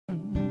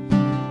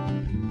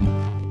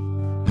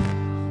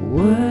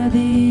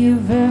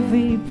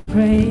every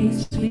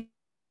praise we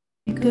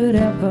could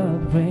ever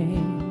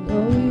bring.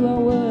 Oh, you are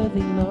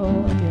worthy,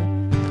 Lord.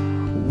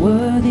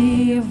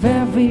 Worthy of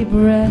every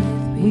breath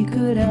we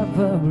could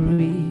ever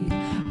breathe.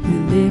 We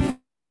live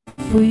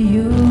for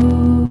you.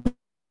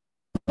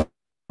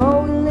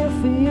 Oh, we live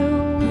for you.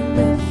 We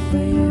live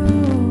for you,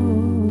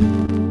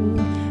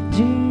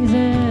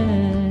 Jesus.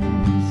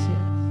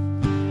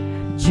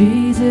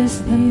 Jesus,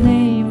 the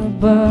name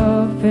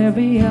above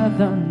every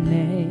other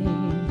name.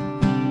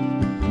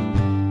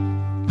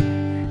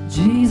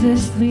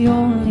 Jesus, the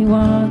only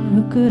one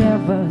who could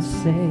ever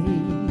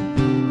save.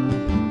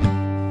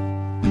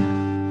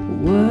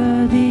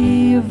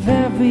 Worthy of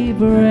every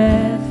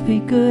breath we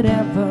could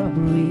ever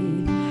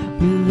breathe.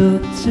 We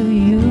look to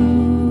you.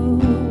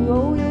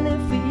 Oh, we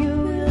live for you,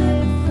 we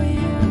live for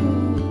you.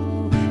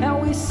 And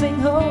we sing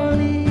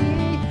holy,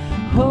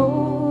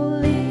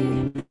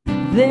 holy.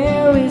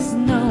 There is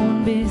no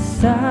one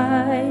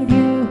beside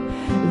you.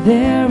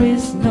 There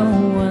is no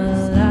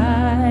one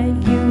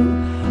like you.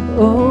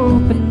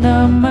 Open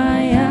up my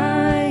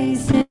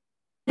eyes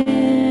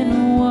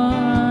in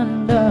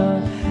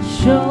wonder.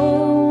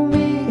 Show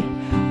me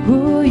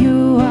who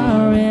you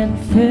are and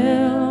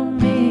fill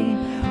me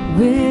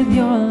with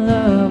your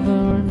love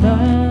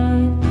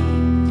anointing.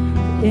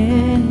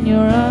 In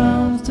your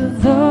arms to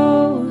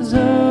those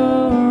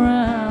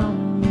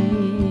around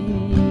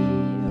me,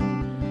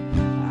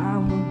 I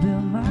will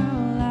build my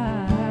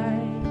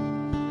life.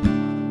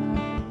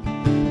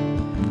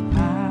 I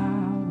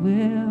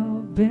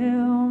will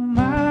build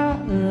my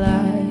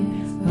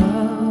life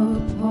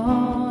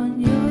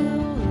upon your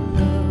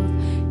love.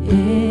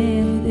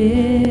 It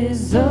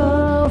is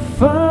a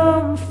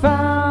firm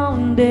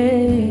foundation.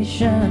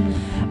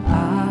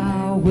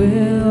 I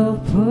will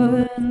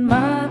put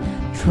my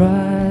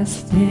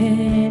trust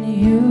in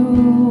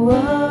you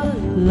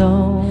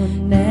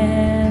alone,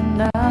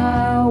 and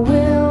I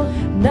will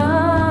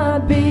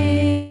not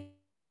be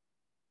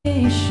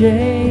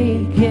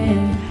shaken.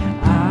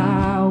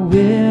 I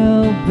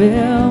will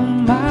build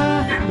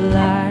my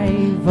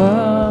life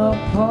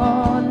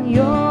upon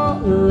your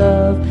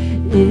love.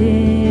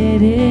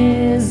 It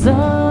is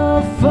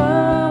a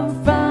firm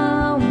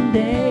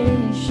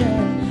foundation.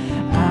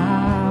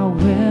 I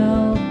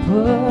will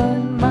put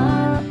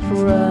my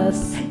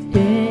trust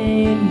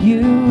in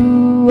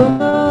you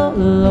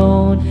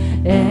alone,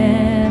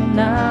 and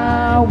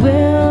I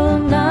will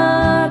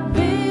not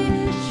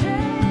be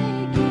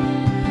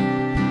shaken.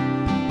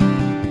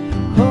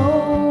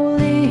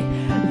 Holy,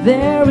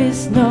 there is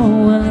no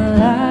one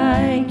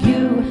like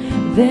you.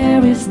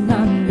 There is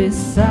none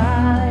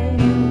beside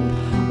you.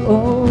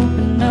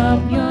 Open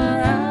up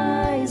your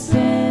eyes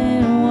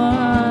and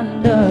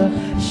wonder.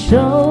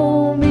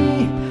 Show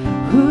me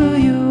who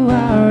you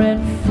are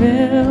and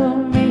fill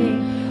me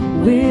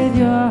with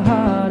your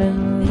heart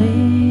and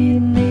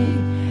lead me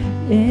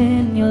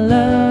in your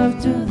love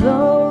to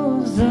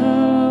those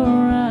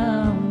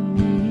around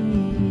me.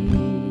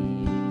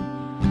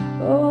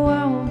 Oh,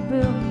 I will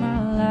build my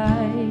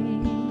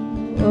life.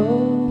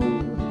 Oh,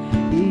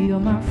 you're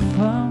my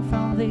firm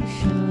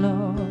foundation,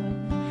 Lord.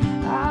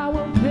 I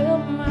will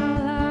build my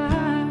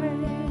life,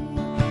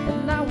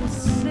 and I will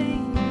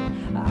sing,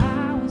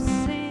 I will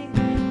sing,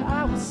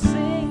 I will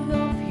sing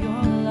of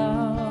your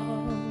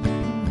love.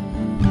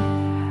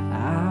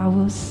 I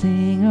will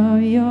sing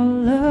of your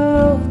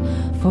love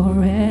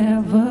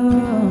forever.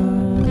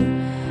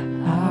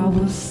 I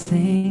will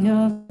sing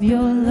of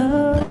your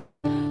love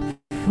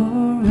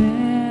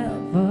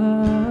forever.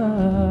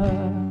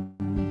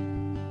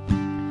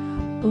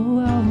 Oh,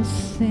 I will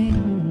sing.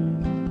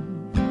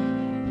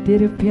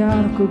 तेरे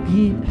प्यार को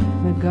गीत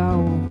में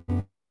गाओ,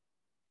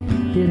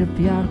 तेरे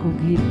प्यार को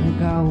गीत में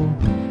गाओ.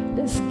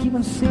 Let's keep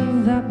on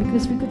singing that,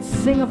 because we could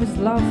sing of his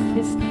love,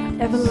 his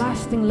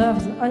everlasting love,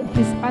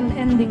 his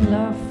unending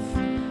love.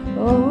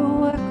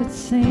 Oh, I could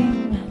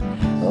sing,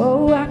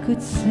 oh, I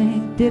could sing.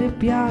 तेरे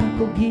प्यार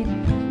को गीत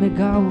में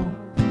गाओ.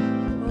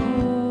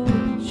 Oh,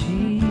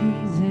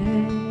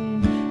 Jesus.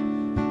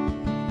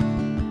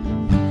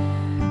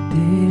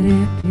 तेरे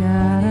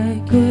प्यार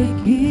को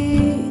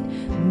गीत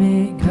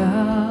में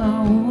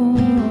गाओ.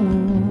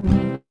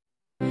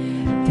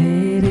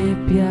 तेरे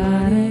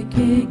प्यार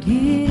के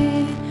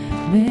गीत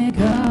में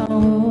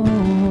गाओ.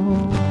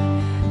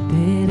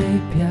 तेरे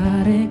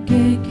प्यार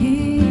के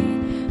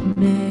गीत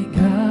में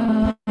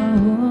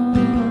गाओ.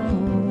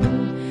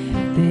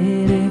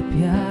 तेरे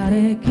प्यार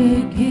के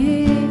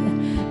गीत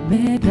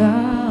में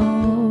गाओ.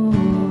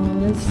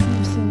 Let's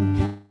sing.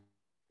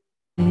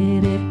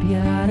 तेरे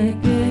प्यार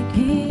के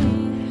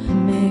गीत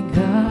में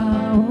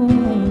गाओ.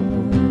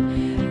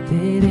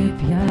 तेरे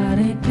प्यार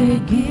के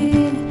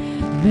गीत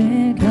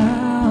में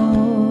गाओ.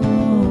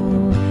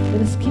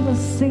 Let's keep on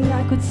singing.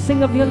 I could sing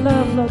of your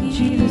love, Lord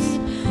Jesus.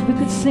 We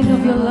could sing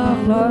of your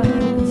love, Lord. We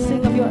could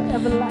sing of your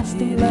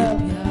everlasting love.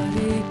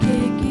 तेरे प्यार के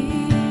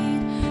गीत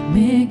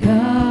में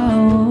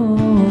गाओ.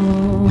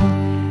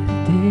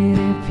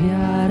 तेरे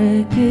प्यार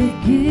के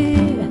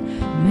गीत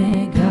में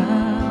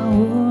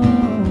गाओ.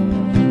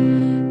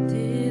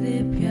 तेरे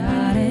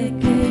प्यार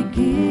के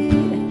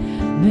गीत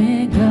में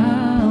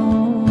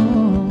गाओ.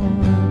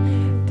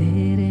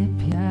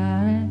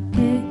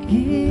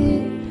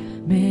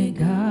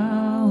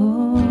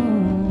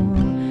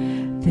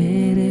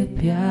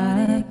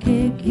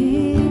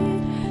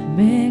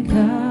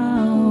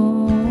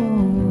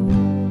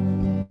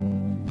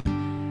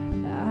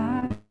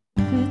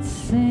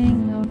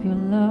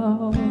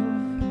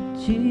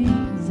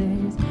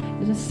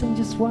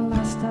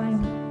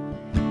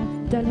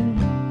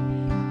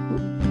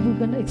 we're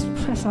going to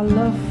express our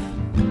love,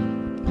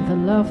 the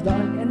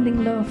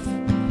unending love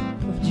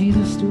of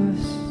Jesus to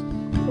us.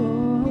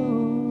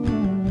 Oh,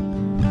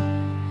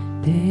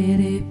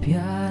 तेरे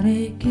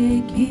प्यारे के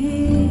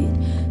गीत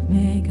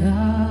में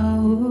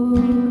गाओ,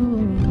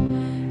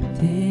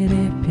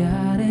 तेरे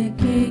प्यारे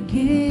के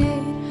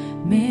गीत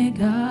में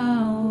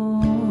गाओ,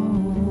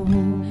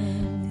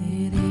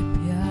 तेरे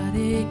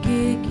प्यारे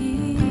के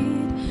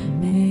गीत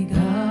में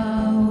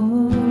गाओ,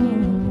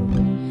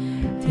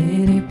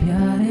 तेरे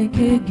प्यारे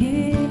के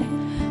गीत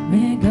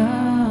में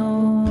गाओ.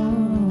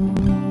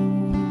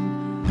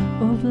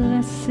 Oh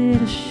blessed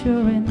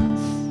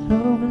assurance,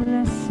 oh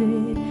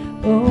blessed,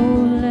 oh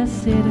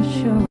blessed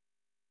assurance,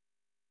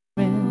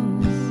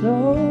 oh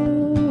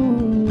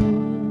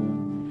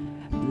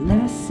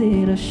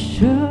blessed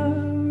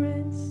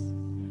assurance,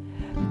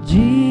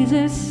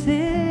 Jesus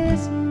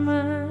is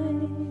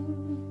mine.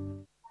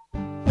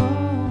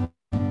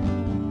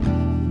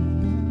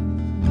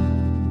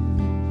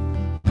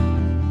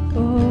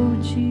 Oh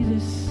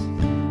Jesus,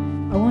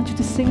 I want you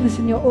to sing this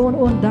in your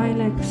own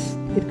dialects.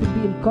 It could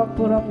be in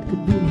Kokborok, it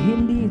could be in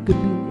Hindi, it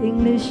could be in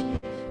English,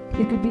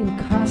 it could be in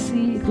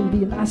Khasi, it could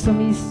be in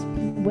Assamese,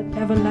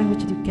 whatever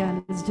language you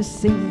can. Let's just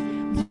sing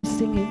it.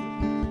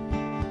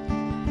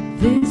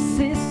 This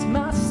is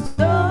my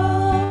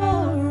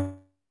story.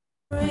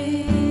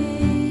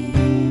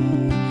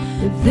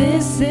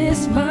 This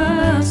is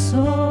my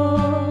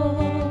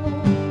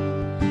song,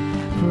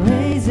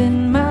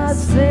 praising my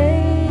Savior.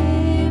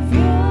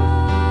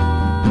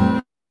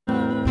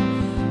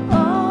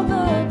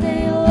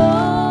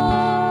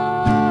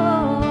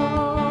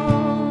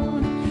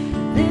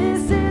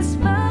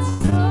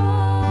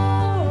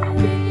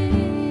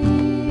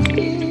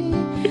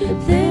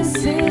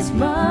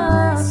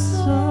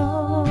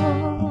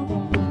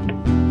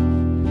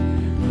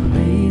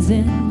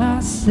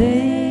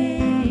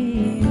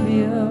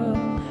 Savior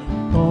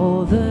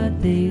all the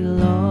day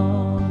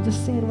long.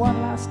 Just sing it one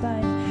last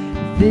time.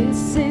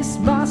 This is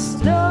my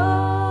story.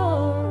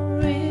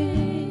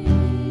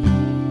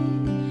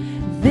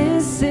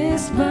 This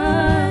is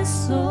my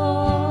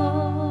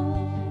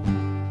song,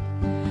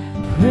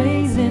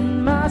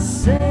 praising my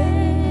Savior.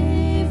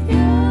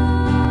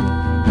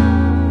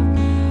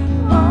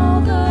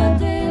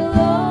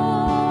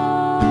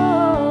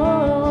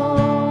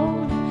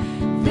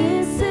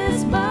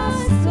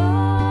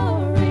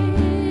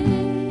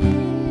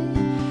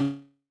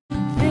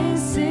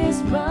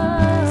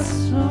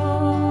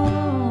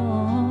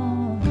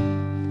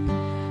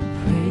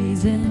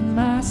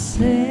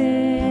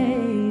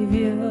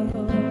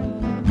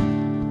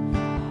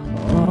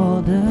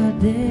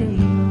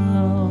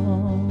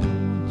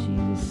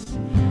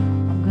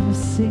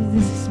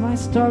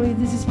 Story,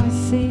 this is my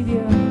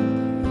Savior.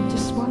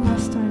 Just one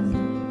last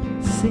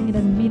time, sing it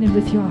and mean it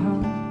with your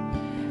heart.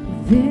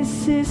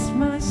 This is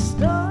my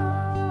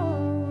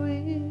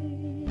story.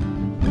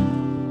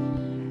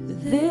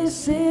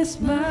 This is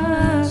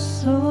my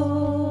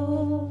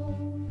soul,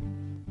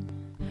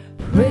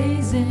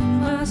 praising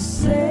my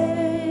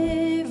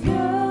Savior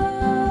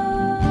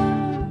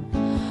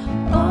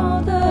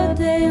all the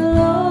day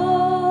long.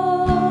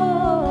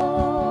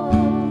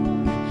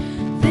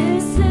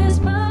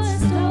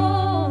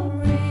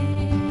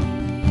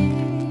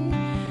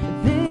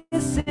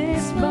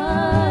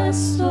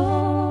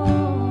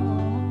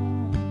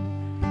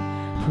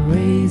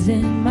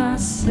 Praising my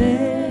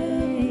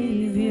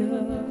Savior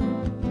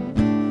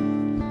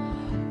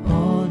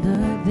all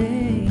the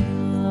day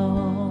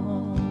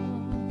long.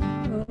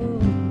 Oh,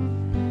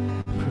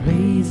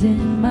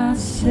 praising my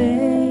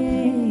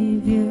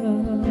Savior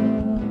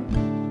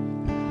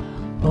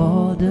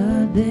all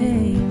the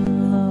day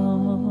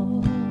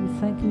long.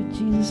 Thank you,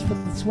 Jesus, for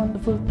this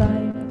wonderful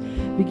time.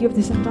 We give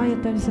this entire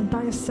time, this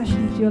entire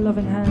session into your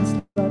loving hands,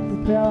 Lord.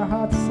 Prepare our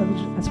hearts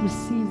as we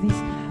receive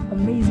these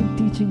amazing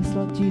teachings,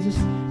 Lord Jesus.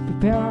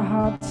 Prepare our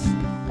hearts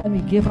and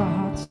we give our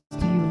hearts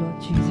to you, Lord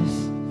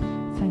Jesus.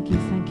 Thank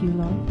you,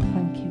 Lord.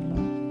 Thank you,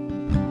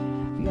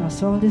 Lord. We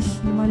ask all this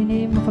in the mighty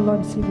name of our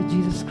Lord and Savior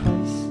Jesus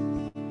Christ.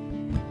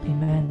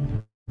 Amen.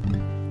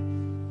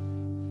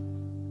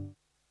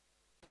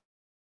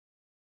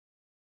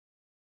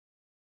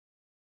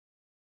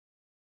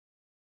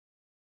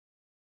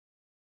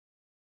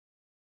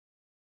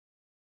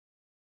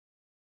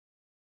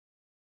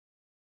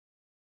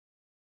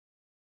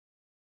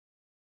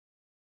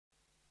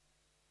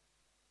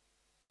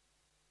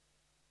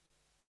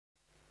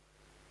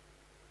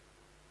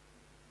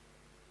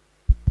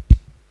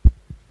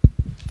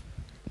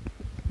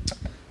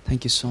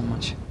 Thank you so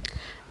much.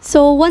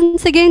 So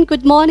once again,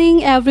 good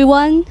morning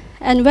everyone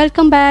and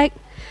welcome back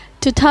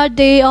to third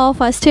day of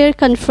our STAIR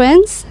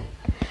conference.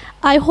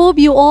 I hope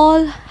you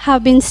all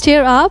have been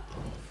stirred up.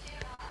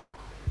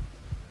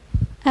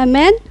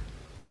 Amen.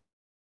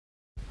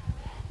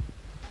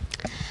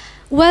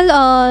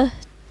 Well,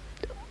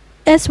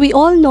 as we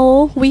all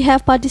know, we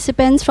have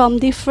participants from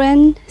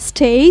different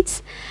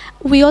states.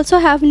 We also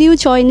have new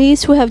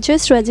joinees who have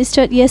just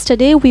registered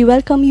yesterday. We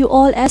welcome you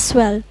all as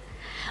well.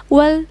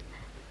 Well,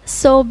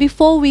 so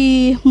before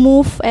we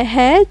move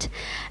ahead,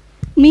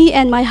 me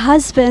and my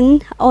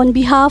husband, on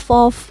behalf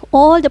of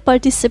all the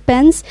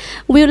participants,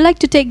 we would like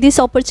to take this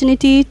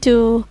opportunity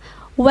to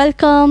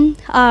welcome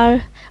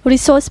our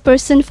resource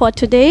person for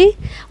today.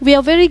 We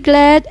are very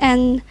glad,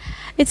 and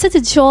it's such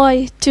a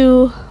joy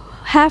to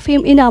have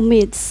him in our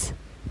midst.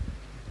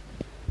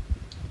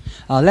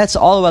 Let's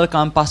all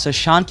welcome Pastor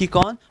Shan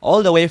Kikon,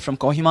 all the way from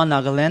Kohima,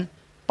 Nagaland.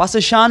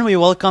 Pastor Shan, we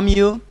welcome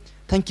you.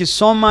 Thank you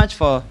so much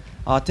for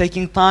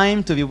taking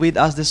time to be with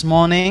us this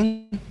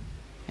morning.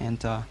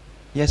 And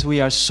yes,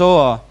 we are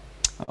so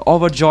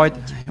overjoyed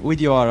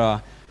with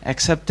your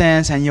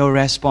acceptance and your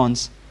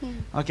response.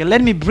 Okay,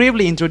 let me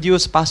briefly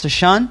introduce Pastor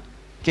Shan.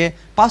 Okay,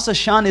 Pastor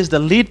Shan is the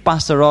lead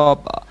pastor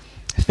of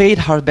Faith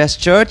Harvest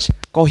Church,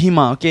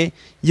 Kohima. Okay,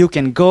 you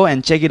can go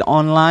and check it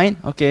online.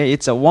 Okay,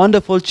 it's a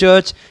wonderful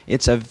church.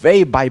 It's a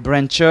very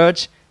vibrant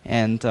church,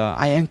 and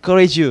I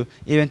encourage you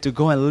even to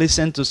go and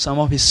listen to some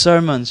of his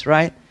sermons.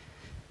 Right?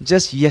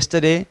 Just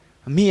yesterday,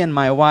 me and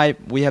my wife,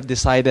 we have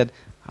decided,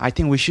 I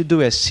think we should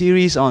do a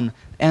series on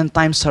End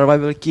Time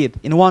Survival Kit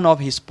in one of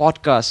his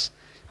podcasts.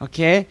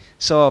 Okay,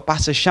 so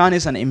Pastor Shan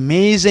is an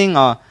amazing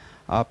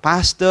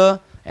pastor,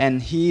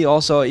 and he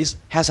also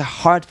has a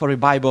heart for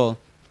revival.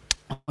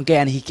 Okay,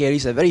 and he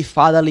carries a very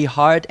fatherly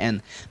heart,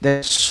 and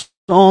there's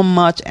so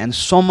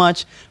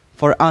much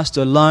for us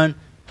to learn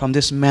from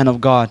this man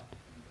of God.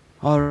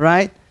 All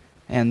right,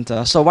 and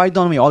so why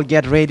don't we all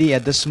get ready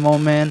at this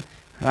moment,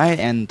 right,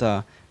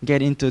 and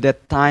get into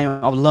that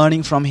time of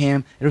learning from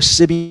him,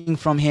 receiving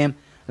from him.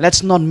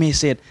 Let's not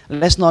miss it.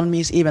 Let's not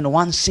miss even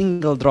one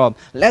single drop.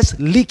 Let's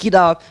lick it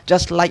up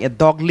just like a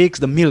dog licks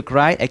the milk,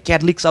 right? A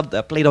cat licks up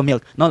the plate of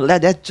milk. No,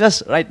 that's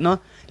just right. No,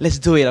 let's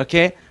do it,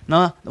 okay?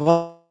 No,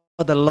 what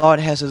the Lord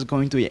has is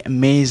going to be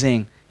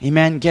amazing.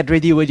 Amen. Get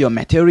ready with your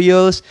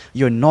materials,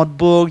 your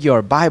notebook,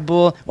 your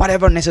Bible,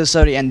 whatever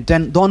necessary, and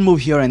then don't move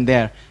here and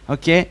there,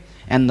 okay?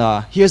 And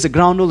here's the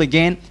ground rule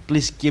again.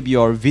 Please keep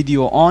your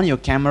video on, your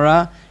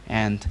camera.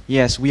 And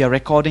yes, we are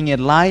recording it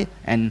live,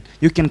 and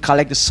you can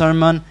collect the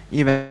sermon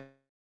even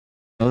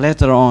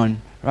later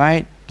on,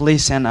 right?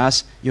 Please send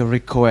us your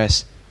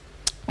request.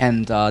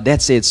 And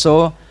that's it.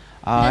 So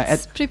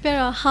let's prepare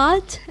our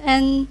heart,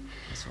 and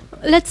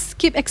let's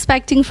keep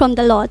expecting from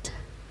the Lord.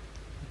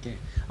 Okay.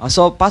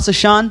 So Pastor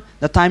Shan,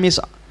 the time is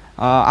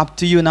up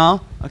to you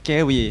now.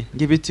 Okay, we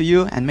give it to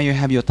you, and may you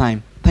have your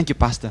time. Thank you,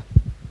 Pastor.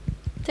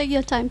 Take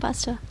your time,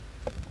 Pastor.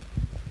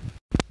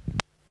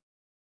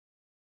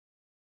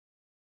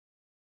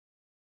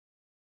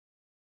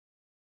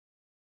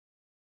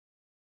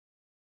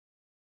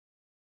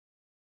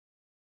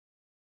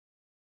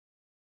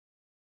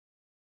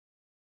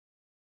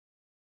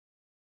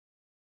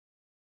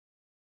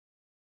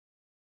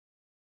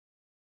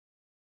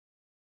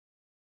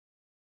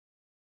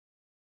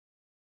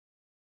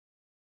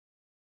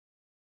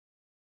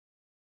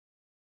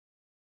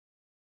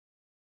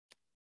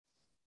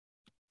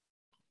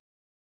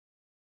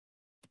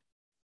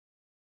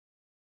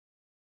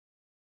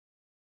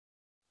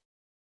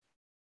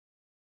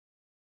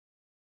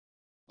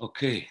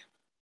 Okay,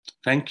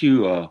 thank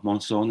you,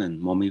 Monson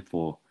and Mommy,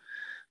 for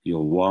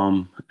your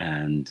warm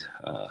and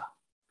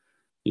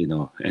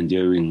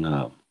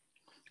endearing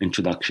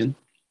introduction.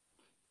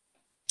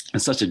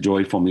 It's such a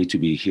joy for me to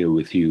be here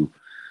with you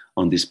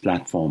on this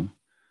platform.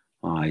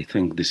 I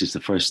think this is the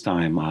first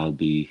time I'll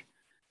be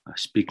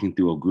speaking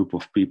to a group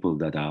of people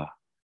that are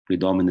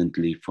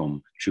predominantly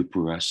from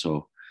Tripura,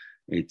 so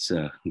it's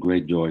a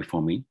great joy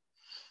for me.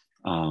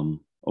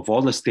 Of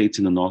all the states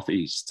in the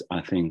Northeast,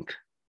 I think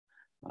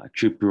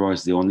Tripura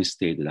is the only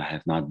state that I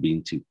have not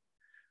been to.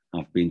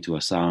 I've been to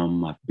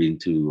Assam, I've been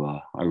to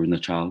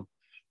Arunachal,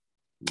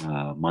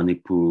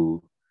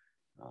 Manipur,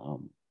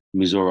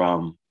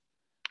 Mizoram,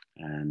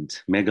 and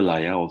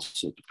Meghalaya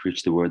also to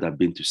preach the word. I've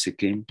been to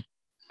Sikkim,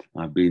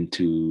 I've been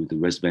to the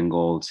West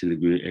Bengal,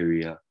 Siliguri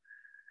area.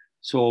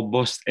 So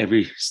almost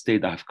every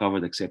state I've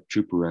covered except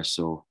Tripura.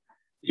 So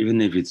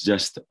even if it's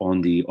just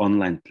on the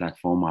online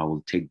platform, I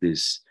will take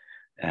this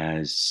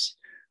as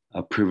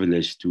a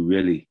privilege to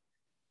really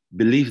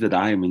believe that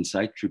I am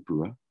inside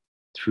Tripura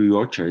through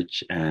your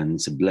church, and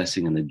it's a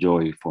blessing and a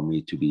joy for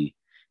me to be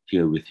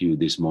here with you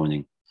this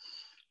morning.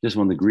 Just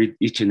want to greet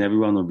each and every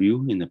one of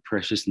you in the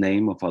precious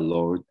name of our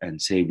Lord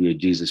and Savior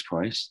Jesus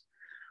Christ.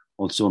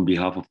 Also on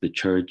behalf of the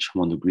church, I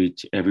want to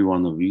greet every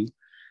one of you.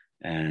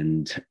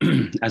 And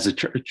as a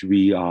church,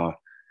 we are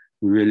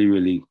really,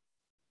 really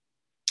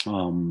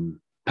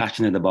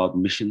passionate about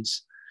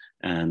missions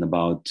and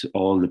about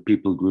all the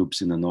people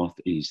groups in the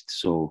Northeast.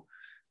 So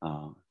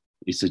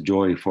it's a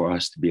joy for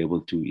us to be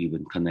able to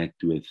even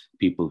connect with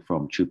people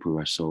from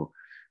Tripura. So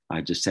I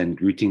just send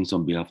greetings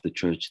on behalf of the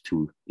church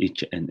to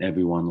each and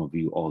every one of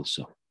you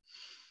also.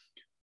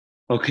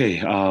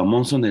 Okay,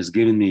 Monson has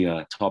given me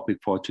a topic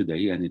for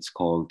today, and it's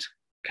called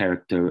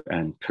character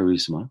and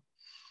charisma.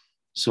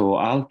 So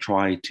I'll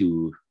try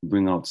to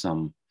bring out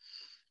some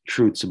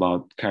truths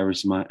about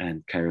charisma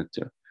and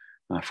character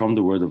from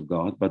the Word of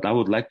God, but I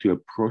would like to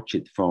approach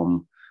it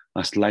from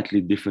a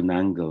slightly different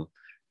angle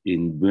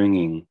in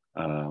bringing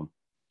a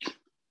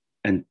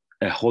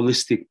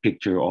holistic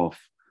picture of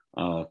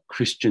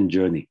Christian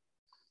journey.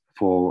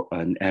 for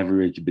an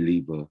average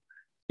believer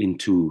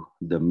into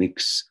the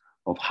mix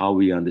of how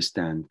we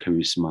understand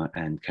charisma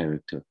and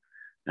character.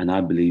 And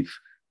I believe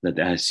that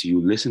as you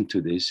listen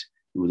to this,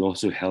 it will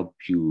also help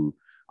you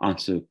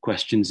answer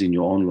questions in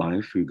your own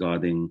life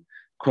regarding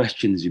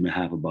questions you may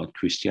have about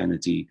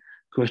Christianity,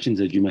 questions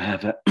that you may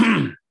have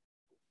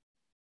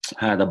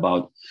had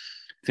about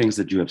things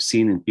that you have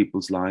seen in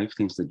people's life,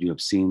 things that you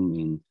have seen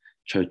in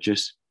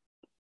churches,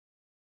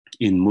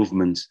 in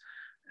movements,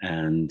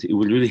 and it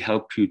will really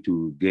help you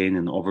to gain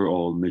an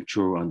overall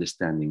mature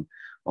understanding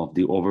of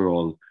the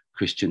overall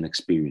Christian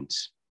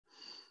experience.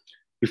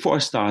 Before I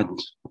start,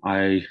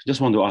 I just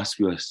want to ask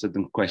you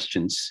certain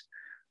questions,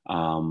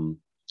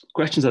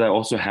 questions that I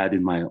also had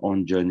in my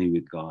own journey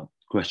with God,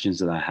 questions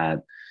that I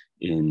had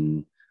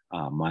in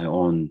my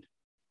own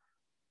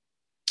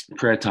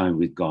prayer time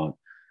with God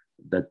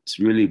that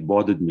really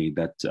bothered me,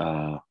 that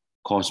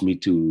caused me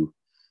to,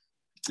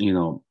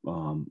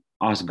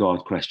 ask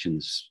God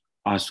questions,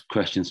 ask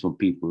questions from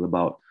people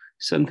about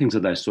certain things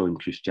that I saw in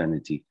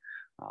Christianity.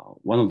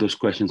 One of those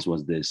questions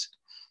was this: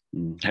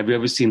 have you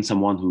ever seen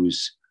someone who's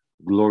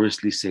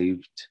gloriously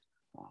saved,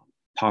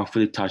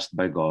 powerfully touched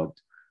by God,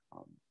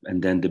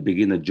 and then they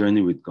begin a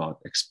journey with God,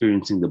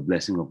 experiencing the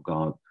blessing of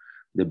God?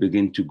 They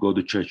begin to go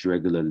to church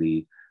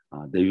regularly.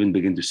 They even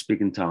begin to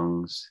speak in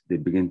tongues. They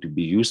begin to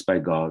be used by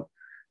God,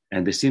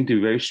 and they seem to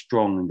be very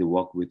strong in the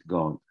walk with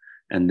God.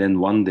 And then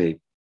one day,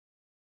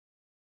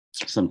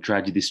 some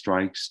tragedy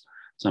strikes,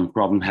 some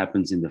problem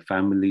happens in the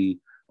family,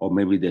 or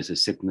maybe there's a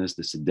sickness,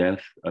 there's a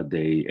death,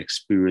 they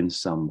experience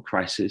some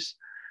crisis.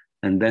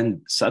 And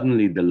then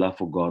suddenly the love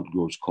for God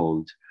grows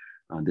cold.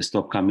 They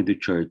stop coming to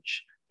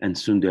church, and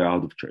soon they're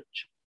out of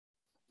church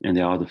and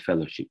they're out of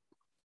fellowship.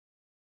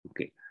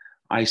 Okay,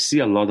 I see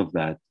a lot of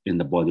that in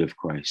the body of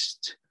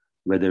Christ,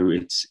 whether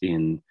it's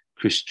in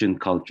Christian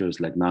cultures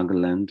like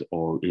Nagaland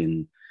or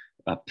in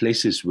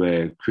places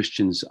where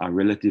Christians are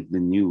relatively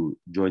new,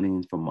 joining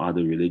in from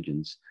other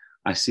religions.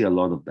 I see a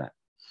lot of that.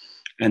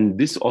 And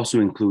this also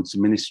includes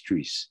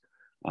ministries,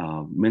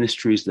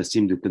 ministries that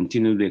seem to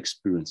continually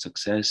experience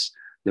success.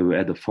 They were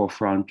at the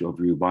forefront of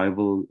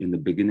revival in the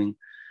beginning.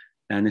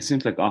 And it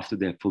seems like after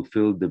they have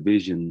fulfilled the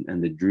vision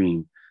and the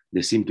dream,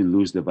 they seem to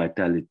lose the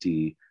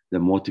vitality, the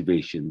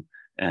motivation,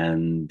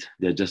 and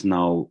they're just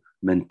now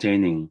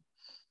maintaining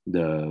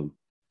the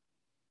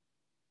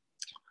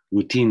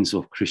routines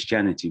of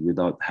Christianity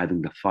without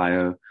having the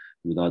fire,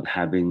 without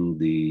having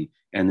the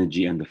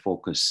energy and the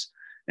focus.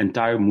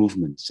 Entire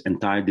movements,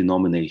 entire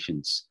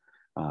denominations,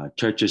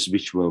 churches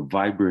which were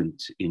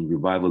vibrant in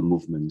revival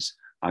movements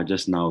are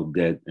just now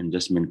dead and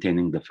just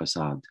maintaining the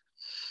facade.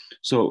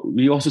 So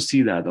we also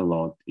see that a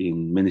lot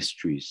in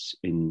ministries,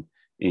 in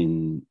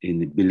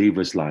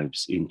believers'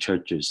 lives, in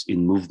churches,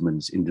 in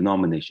movements, in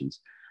denominations,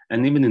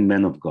 and even in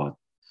men of God.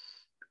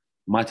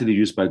 Mightily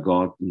used by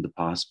God in the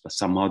past, but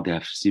somehow they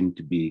have seemed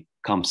to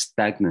become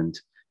stagnant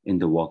in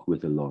the walk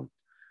with the Lord.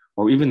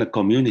 Or even a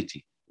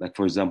community, like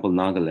for example,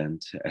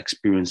 Nagaland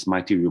experienced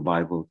mighty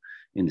revival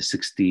in the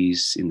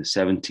 60s, in the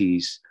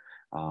 70s,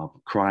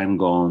 crime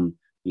gone,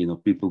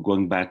 people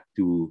going back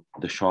to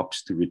the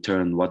shops to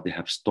return what they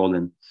have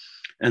stolen.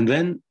 And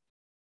then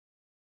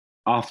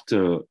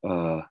after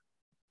a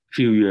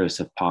few years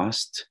have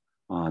passed,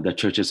 the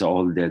churches are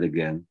all dead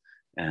again,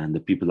 and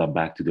the people are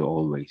back to their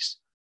old ways.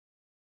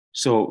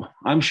 So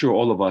I'm sure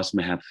all of us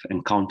may have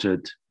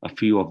encountered a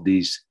few of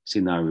these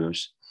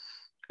scenarios.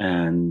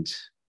 And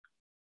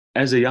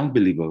as a young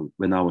believer,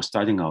 when I was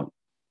starting out,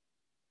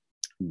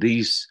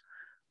 these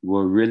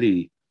were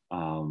really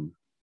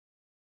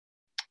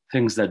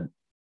things that,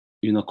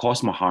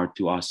 caused my heart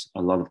to ask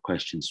a lot of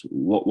questions.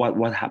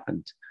 What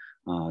happened?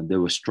 They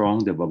were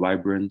strong, they were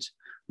vibrant,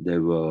 they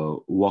were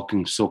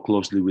walking so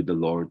closely with the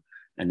Lord,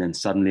 and then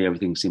suddenly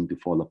everything seemed to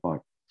fall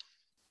apart.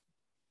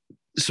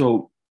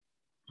 So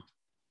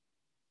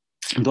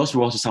those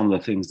were also some of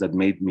the things that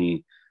made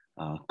me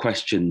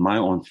question my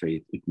own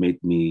faith. It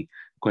made me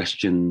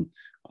question,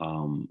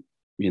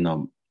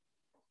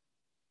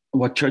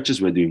 what churches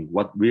were doing,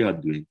 what we are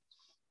doing.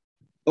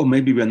 Or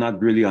maybe we're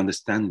not really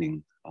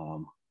understanding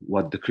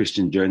what the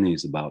Christian journey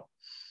is about.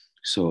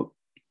 So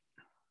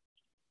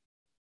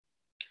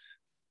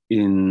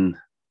in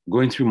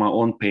going through my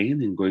own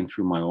pain, in going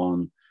through my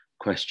own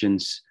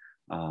questions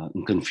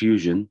and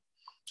confusion,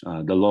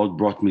 the Lord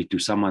brought me to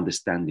some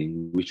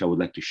understanding, which I would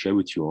like to share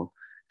with you all.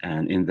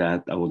 And in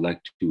that, I would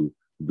like to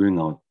bring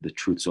out the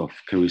truths of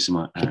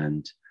charisma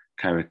and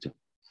character.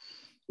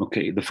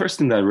 Okay, the first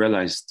thing that I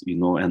realized,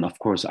 and of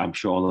course, I'm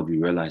sure all of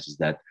you realize, is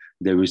that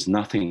there is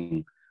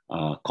nothing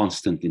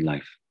constant in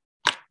life.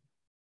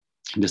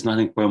 There's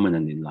nothing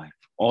permanent in life.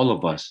 All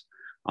of us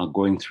are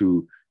going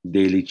through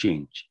daily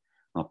change.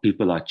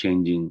 People are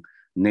changing,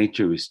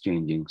 nature is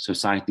changing,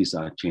 societies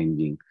are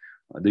changing.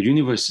 The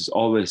universe is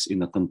always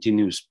in a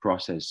continuous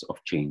process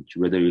of change,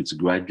 whether it's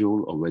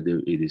gradual or whether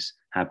it is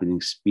happening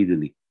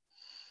speedily.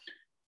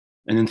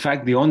 And in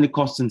fact, the only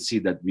constancy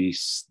that we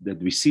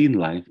see in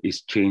life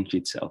is change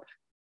itself.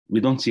 We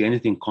don't see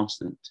anything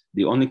constant.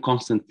 The only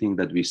constant thing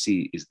that we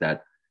see is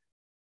that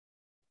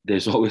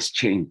there's always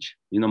change.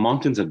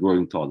 Mountains are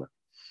growing taller.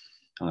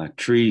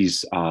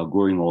 Trees are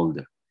growing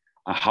older.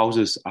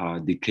 Houses are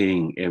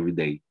decaying every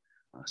day.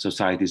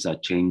 Societies are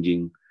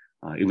changing.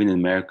 Even in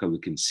America, we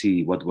can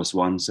see what was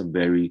once a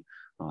very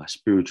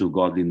spiritual,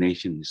 godly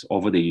nation is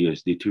over the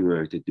years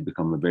deteriorated to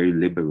become a very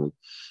liberal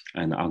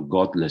and a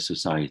godless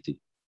society.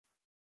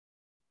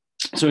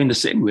 So in the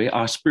same way,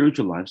 our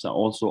spiritual lives are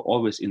also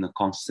always in a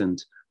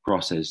constant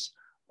process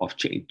of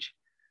change.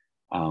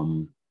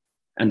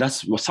 And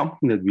that's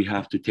something that we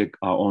have to take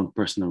our own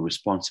personal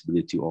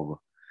responsibility over.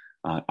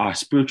 Our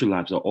spiritual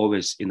lives are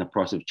always in a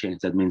process of change.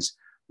 That means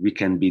we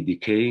can be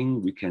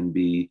decaying, we can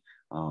be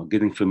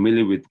getting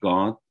familiar with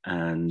God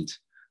and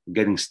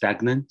getting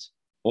stagnant,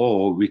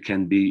 or we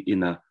can be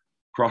in a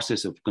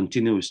process of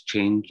continuous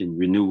change and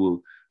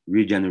renewal,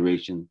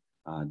 regeneration,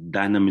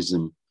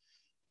 dynamism.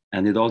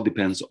 And it all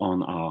depends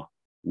on our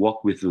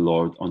walk with the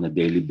Lord on a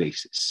daily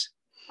basis.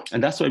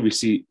 And that's why we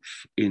see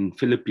in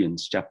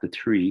Philippians chapter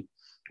 3,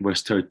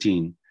 verse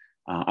 13.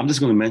 I'm just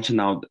going to mention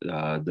now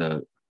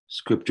the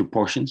scripture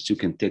portions. You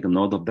can take a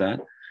note of that.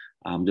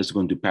 I'm just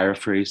going to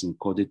paraphrase and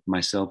quote it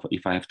myself.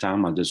 If I have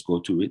time, I'll just go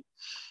to it.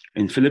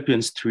 In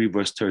Philippians 3,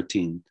 verse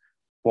 13,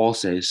 Paul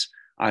says,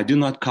 I do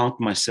not count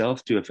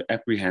myself to have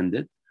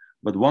apprehended,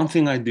 but one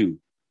thing I do,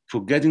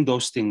 forgetting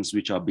those things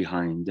which are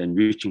behind and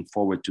reaching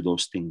forward to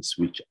those things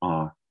which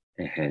are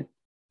ahead.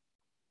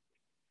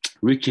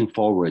 Reaching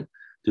forward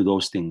to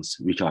those things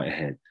which are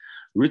ahead.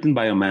 Written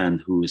by a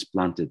man who has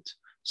planted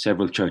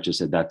several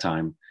churches at that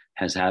time,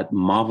 has had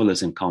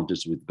marvelous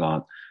encounters with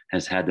God,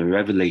 has had a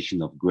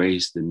revelation of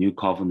grace, the new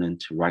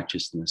covenant,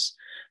 righteousness.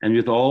 And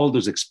with all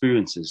those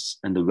experiences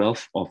and the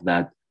wealth of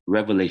that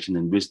revelation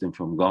and wisdom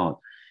from God,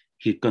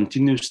 he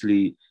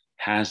continuously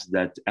has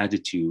that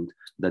attitude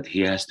that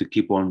he has to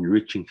keep on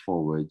reaching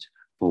forward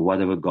for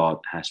whatever God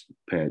has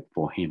prepared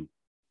for him.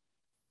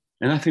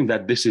 And I think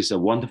that this is a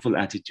wonderful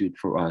attitude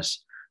for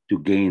us to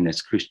gain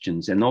as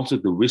Christians, and also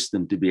the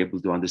wisdom to be able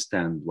to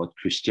understand what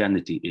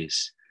Christianity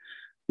is.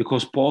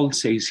 Because Paul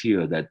says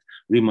here that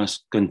we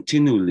must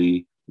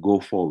continually go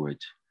forward.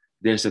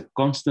 There's a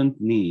constant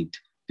need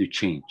to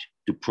change,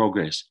 to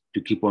progress,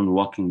 to keep on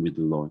walking with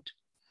the Lord.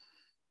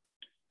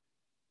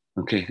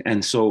 Okay,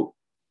 and so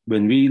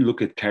when we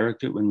look at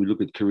character, when we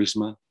look at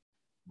charisma,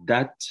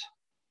 that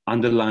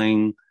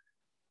underlying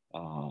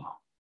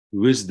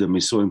wisdom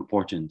is so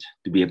important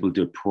to be able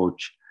to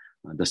approach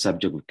the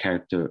subject of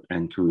character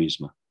and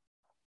charisma.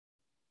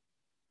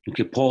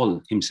 Okay,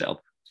 Paul himself,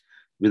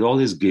 with all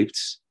his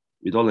gifts,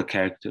 with all the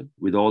character,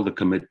 with all the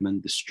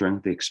commitment, the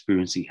strength, the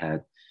experience he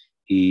had,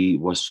 he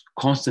was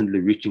constantly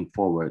reaching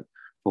forward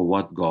for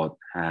what God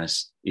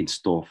has in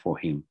store for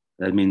him.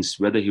 That means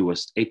whether he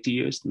was 80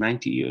 years,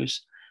 90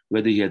 years,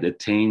 whether he had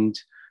attained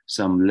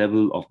some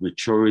level of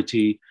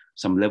maturity,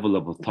 some level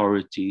of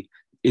authority,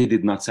 it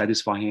did not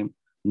satisfy him,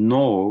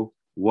 nor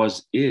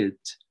was it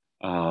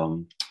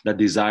the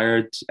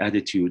desired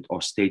attitude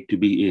or state to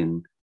be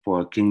in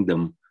for a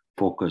kingdom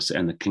focus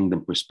and a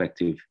kingdom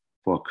perspective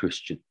for a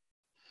Christian.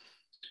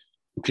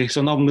 Okay,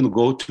 so now I'm going to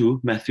go to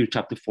Matthew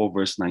chapter 4,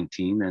 verse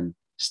 19 and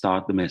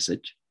start the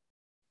message.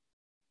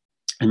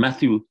 In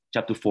Matthew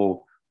chapter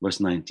 4, verse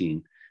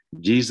 19,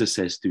 Jesus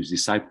says to his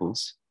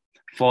disciples,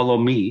 follow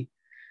me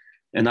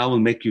and I will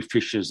make you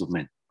fishers of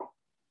men.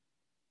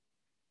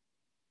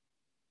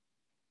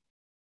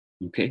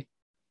 Okay,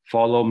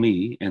 follow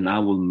me and I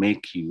will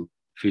make you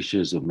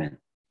fishers of men.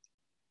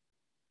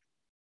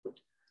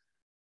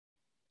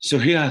 So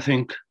here I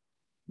think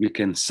we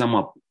can sum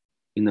up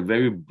in a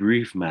very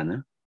brief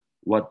manner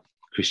what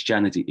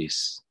Christianity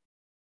is.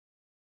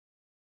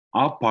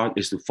 Our part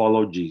is to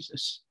follow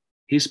Jesus.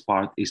 His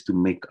part is to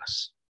make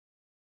us.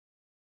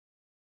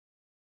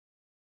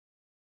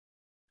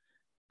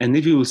 And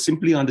if you will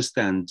simply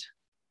understand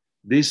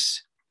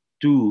these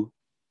two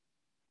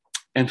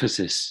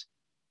emphasis,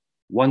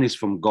 one is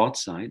from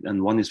God's side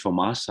and one is from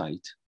our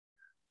side,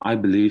 I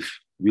believe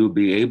we'll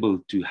be able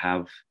to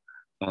have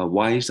a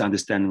wise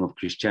understanding of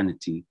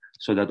Christianity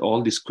so that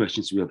all these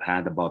questions we have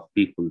had about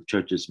people,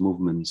 churches,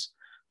 movements,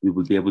 we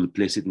will be able to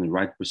place it in the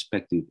right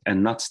perspective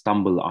and not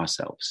stumble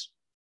ourselves.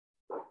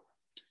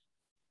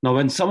 Now,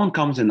 when someone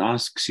comes and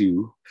asks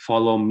you,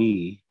 follow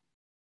me,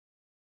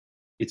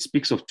 it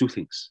speaks of two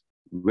things.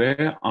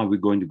 Where are we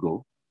going to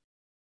go?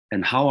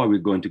 And how are we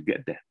going to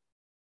get there?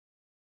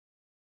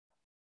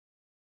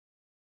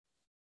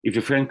 If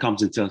your friend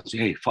comes and tells you,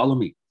 hey, follow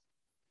me,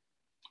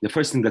 the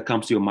first thing that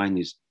comes to your mind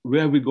is,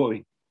 where are we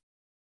going?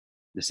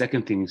 The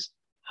second thing is,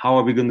 how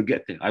are we going to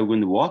get there? Are we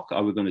going to walk?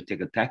 Are we going to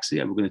take a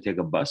taxi? Are we going to take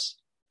a bus?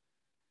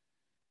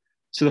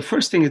 So the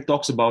first thing it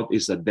talks about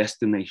is a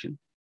destination.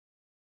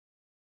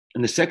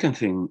 And the second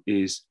thing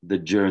is the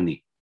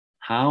journey.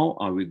 How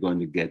are we going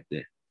to get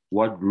there?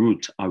 What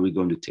route are we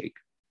going to take?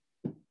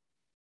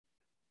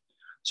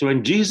 So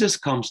when Jesus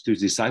comes to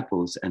his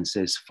disciples and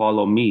says,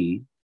 follow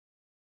me,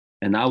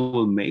 and I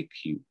will make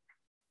you,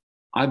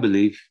 I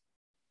believe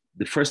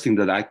the first thing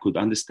that I could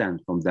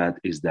understand from that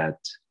is that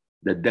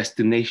the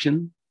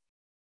destination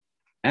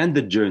and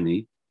the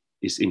journey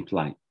is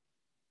implied.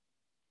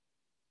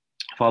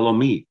 Follow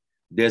me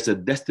there's a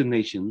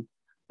destination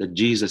that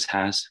Jesus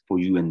has for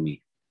you and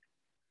me.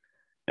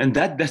 And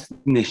that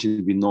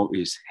destination we know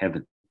is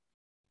heaven.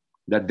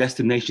 That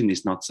destination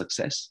is not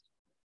success.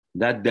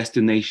 That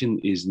destination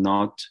is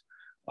not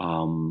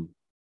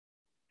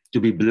to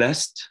be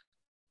blessed.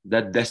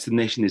 That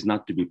destination is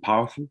not to be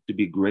powerful, to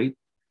be great,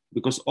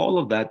 because all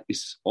of that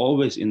is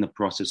always in the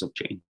process of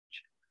change.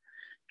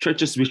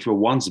 Churches which were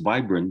once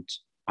vibrant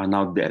are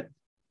now dead.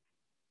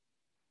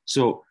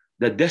 So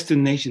the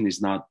destination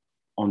is not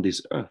on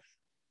this earth.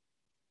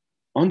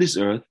 On this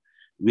earth,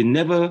 we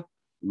never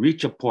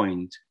reach a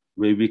point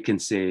where we can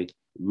say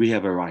we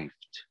have arrived.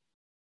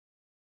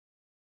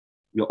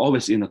 We're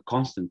always in a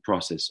constant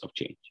process of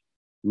change.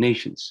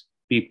 Nations,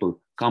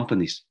 people,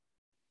 companies.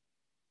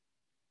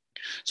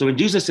 So when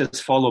Jesus says,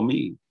 follow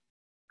me,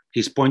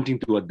 he's pointing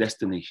to a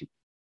destination.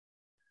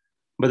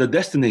 But the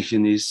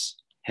destination is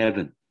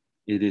heaven.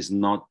 It is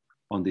not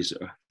on this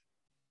earth.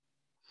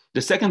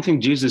 The second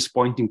thing Jesus is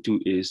pointing to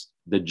is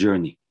the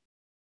journey.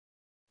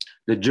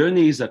 The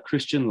journey is a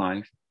Christian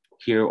life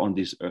here on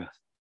this earth.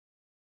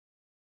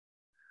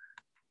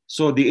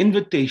 So the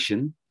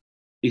invitation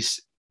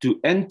is to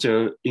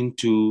enter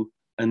into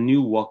a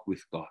new walk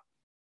with God.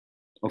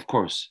 Of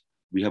course,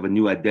 we have a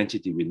new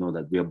identity. We know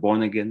that we are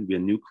born again, we are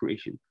new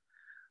creation.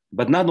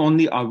 But not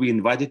only are we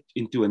invited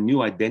into a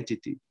new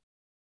identity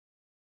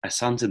as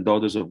sons and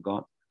daughters of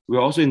God, we're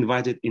also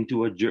invited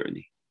into a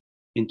journey,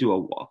 into a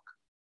walk.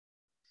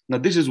 Now,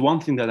 this is one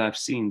thing that I've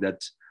seen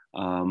that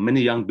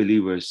many young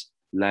believers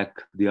lack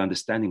the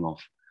understanding of,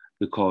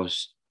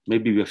 because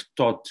maybe we have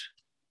taught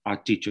our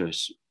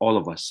teachers, all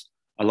of us,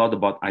 a lot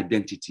about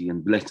identity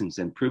and blessings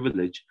and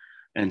privilege.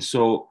 And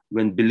so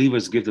when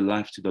believers give their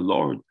life to the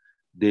Lord,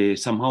 they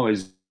somehow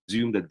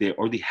assume that they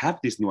already have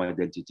this new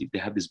identity, they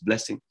have this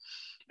blessing.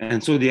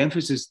 And so the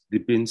emphasis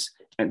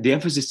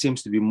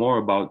seems to be more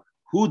about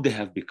who they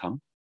have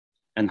become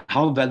and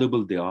how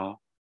valuable they are,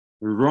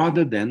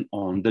 rather than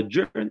on the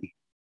journey.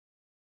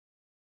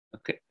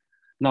 Okay.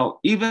 Now,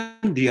 even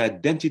the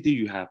identity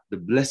you have, the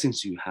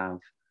blessings you have,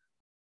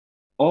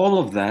 all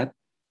of that,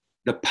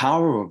 the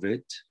power of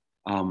it,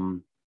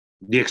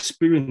 the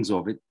experience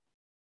of it,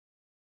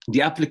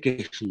 the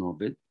application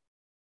of it,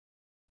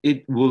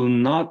 it will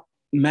not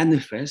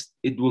manifest,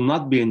 it will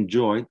not be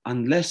enjoyed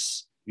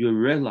unless you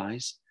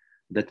realize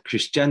that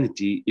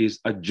Christianity is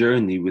a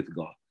journey with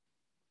God.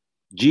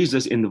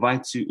 Jesus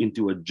invites you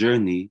into a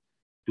journey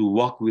to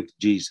walk with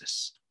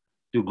Jesus,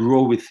 to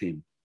grow with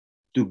him,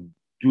 to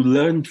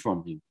learn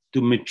from him,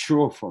 to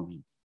mature from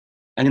him.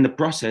 And in the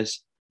process,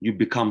 you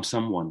become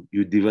someone,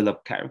 you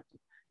develop character.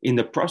 In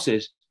the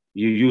process,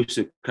 you use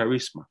a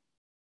charisma.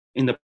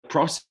 In the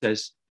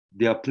process,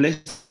 there are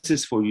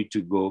places for you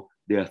to go,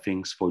 there are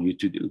things for you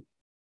to do.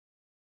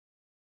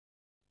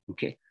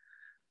 Okay?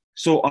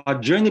 So our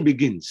journey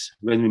begins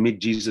when we meet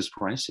Jesus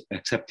Christ,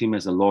 accept him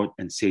as the Lord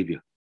and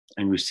Savior,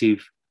 and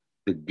receive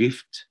the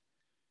gift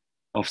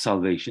of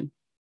salvation,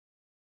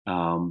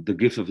 the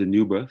gift of the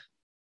new birth.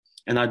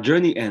 And our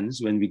journey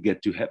ends when we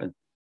get to heaven.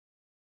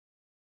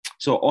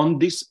 So on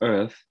this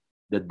earth,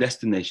 the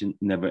destination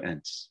never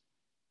ends.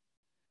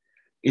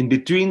 In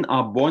between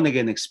our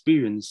born-again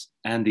experience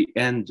and the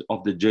end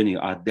of the journey,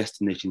 our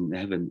destination in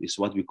heaven is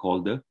what we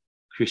call the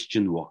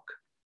Christian walk.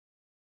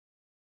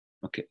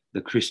 Okay, the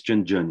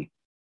Christian journey.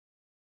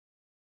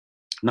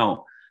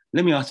 Now,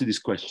 let me ask you this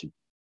question.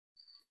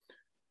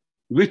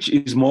 Which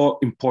is more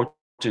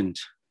important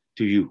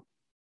to you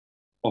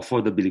or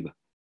for the believer?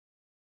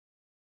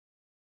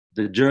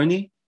 The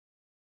journey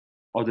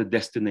or the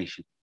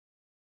destination?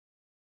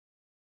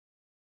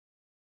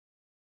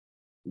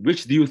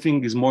 Which do you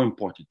think is more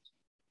important?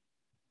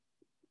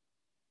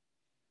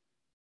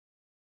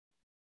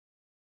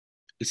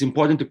 It's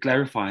important to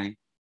clarify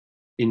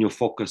in your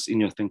focus, in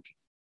your thinking.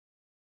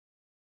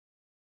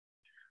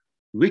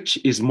 Which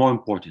is more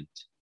important?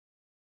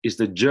 Is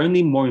the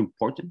journey more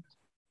important,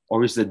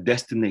 or is the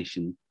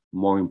destination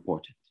more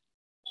important?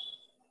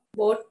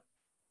 Both.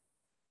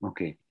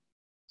 Okay.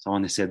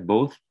 Someone has said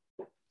both.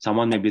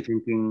 Someone may be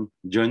thinking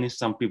journey.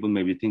 Some people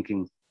may be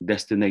thinking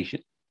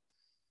destination.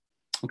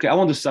 Okay, I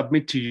want to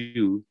submit to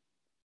you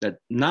that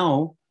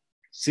now,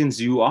 since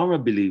you are a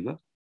believer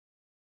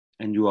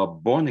and you are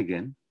born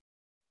again,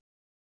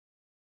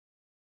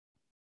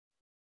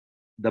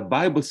 the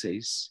Bible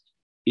says,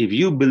 if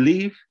you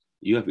believe,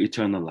 you have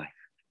eternal life.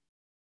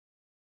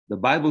 The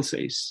Bible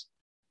says,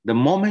 the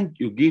moment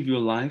you give your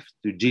life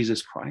to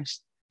Jesus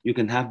Christ, you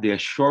can have the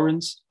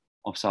assurance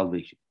of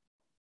salvation.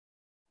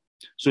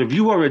 So if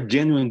you are a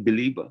genuine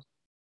believer,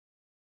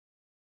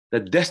 the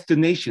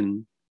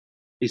destination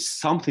is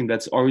something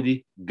that's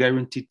already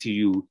guaranteed to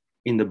you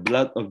in the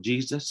blood of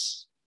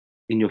Jesus,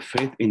 in your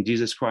faith in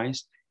Jesus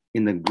Christ,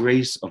 in the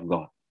grace of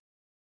God.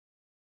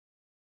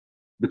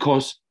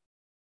 Because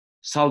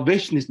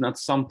salvation is not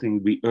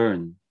something we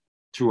earn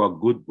through our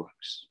good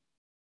works,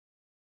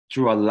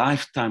 through a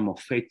lifetime of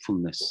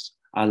faithfulness,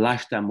 a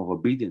lifetime of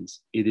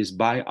obedience. It is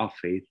by our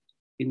faith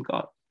in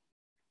God.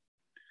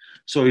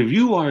 So if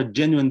you are a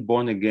genuine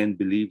born-again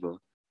believer,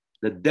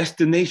 the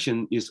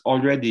destination is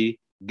already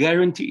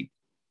guaranteed.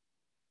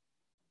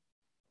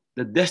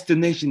 The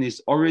destination is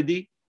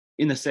already,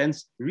 in a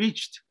sense,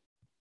 reached.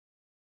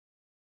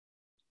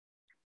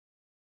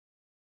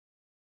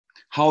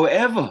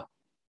 However,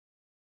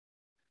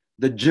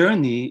 the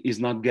journey is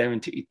not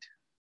guaranteed.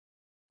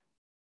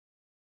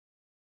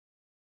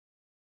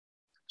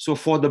 So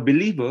for the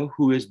believer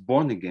who is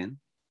born again,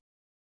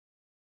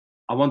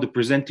 I want to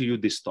present to you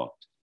this thought.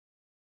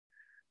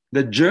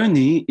 The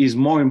journey is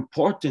more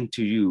important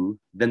to you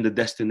than the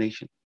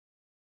destination.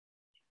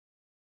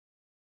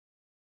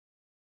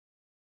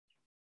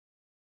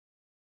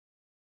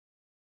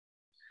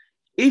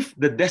 If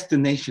the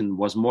destination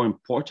was more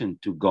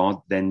important to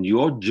God than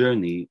your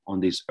journey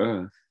on this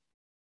earth,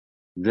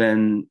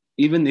 then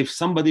even if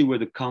somebody were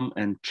to come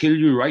and kill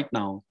you right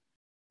now,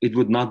 it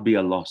would not be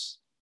a loss.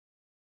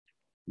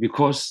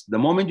 Because the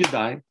moment you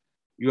die,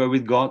 you are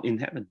with God in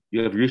heaven.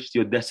 You have reached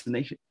your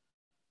destination.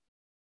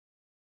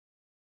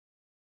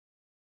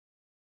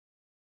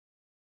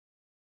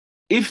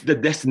 If the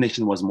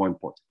destination was more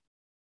important.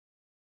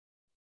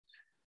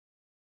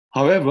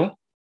 However,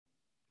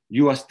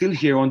 you are still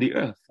here on the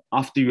earth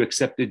after you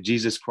accepted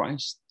Jesus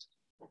Christ.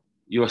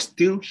 You are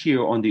still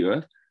here on the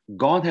earth.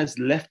 God has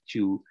left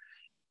you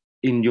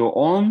in your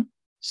own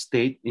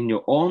state, in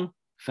your own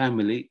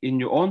family, in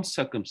your own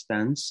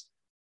circumstance,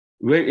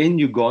 wherein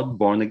you got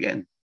born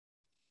again.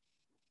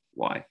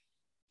 Why?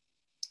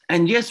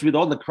 And yes, with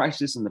all the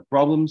crisis and the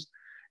problems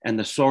and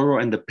the sorrow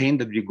and the pain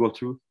that we go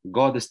through,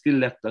 God has still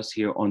left us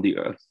here on the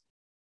earth.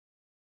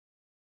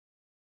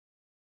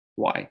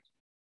 Why?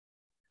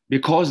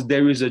 Because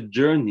there is a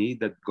journey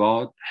that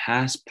God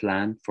has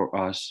planned for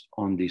us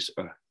on this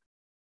earth.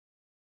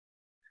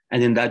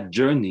 And in that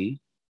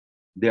journey,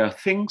 there are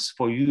things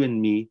for you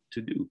and me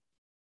to do,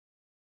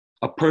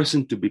 a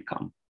person to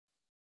become,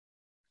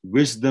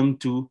 wisdom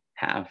to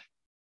have,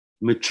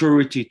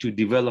 maturity to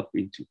develop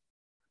into,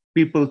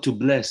 people to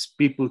bless,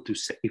 people to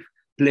save,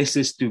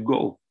 places to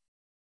go,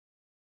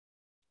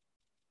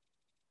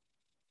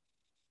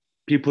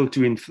 people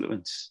to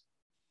influence.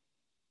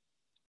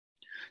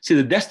 See,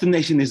 the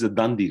destination is a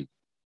done deal.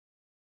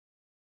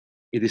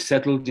 It is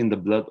settled in the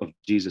blood of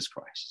Jesus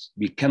Christ.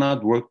 We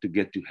cannot work to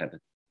get to heaven.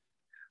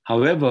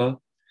 However,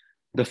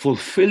 the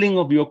fulfilling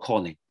of your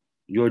calling,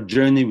 your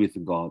journey with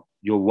God,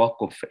 your walk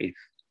of faith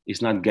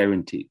is not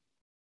guaranteed.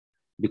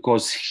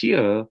 Because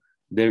here,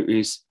 there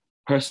is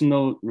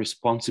personal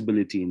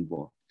responsibility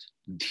involved.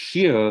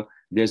 Here,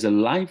 there's a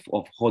life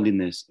of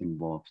holiness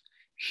involved.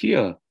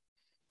 Here,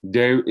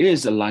 there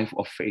is a life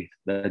of faith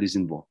that is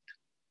involved.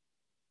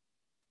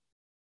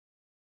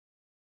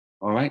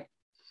 All right?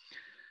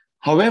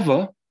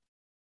 However,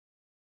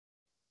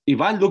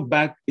 if I look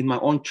back in my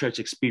own church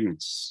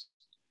experience,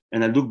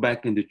 and I look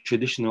back in the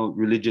traditional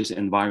religious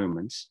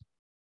environments,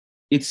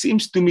 it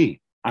seems to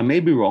me, I may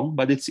be wrong,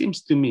 but it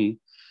seems to me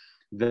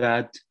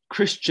that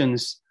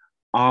Christians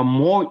are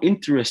more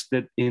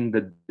interested in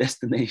the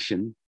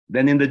destination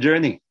than in the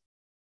journey.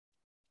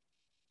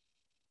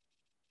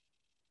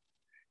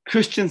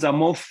 Christians are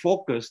more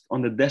focused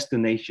on the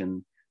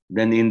destination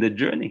than in the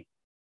journey.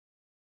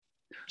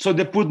 So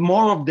they put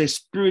more of their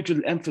spiritual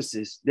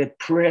emphasis, their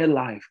prayer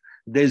life,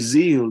 their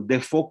zeal,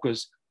 their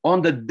focus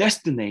on the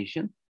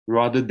destination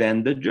rather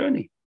than the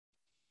journey.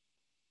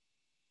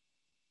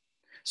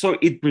 So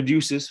it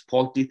produces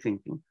faulty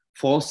thinking,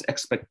 false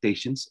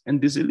expectations,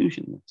 and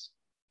disillusionments.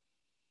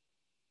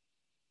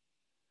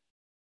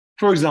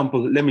 For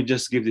example, let me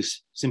just give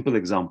this simple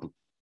example.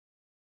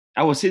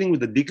 I was sitting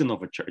with the deacon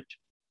of a church,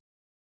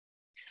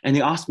 and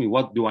he asked me,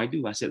 what do?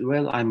 I said,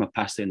 well, I'm a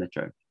pastor in a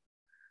church.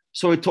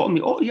 So he told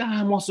me, oh yeah,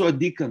 I'm also a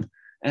deacon.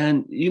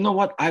 And you know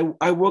what?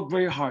 I work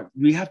very hard.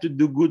 We have to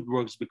do good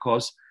works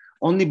because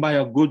only by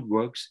our good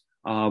works,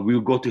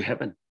 we'll go to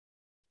heaven.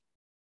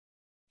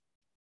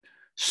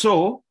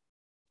 So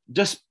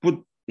just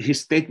put his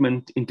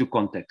statement into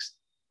context.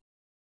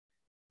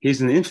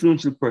 He's an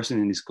influential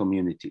person in his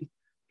community.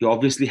 He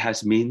obviously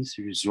has means,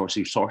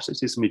 resources.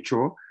 He's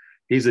mature.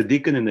 He's a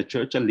deacon in the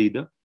church, a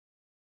leader.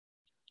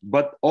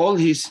 But all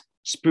his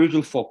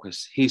spiritual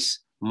focus, his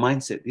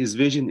mindset, his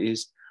vision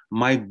is,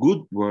 my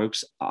good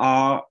works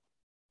are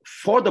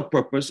for the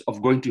purpose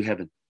of going to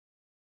heaven.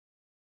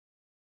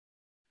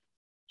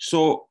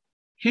 So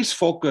his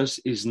focus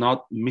is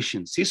not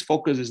missions. His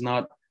focus is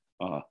not,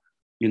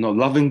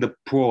 loving the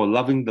poor,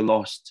 loving the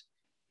lost.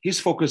 His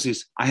focus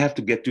is, I have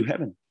to get to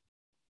heaven.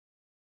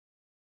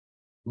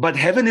 But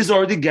heaven is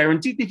already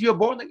guaranteed if you're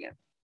born again.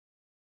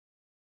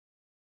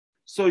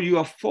 So you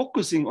are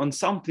focusing on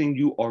something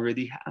you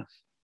already have.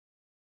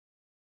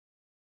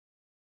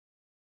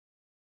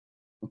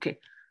 Okay.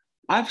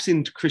 I've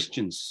seen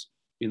Christians,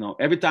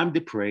 every time they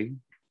pray,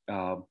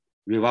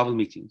 revival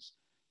meetings,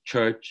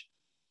 church,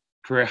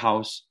 prayer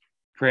house,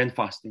 prayer and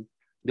fasting,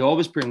 they're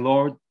always praying,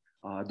 Lord,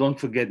 don't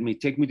forget me.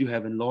 Take me to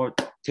heaven, Lord.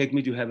 Take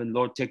me to heaven,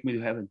 Lord. Take me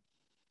to heaven.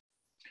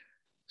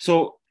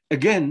 So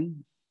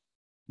again,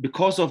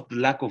 because of the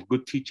lack of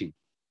good teaching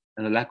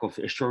and the lack of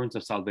assurance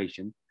of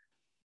salvation,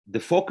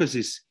 the focus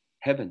is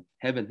heaven,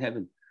 heaven,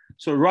 heaven.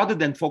 So rather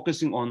than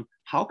focusing on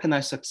how can I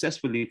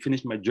successfully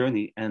finish my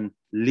journey and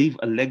leave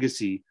a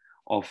legacy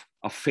of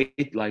a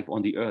faith life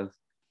on the earth,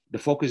 The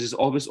focus is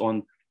always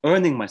on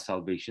earning my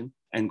salvation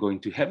and going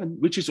to heaven,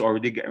 which is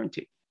already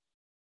guaranteed.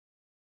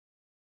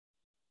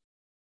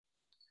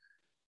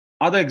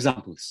 Other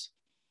examples.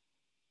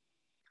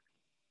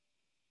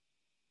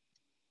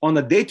 On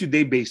a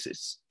day-to-day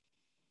basis,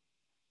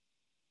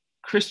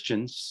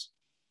 Christians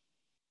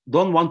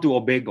don't want to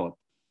obey God,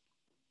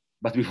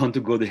 but we want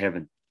to go to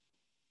heaven.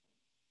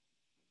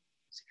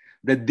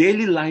 The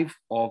daily life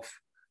of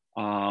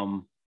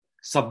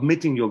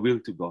submitting your will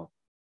to God,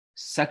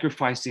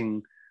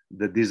 sacrificing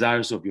the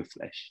desires of your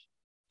flesh.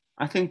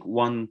 I think it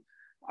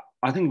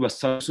was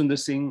Sundar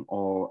Singh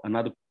or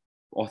another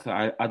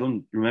author, I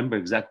don't remember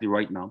exactly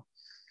right now.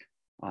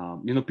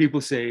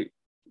 People say,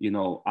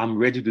 I'm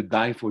ready to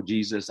die for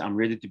Jesus. I'm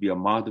ready to be a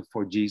martyr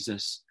for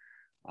Jesus.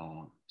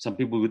 Some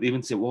people would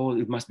even say, well,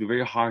 it must be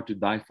very hard to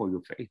die for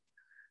your faith.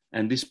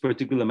 And this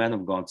particular man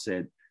of God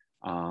said,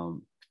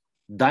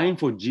 dying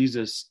for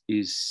Jesus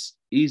is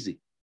easy.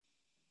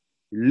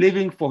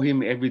 Living for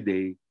him every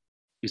day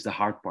is the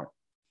hard part.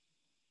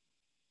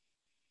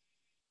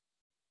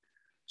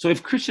 So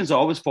if Christians are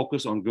always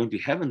focused on going to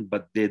heaven,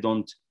 but they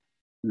don't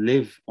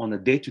live on a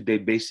day-to-day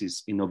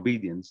basis in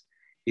obedience,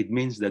 it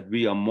means that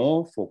we are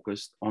more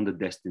focused on the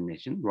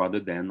destination rather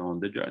than on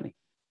the journey.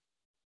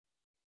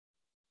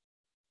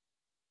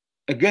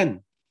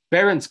 Again,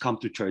 parents come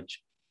to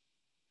church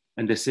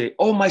and they say,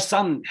 oh, my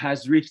son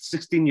has reached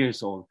 16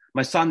 years old.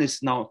 My son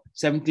is now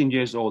 17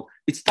 years old.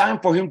 It's time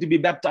for him to be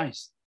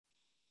baptized.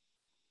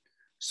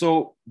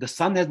 So the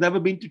son has never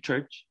been to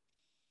church.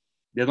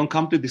 They don't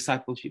come to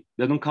discipleship.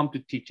 They don't come to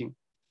teaching.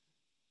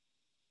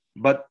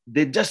 But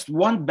they just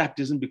want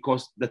baptism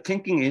because the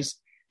thinking is,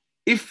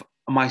 if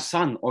my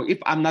son or if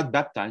I'm not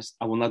baptized,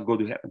 I will not go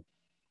to heaven.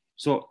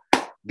 So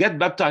get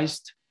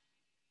baptized,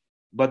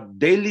 but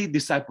daily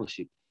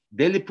discipleship,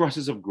 daily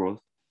process of growth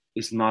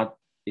is not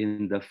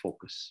in the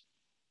focus.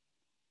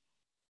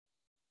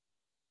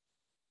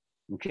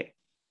 Okay.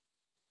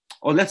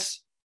 Or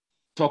let's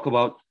talk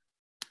about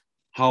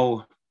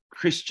how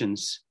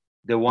Christians,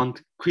 they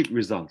want quick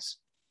results.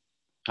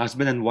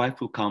 Husband and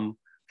wife will come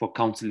for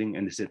counseling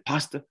and they say,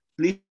 Pastor,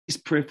 please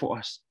pray for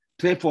us.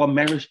 Pray for our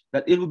marriage,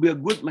 that it will be a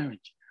good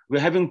marriage. We're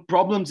having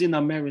problems in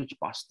our marriage,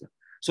 Pastor.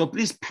 So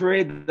please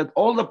pray that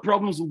all the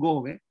problems will go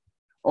away.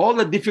 All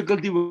the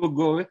difficulty will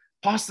go away.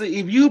 Pastor,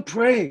 if you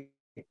pray,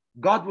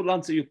 God will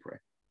answer your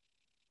prayer.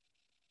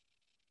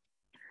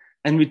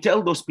 And we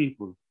tell those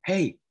people,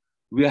 hey,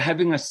 we are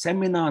having a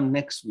seminar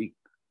next week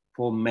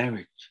for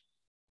marriage.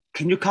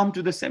 Can you come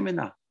to the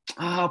seminar?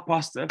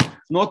 Pastor,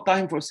 no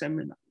time for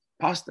seminar.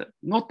 Pastor,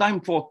 no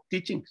time for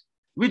teachings.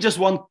 We just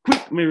want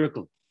quick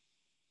miracle.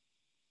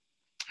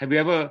 Have you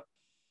ever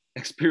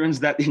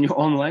experienced that in your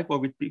own life or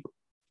with people?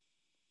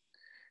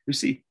 You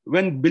see,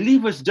 when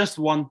believers just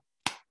want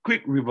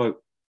quick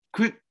miracle,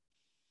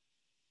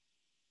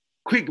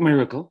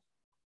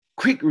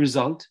 quick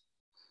result,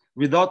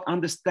 without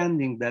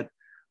understanding that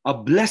a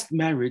blessed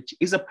marriage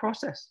is a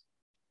process.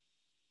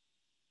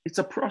 It's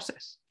a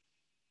process.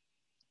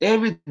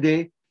 Every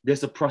day,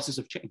 there's a process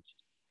of change.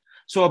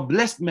 So a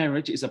blessed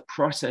marriage is a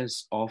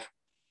process of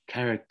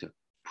character,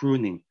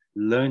 pruning,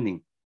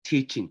 learning,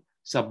 teaching,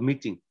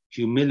 submitting,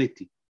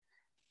 humility.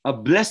 A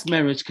blessed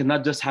marriage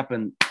cannot just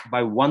happen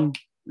by one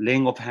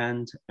laying of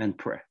hands and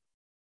prayer.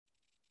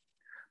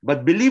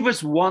 But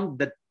believers want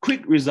that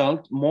quick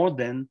result more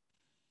than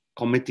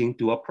committing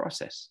to a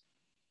process.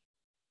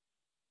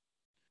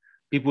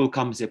 People will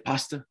come and say,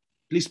 Pastor,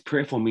 please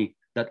pray for me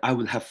that I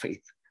will have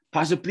faith.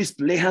 Pastor, please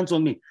lay hands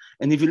on me.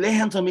 And if you lay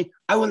hands on me,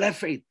 I will have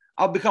faith.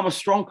 I'll become a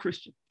strong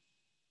Christian.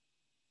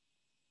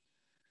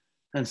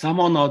 And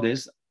somehow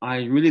nowadays,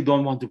 I really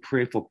don't want to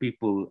pray for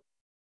people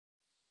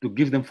to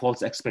give them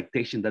false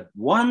expectation that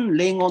one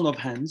laying on of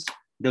hands,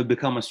 they'll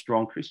become a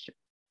strong Christian.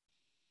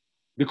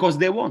 Because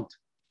they won't.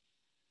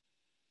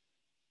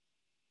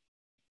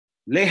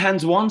 Lay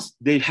hands once,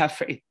 they have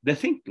faith. They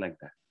think like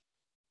that.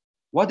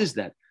 What is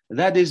that?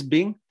 That is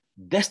being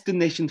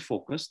destination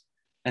focused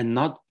and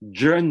not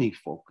journey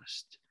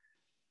focused.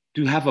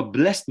 To have a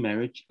blessed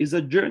marriage is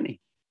a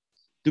journey.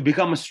 To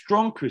become a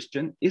strong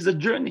Christian is a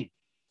journey.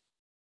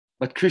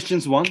 But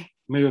Christians want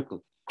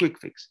miracle, quick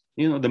fix.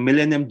 You know, the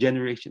millennium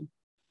generation,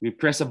 we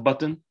press a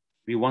button,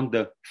 we want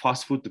the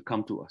fast food to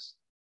come to us.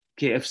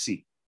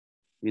 KFC,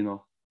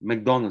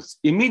 McDonald's,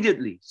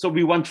 immediately. So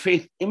we want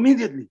faith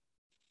immediately.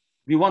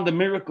 We want the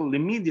miracle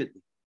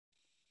immediately.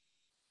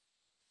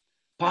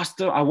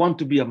 Pastor, I want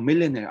to be a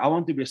millionaire. I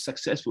want to be a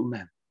successful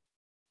man.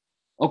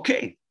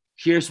 Okay,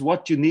 here's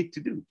what you need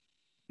to do.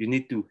 You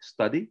need to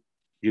study.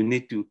 You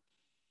need to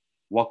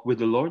walk with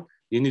the Lord.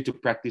 You need to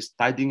practice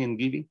tithing and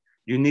giving.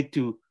 You need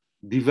to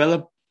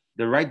develop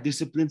the right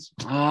disciplines.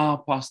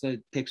 Pastor,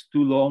 it takes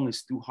too long.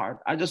 It's too hard.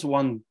 I just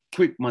want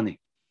quick money.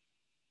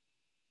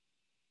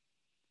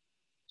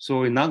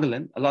 So in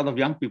Nagaland, a lot of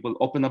young people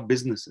open up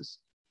businesses.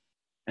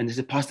 And they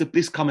say, Pastor,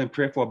 please come and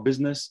pray for a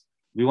business.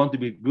 We want to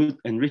be good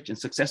and rich and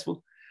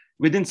successful.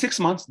 Within 6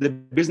 months, the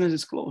business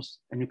is closed.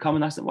 And you come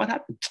and ask them, what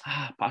happened?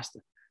 Pastor,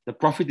 the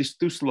profit is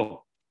too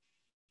slow.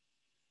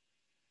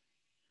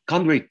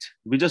 Can't wait.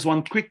 We just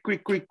want quick.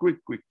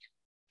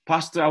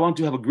 Pastor, I want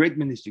to have a great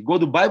ministry. Go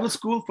to Bible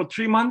school for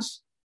 3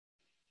 months,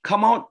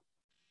 come out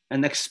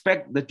and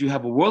expect that you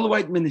have a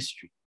worldwide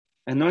ministry,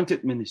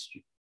 anointed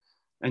ministry.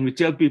 And we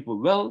tell people,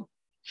 well,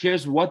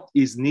 here's what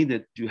is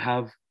needed to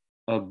have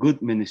a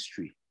good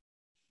ministry.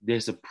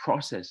 There's a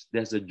process,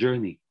 there's a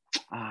journey.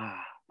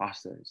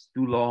 Pastor, it's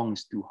too long,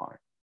 it's too hard.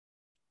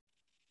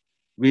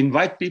 We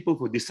invite people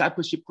for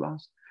discipleship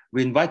class.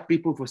 We invite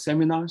people for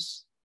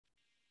seminars.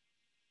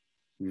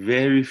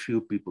 Very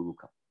few people will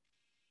come.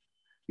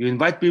 You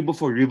invite people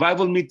for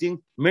revival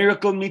meeting,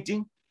 miracle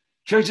meeting.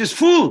 Church is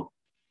full.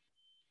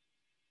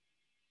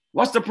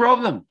 What's the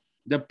problem?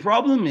 The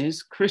problem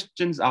is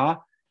Christians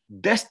are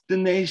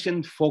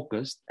destination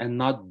focused and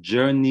not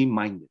journey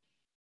minded.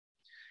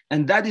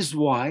 And that is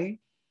why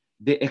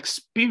they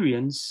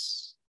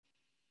experience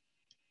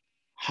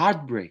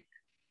heartbreak,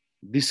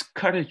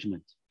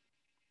 discouragement,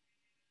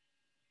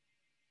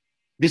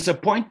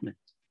 disappointment.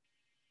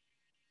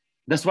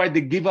 That's why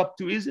they give up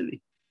too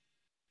easily.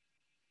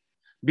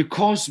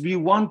 Because we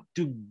want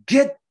to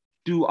get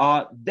to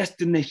our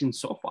destination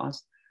so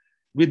fast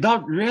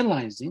without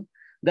realizing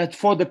that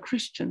for the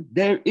Christian,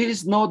 there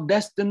is no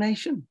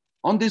destination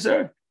on this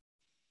earth.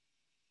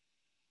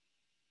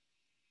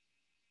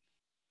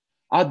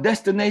 Our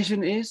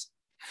destination is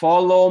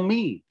follow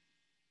me.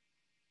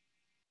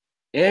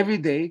 Every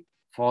day,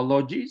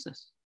 follow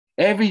Jesus.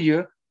 Every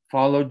year,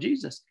 follow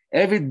Jesus.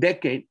 Every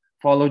decade,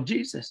 follow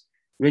Jesus.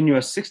 When you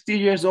are 60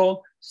 years old,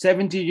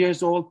 70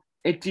 years old,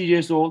 80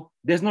 years old,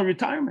 there's no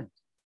retirement.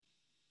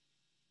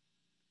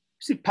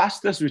 See,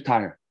 pastors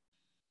retire.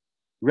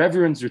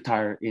 Reverends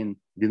retire in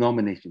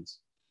denominations.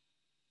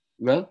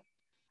 Well,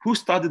 who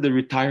started the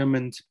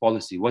retirement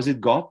policy? Was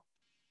it God?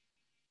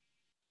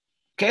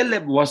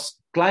 Caleb was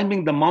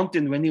climbing the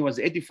mountain when he was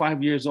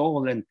 85 years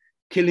old and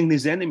killing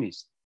his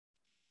enemies.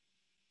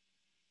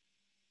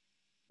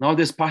 Now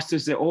this pastor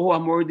say, oh,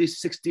 I'm already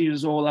 60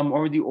 years old. I'm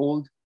already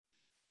old.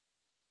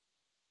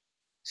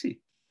 See,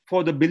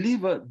 for the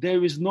believer,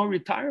 there is no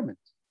retirement.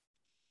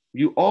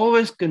 You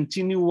always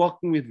continue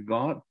walking with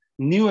God,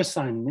 new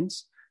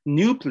assignments,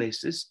 new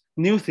places,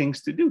 new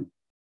things to do.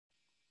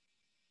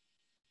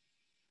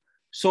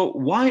 So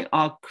why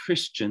are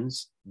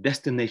Christians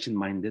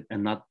destination-minded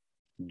and not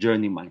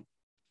journey-minded?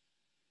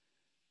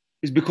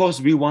 It's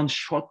because we want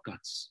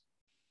shortcuts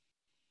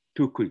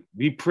too quick.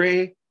 We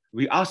pray,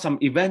 we ask some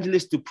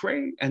evangelists to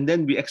pray, and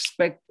then we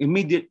expect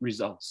immediate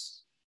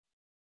results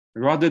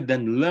rather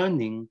than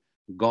learning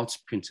God's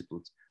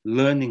principles,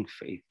 learning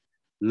faith,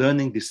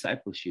 learning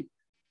discipleship,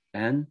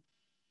 and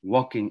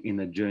walking in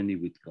a journey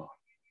with God.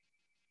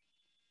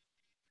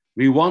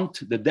 We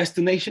want the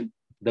destination,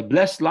 the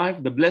blessed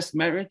life, the blessed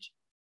marriage,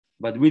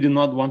 but we do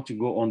not want to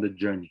go on the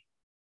journey.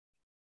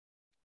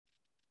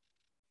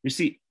 You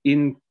see,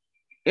 in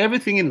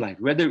everything in life,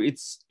 whether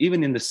it's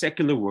even in the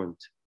secular world,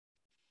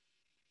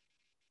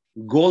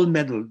 gold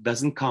medal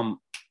doesn't come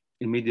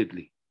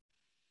immediately.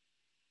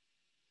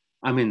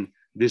 I mean,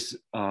 this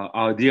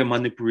our dear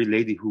Manipuri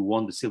lady who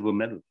won the silver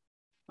medal.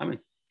 I mean,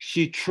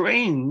 she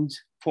trained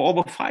for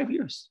over 5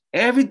 years,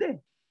 every day.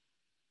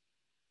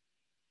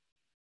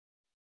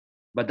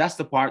 But that's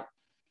the part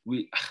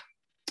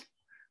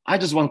I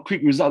just want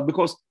quick result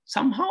because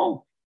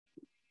somehow,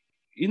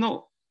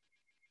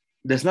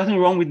 there's nothing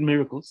wrong with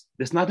miracles.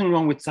 There's nothing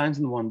wrong with signs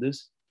and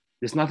wonders.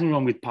 There's nothing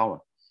wrong with power.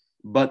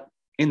 But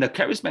in the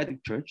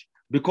charismatic church,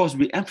 because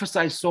we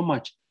emphasize so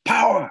much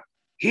power,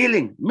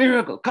 healing,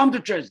 miracle, come to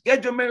church,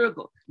 get your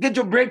miracle, get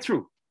your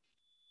breakthrough.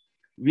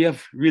 We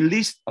have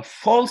released a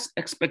false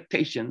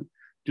expectation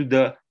to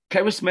the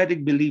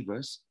charismatic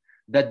believers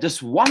that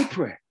just one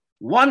prayer,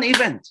 one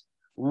event,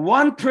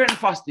 one prayer and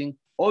fasting,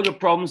 all your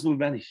problems will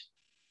vanish.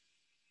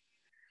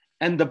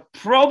 And the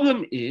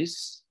problem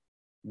is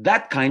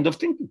that kind of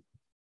thinking.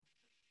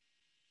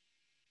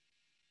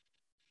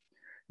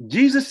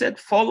 Jesus said,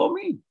 follow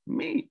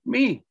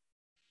me.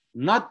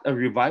 Not a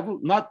revival,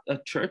 not a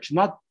church,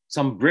 not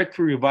some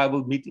breakthrough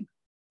revival meeting.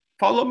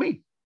 Follow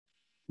me.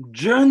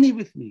 Journey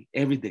with me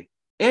every day.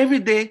 Every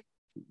day,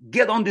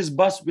 get on this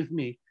bus with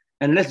me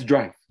and let's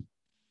drive.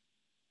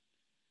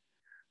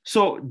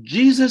 So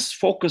Jesus'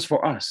 focus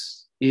for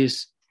us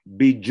is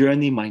be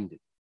journey-minded.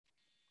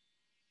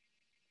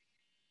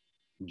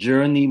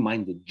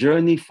 Journey-minded,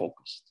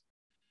 journey-focused.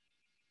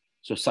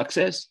 So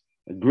success,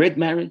 a great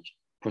marriage,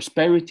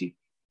 prosperity,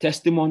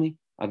 testimony,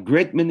 a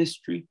great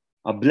ministry,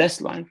 a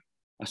blessed life,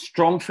 a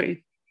strong faith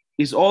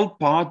is all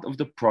part of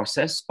the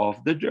process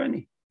of the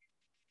journey.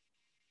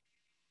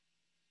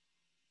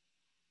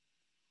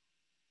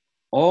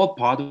 All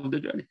part of the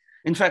journey.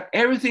 In fact,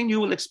 everything you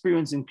will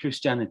experience in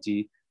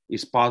Christianity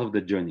is part of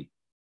the journey.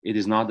 It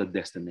is not a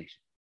destination.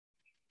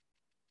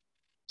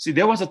 See,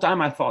 there was a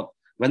time I thought,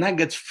 when I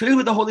get filled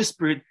with the Holy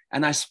Spirit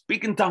and I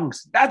speak in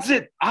tongues, that's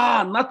it.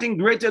 Nothing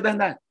greater than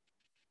that.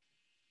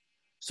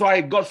 So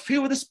I got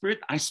filled with the Spirit.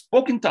 I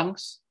spoke in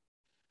tongues.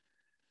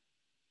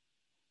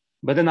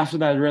 But then after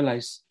that, I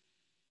realized,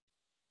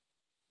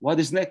 what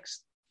is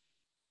next?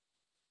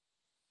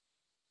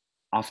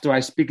 After I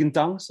speak in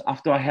tongues,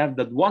 after I have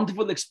that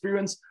wonderful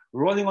experience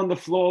rolling on the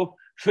floor,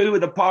 filled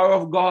with the power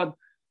of God,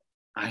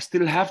 I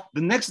still have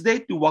the next day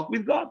to walk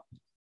with God.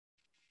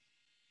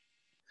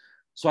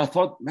 So I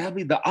thought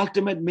maybe the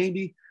ultimate,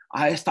 maybe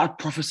I start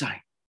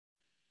prophesying.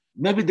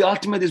 Maybe the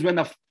ultimate is when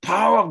the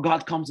power of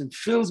God comes and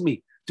fills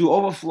me to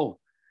overflow.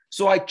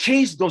 So I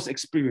chased those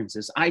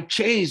experiences. I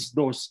chased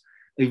those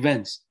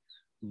events.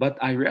 But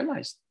I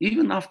realized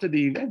even after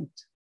the event,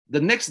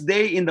 the next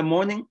day in the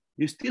morning,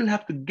 you still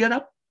have to get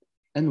up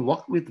and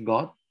walk with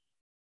God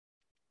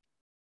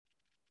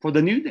for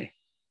the new day.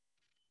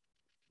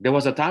 There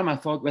was a time I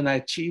thought when I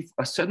achieve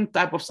a certain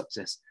type of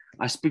success,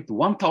 I speak to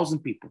 1,000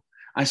 people.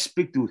 I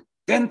speak to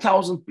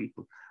 10,000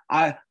 people.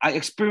 I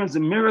experience the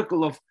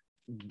miracle of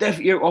deaf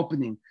ear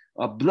opening,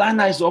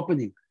 blind eyes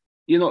opening.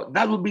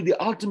 That would be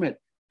the ultimate.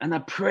 And I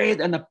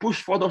prayed and I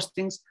pushed for those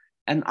things.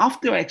 And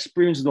after I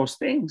experienced those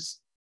things,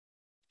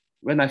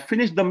 when I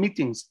finished the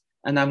meetings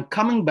and I'm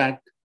coming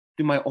back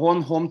to my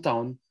own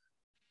hometown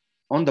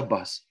on the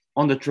bus,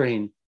 on the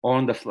train, or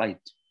on the flight,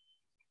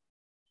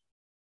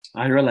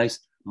 I realized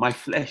my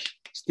flesh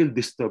still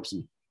disturbs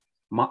me.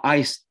 My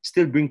eyes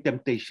still bring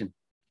temptation.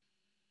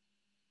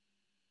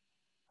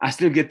 I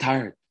still get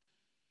tired.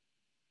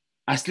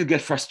 I still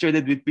get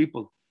frustrated with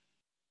people.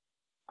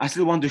 I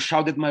still want to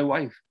shout at my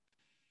wife.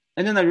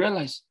 And then I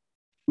realized,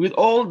 with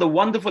all the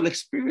wonderful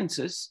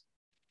experiences,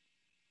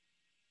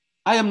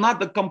 I am not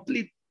the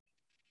complete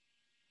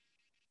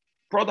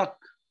product.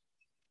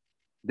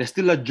 There's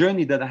still a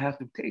journey that I have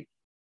to take.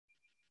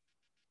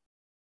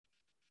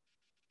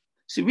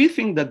 See, we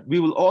think that we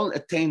will all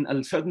attain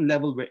a certain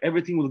level where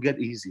everything will get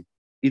easy.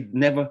 It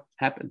never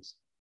happens.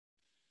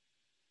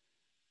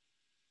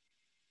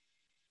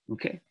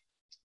 Okay?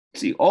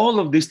 See, all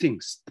of these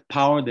things, the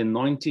power, the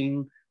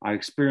anointing, our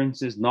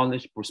experiences,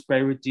 knowledge,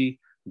 prosperity,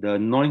 the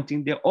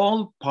anointing, they're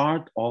all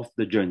part of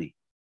the journey.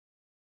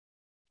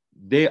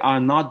 They are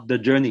not the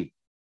journey.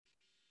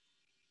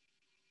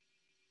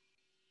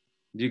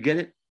 Do you get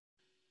it?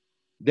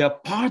 They are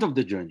part of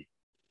the journey.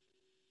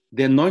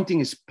 The anointing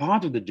is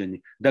part of the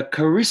journey. The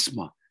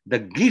charisma, the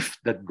gift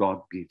that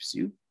God gives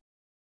you,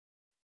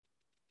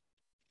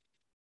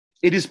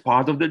 it is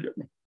part of the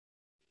journey.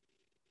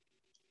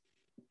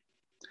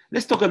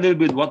 Let's talk a little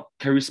bit what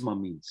charisma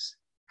means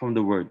from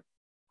the word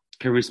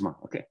charisma.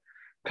 Okay,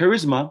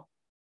 charisma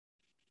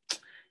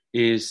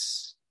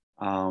is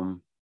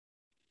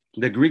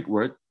the Greek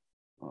word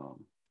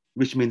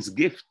which means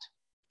gift,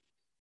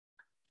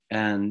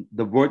 and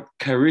the word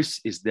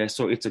charis is there,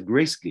 so it's a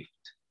grace gift.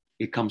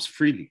 It comes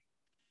freely.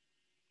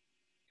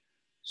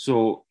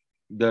 So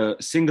the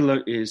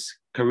singular is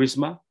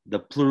charisma, the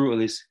plural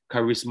is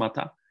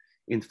charismata.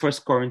 In 1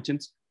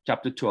 Corinthians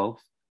chapter 12,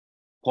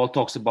 Paul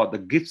talks about the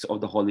gifts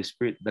of the Holy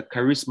Spirit, the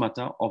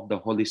charismata of the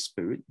Holy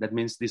Spirit. That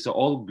means these are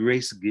all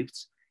grace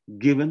gifts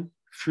given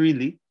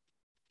freely.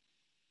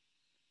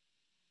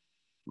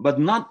 But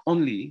not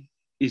only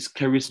is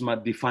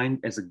charisma defined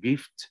as a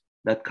gift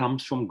that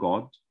comes from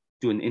God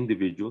to an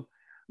individual,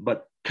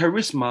 but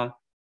charisma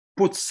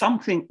puts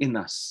something in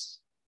us.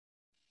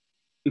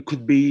 It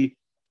could be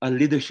a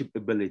leadership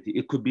ability.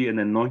 It could be an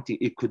anointing.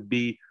 It could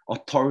be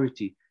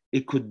authority.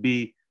 It could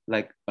be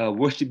like a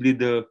worship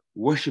leader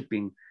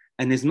worshiping.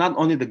 And it's not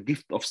only the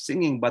gift of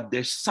singing, but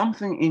there's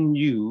something in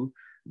you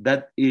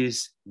that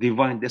is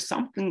divine. There's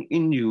something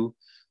in you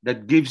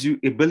that gives you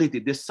ability.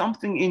 There's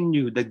something in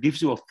you that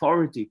gives you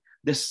authority.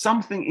 There's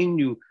something in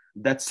you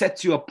that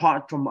sets you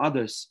apart from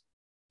others.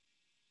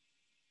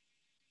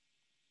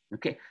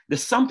 Okay,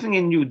 there's something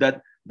in you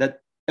that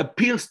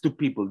appeals to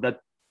people, that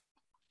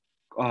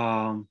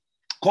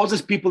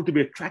causes people to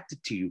be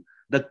attracted to you,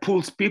 that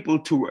pulls people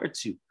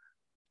towards you,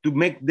 to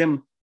make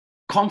them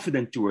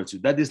confident towards you.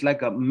 That is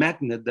like a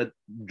magnet that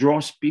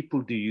draws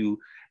people to you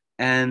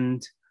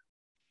and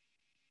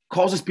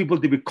causes people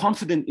to be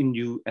confident in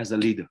you as a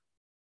leader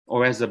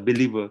or as a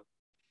believer,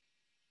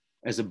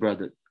 as a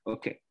brother.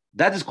 Okay,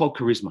 that is called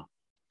charisma.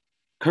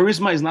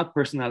 Charisma is not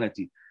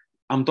personality.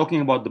 I'm talking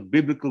about the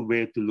biblical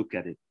way to look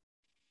at it.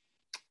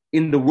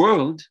 In the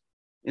world,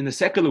 in the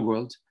secular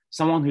world,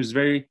 someone who's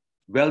very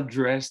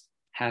well-dressed,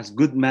 has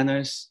good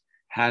manners,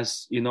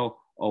 has,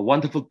 a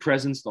wonderful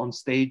presence on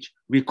stage,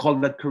 we call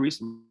that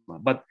charisma.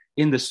 But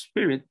in the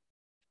spirit,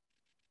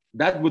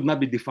 that would not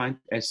be defined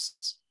as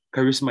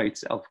charisma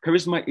itself.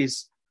 Charisma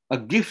is a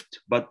gift,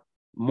 but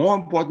more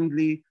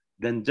importantly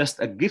than just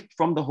a gift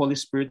from the Holy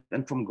Spirit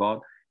and from God,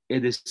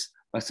 it is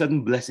a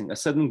certain blessing, a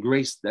certain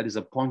grace that is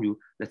upon you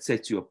that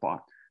sets you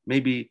apart.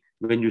 Maybe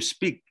when you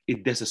speak,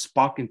 there's a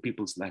spark in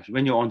people's lives.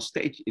 When you're on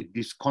stage, it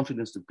gives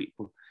confidence to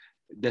people.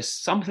 There's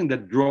something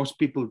that draws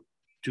people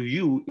to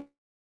you.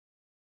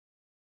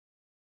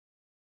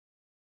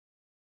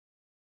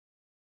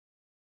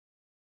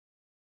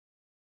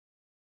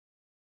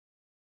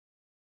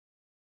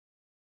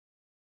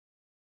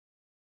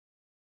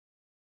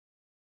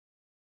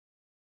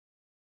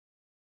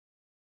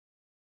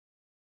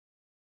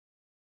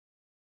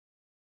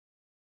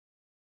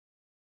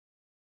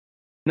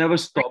 We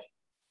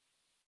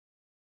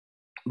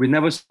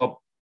never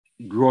stop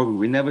growing.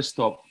 We never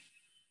stop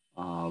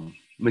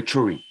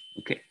maturing.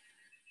 Okay.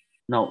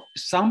 Now,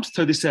 Psalms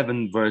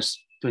 37, verse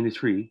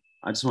 23,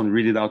 I just want to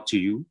read it out to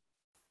you.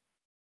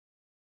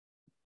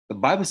 the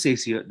Bible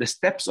says here, the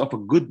steps of a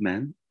good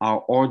man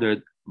are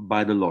ordered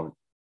by the Lord.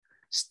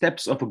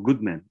 Steps of a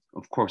good man,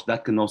 of course,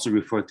 that can also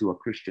refer to a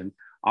Christian,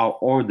 are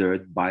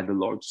ordered by the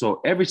Lord. So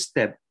every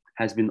step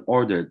has been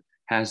ordered,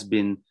 has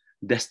been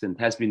destined,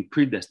 has been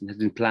predestined, has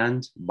been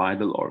planned by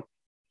the Lord.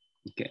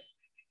 Okay.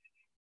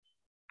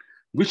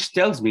 Which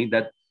tells me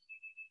that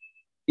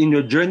in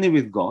your journey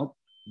with God,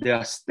 there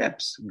are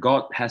steps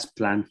God has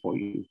planned for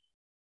you.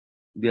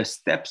 There are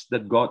steps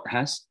that God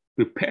has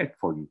prepared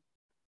for you,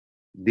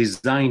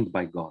 designed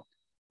by God,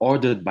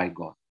 ordered by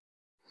God.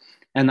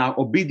 And our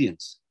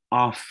obedience,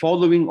 our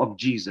following of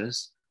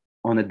Jesus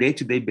on a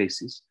day-to-day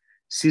basis,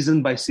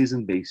 season by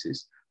season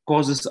basis,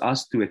 causes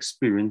us to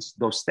experience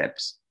those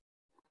steps.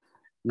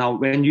 Now,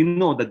 when you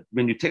know that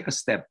when you take a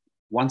step,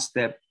 one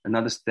step,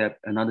 another step,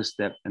 another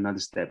step, another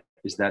step,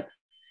 is that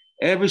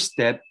every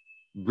step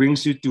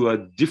brings you to a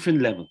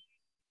different level.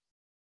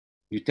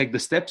 You take the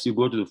steps, you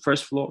go to the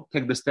first floor,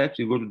 take the steps,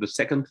 you go to the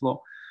second floor.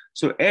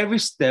 So every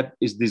step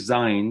is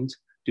designed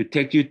to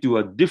take you to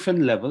a different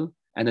level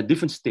and a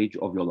different stage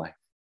of your life.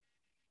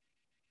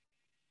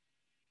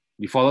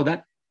 You follow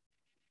that?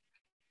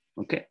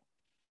 Okay.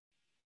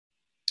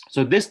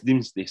 So this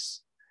means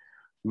this.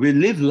 We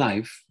live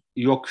life,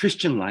 your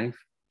Christian life,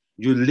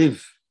 you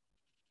live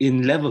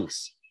in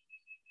levels.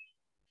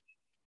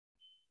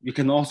 You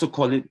can also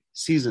call it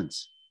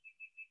seasons.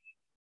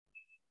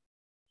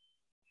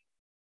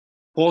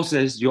 Paul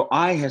says, your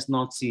eye has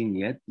not seen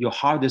yet, your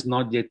heart has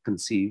not yet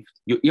conceived,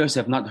 your ears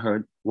have not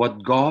heard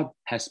what God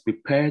has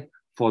prepared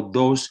for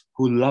those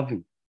who love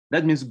him.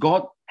 That means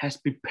God has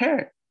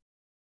prepared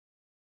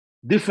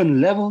different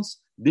levels,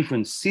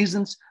 different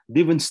seasons,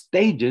 different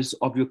stages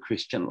of your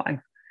Christian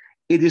life.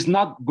 It is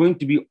not going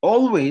to be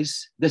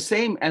always the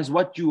same as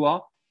what you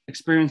are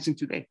experiencing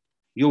today.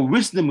 Your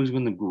wisdom is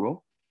going to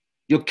grow.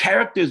 Your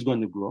character is going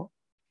to grow.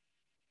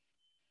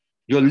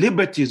 Your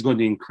liberty is going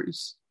to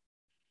increase.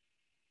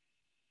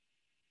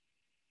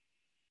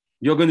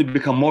 You're going to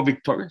become more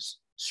victorious,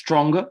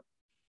 stronger.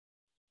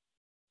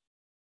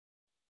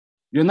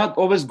 You're not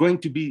always going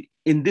to be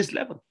in this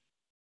level.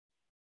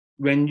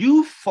 When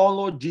you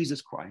follow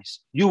Jesus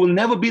Christ, you will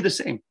never be the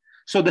same.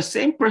 So the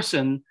same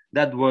person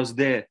that was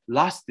there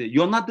last year,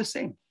 you're not the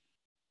same.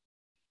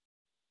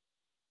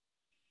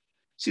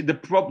 See,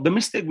 the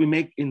mistake we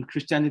make in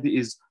Christianity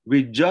is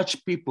we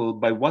judge people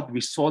by what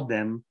we saw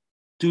them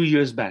 2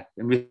 years back,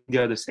 and they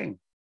are the same.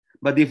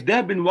 But if they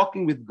have been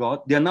walking with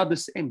God, they're not the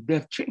same. They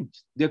have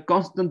changed. They're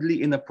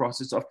constantly in a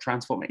process of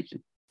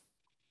transformation.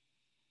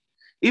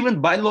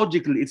 Even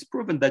biologically, it's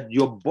proven that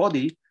your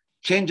body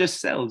changes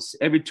cells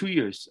every 2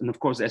 years. And of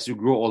course, as you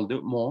grow older,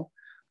 more.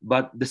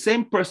 But the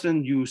same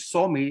person you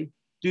saw me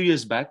 2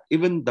 years back,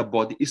 even the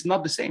body is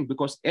not the same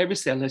because every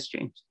cell has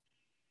changed.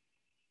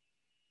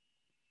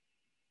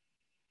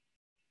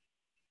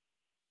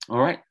 All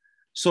right.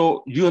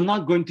 So you're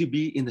not going to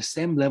be in the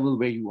same level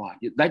where you are.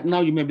 Right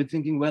now, you may be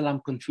thinking, well,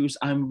 I'm confused.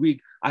 I'm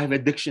weak. I have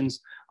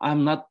addictions.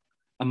 I'm not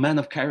a man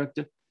of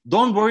character.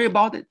 Don't worry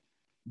about it.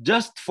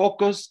 Just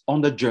focus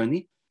on the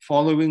journey,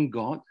 following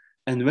God.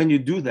 And when you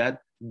do that,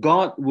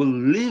 God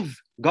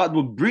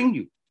will bring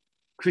you.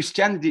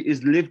 Christianity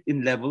is lived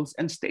in levels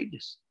and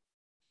stages.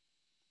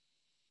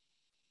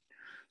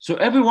 So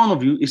every one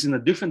of you is in a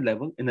different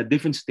level, in a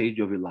different stage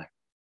of your life.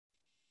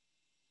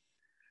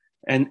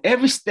 And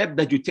every step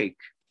that you take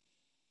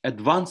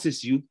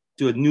advances you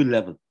to a new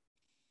level.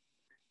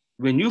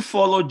 When you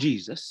follow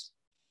Jesus,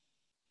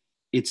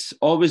 it's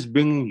always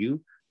bringing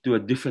you to a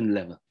different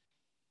level.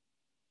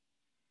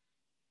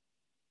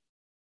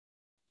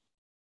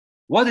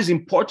 What is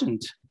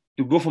important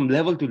to go from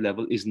level to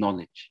level is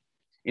knowledge.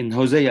 In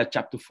Hosea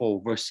chapter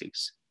 4, verse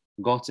 6,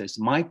 God says,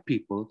 my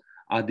people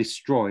are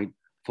destroyed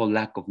for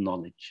lack of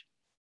knowledge.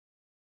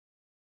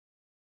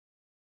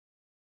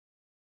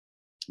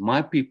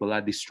 My people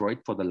are destroyed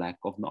for the lack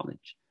of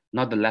knowledge.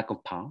 Not the lack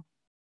of power,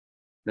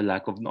 the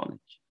lack of knowledge.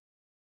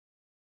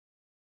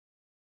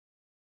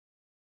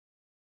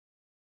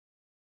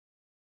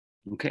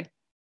 Okay?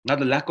 Not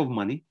the lack of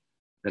money,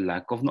 the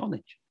lack of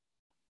knowledge.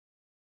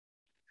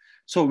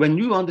 So when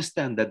you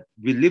understand that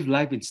we live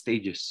life in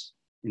stages,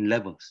 in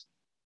levels,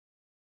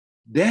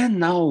 then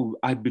now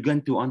I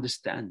began to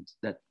understand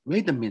that,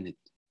 wait a minute,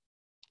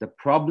 the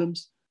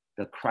problems,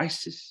 the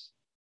crisis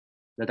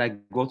that I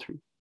go through,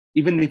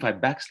 even if I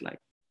backslide,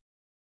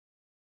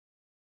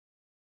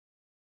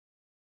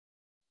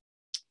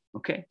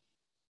 okay?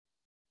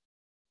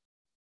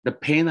 The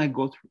pain I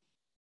go through,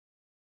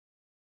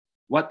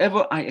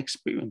 whatever I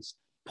experience,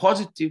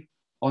 positive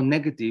or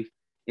negative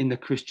in the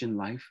Christian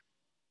life,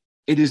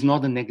 it is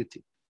not a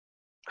negative.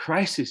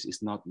 Crisis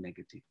is not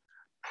negative.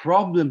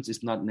 Problems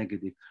is not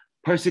negative.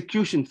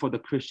 Persecution for the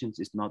Christians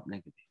is not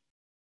negative.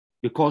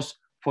 Because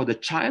for the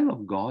child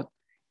of God,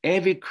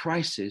 every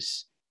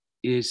crisis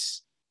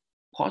is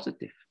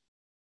positive.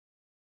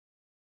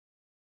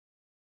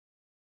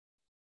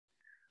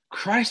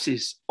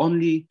 Crisis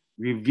only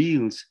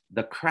reveals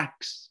the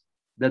cracks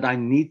that I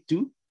need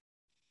to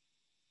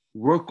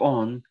work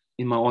on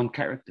in my own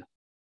character.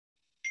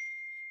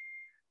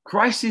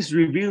 Crisis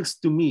reveals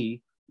to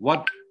me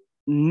what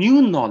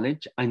new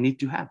knowledge I need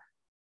to have.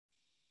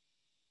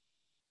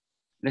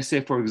 Let's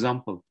say, for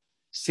example,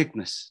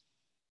 sickness.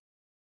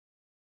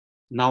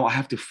 Now I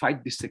have to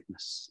fight this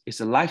sickness. It's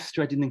a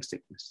life-threatening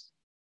sickness.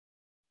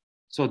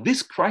 So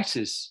this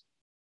crisis,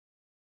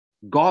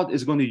 God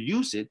is going to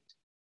use it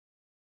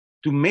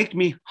to make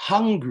me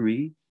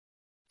hungry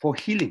for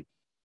healing,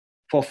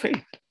 for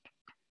faith,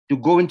 to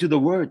go into the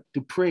Word,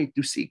 to pray,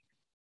 to seek.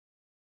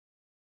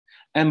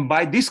 And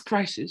by this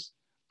crisis,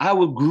 I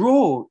will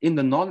grow in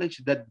the knowledge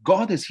that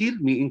God has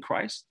healed me in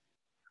Christ.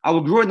 I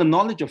will grow in the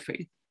knowledge of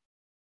faith.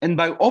 And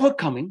by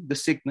overcoming the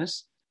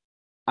sickness,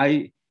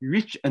 I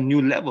reach a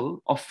new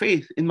level of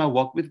faith in my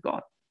walk with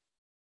God.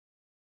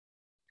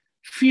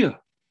 Fear.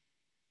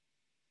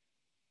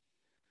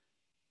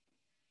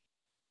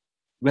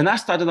 When I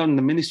started on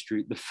the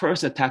ministry, the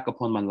first attack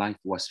upon my life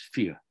was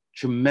fear,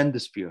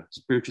 tremendous fear,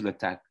 spiritual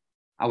attack.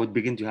 I would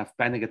begin to have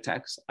panic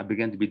attacks. I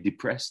began to be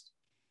depressed.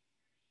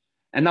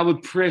 And I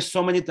would pray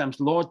so many times,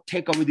 Lord,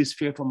 take away this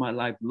fear from my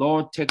life.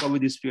 Lord, take away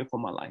this fear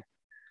from my life.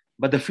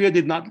 But the fear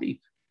did not leave.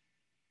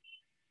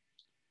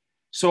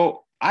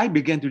 So I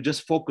began to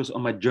just focus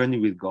on my journey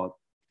with God.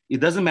 It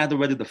doesn't matter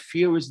whether the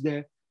fear is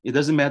there. It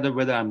doesn't matter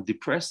whether I'm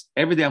depressed.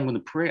 Every day I'm going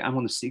to pray. I'm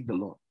going to seek the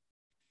Lord.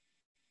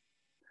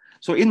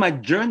 So in my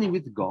journey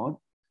with God,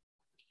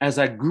 as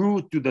I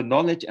grew to the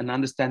knowledge and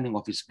understanding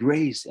of His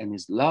grace and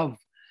His love,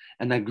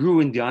 and I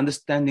grew in the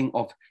understanding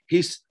of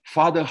His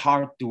Father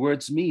heart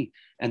towards me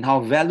and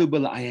how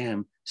valuable I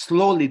am,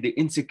 slowly the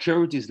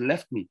insecurities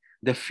left me,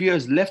 the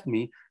fears left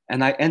me,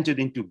 and I entered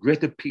into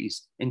greater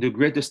peace, into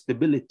greater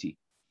stability.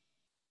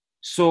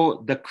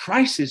 So the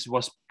crisis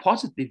was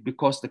positive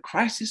because the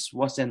crisis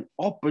was an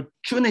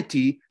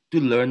opportunity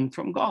to learn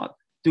from God,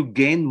 to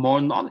gain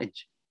more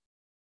knowledge.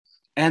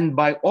 And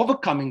by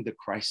overcoming the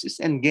crisis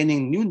and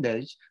gaining new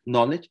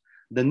knowledge,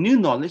 the new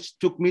knowledge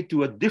took me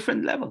to a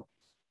different level.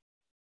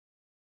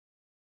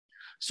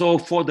 So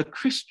for the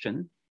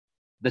Christian,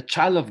 the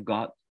child of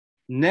God,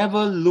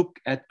 never look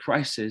at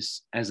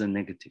crisis as a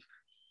negative.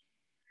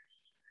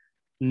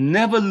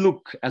 Never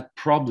look at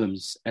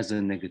problems as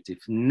a negative.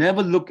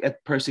 Never look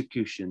at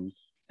persecution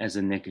as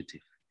a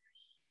negative.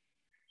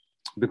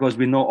 Because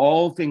we know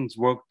all things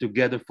work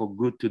together for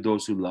good to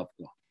those who love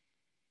God.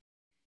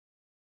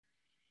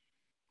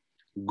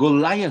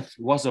 Goliath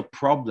was a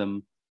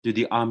problem to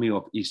the army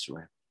of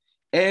Israel.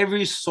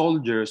 Every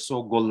soldier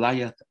saw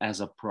Goliath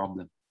as a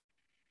problem.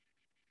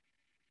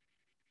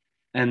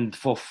 And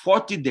for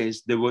 40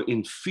 days, they were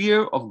in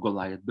fear of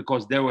Goliath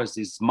because there was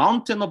this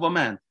mountain of a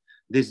man,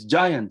 this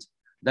giant,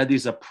 that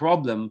is a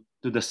problem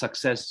to the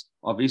success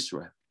of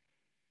Israel.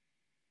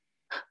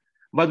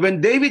 But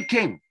when David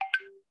came,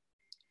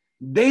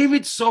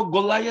 David saw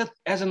Goliath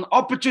as an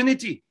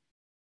opportunity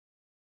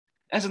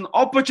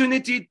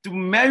to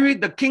marry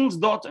the king's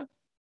daughter,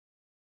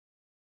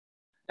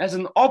 as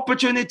an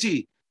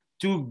opportunity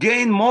to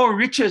gain more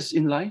riches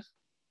in life,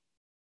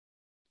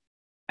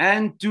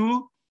 and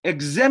to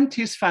exempt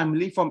his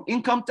family from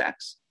income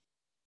tax.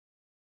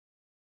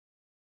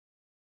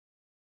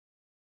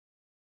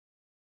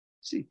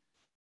 See,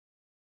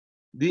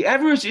 the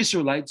average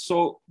Israelite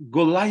saw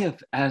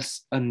Goliath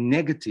as a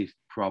negative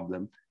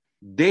problem.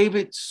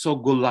 David saw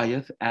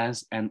Goliath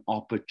as an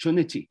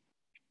opportunity.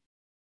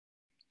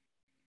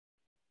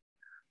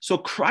 So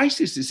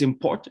crisis is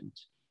important.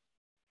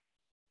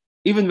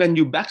 Even when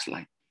you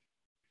backslide,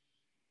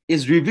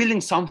 it's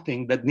revealing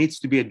something that needs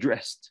to be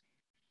addressed.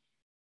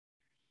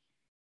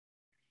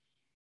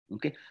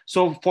 Okay,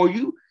 so for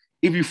you,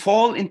 if you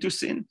fall into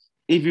sin,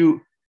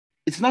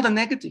 it's not a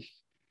negative.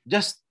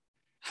 Just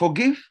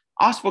forgive,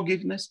 ask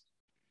forgiveness,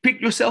 pick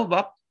yourself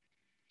up,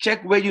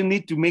 check where you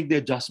need to make the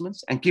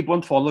adjustments, and keep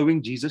on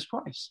following Jesus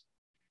Christ.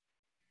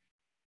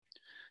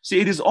 See,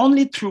 it is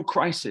only through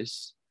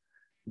crisis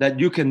that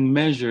you can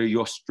measure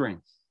your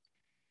strength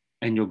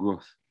and your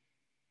growth.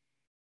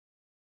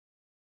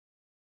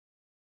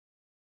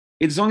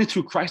 It's only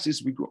through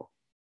crisis we grow.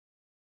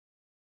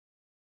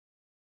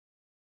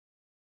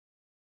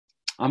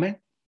 Amen.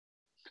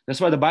 That's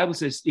why the Bible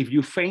says, if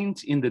you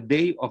faint in the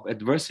day of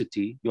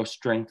adversity, your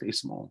strength is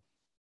small.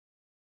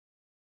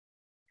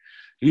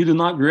 You do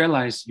not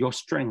realize your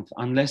strength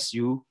unless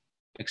you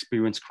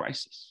experience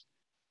crisis.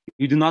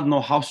 You do not know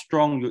how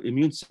strong your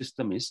immune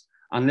system is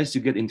unless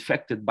you get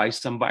infected by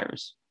some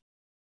virus.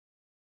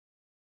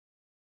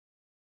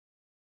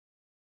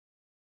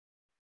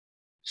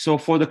 So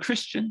for the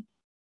Christian,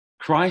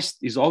 Christ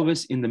is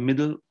always in the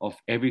middle of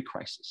every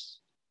crisis.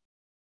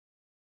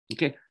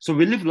 Okay, so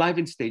we live life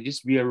in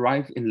stages, we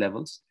arrive in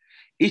levels.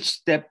 Each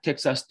step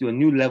takes us to a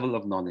new level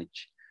of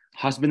knowledge.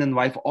 Husband and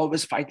wife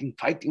always fighting.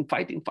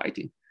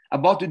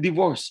 About to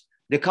divorce,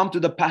 they come to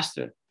the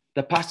pastor.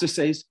 The pastor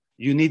says,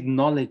 you need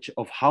knowledge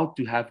of how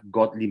to have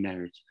godly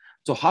marriage.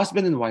 So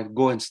husband and wife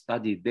go and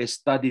study. They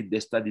study.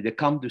 They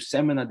come to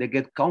seminar, they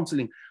get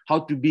counseling,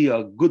 how to be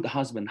a good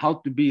husband, how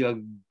to be a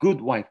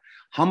good wife.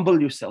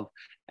 Humble yourself.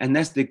 And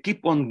as they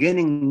keep on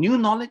gaining new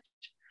knowledge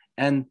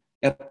and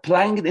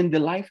applying it in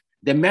their life,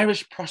 their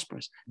marriage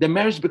prospers. Their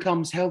marriage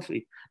becomes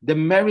healthy. The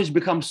marriage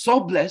becomes so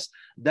blessed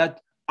that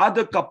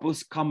other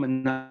couples come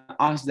and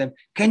ask them,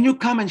 can you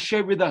come and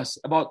share with us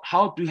about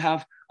how to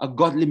have a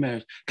godly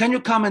marriage? Can you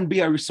come and be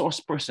a resource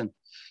person?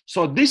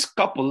 So this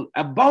couple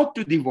about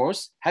to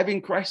divorce,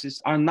 having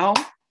crisis, are now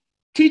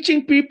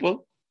teaching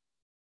people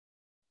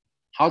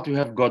how to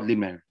have godly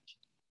marriage.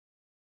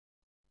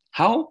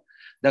 How?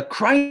 The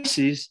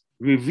crisis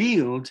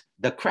revealed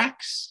the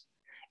cracks.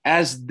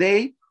 As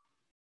they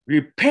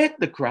repaired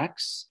the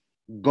cracks,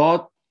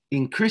 God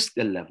increased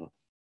the level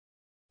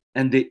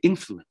and the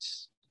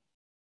influence.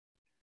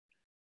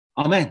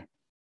 Amen.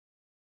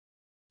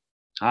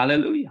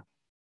 Hallelujah.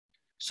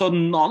 So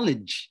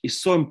knowledge is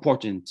so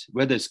important,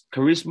 whether it's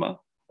charisma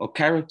or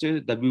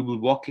character that we will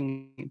be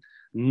walking in.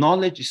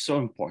 Knowledge is so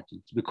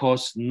important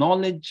because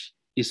knowledge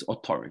is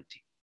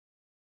authority.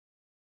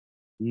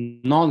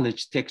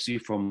 Knowledge takes you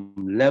from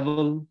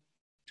level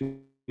to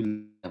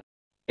level.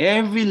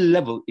 Every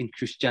level in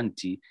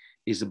Christianity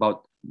is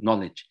about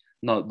knowledge.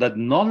 Now, that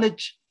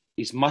knowledge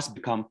must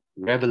become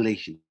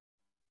revelation.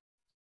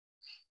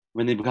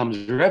 When it becomes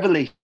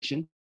revelation,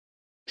 it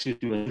takes you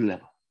to a new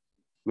level.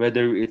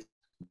 Whether it's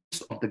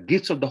of the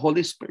gifts of the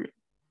Holy Spirit.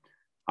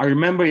 I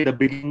remember in the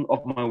beginning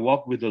of my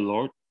walk with the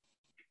Lord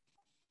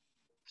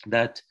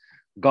that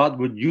God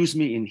would use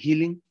me in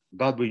healing,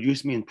 God would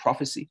use me in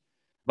prophecy,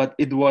 but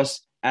it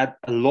was at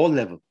a low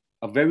level,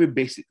 a very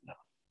basic level.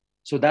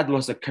 So that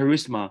was the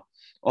charisma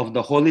of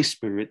the Holy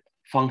Spirit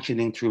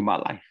functioning through my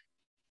life.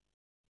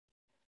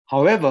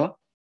 However,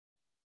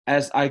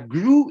 as I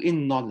grew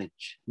in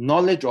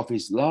knowledge of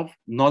His love,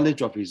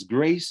 knowledge of His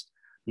grace,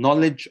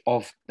 knowledge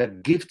of the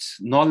gifts,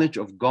 knowledge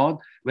of God,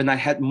 when I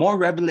had more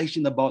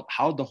revelation about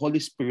how the Holy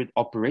Spirit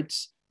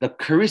operates, the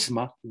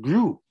charisma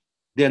grew,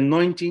 the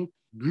anointing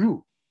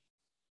grew.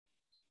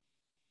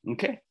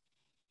 Okay?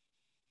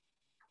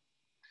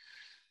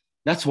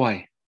 That's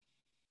why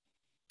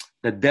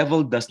the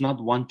devil does not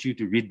want you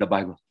to read the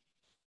Bible.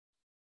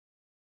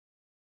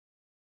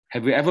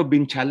 Have you ever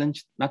been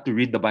challenged not to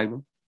read the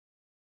Bible?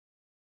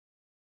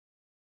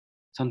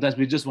 Sometimes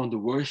we just want to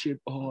worship.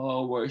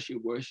 Oh,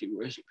 worship.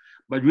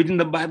 But reading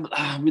the Bible,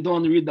 we don't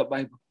want to read the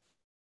Bible.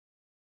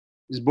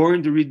 It's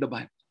boring to read the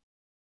Bible.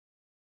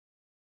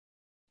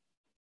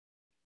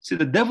 See,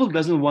 the devil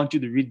doesn't want you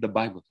to read the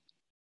Bible.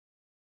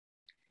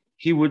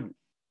 He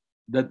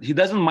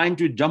doesn't mind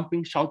you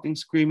jumping, shouting,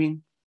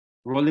 screaming,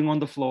 rolling on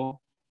the floor.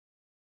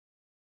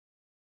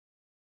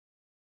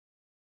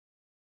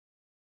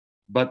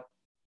 But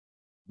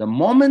the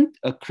moment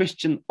a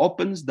Christian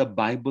opens the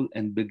Bible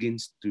and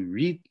begins to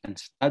read and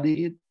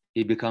study it,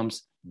 it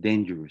becomes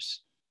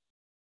dangerous.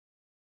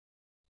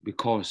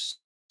 Because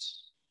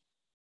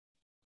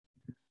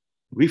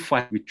we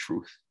fight with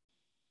truth,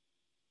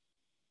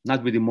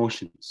 not with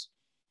emotions.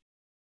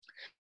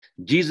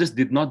 Jesus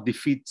did not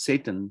defeat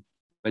Satan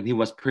when he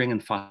was praying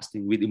and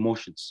fasting with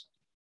emotions,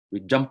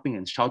 with jumping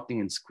and shouting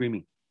and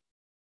screaming.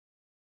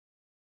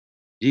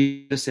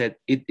 Jesus said,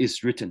 "It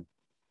is written,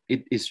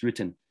 it is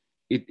written,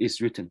 it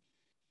is written."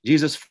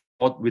 Jesus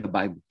fought with the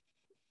Bible.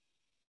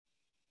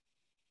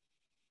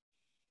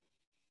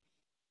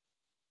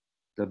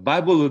 The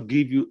Bible will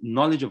give you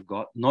knowledge of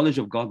God. Knowledge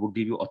of God will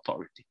give you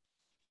authority.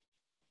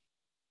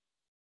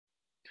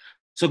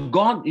 So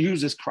God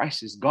uses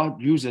crisis. God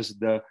uses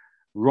the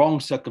wrong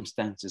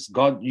circumstances.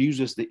 God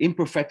uses the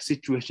imperfect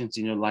situations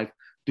in your life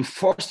to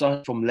force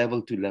us from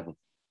level to level.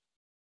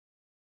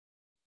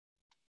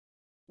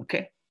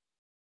 Okay?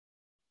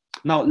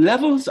 Now,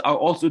 levels are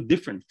also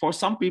different. For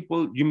some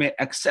people, you may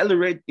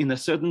accelerate in a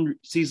certain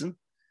season,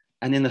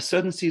 and in a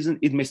certain season,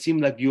 it may seem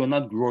like you are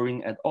not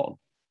growing at all.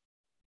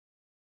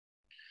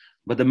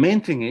 But the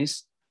main thing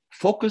is,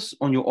 focus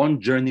on your own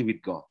journey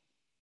with God.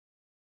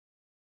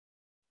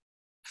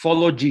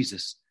 Follow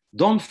Jesus.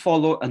 Don't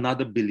follow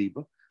another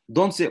believer.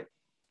 Don't say,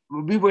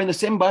 we were in the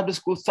same Bible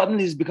school,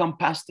 suddenly he's become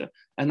pastor,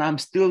 and I'm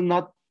still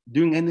not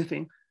doing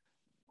anything.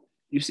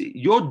 You see,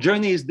 your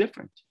journey is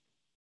different.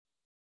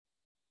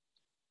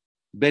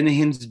 Benny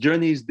Hinn's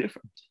journey is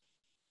different.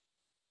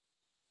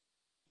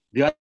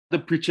 The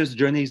other preacher's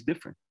journey is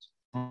different.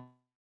 My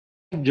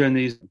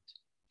journey is different.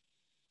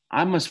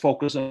 I must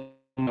focus on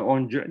my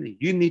own journey.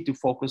 You need to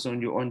focus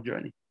on your own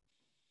journey.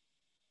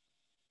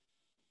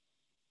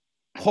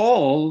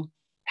 Paul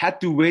had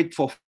to wait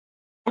for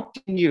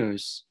 14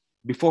 years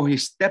before he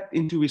stepped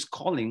into his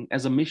calling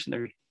as a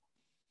missionary.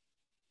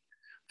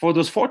 For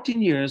those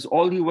 14 years,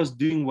 all he was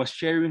doing was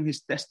sharing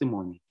his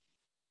testimony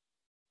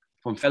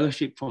from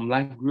fellowship, from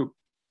life group.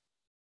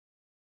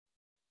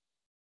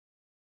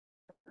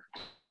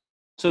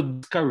 So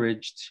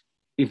discouraged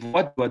if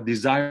what you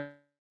desire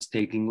is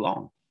taking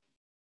long.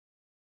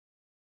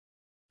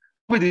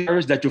 Be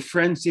discouraged that your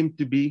friends seem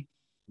to be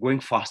going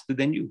faster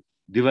than you,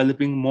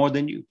 developing more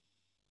than you.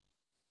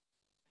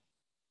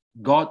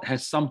 God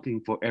has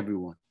something for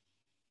everyone.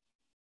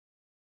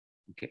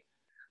 Okay.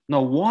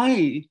 Now,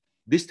 why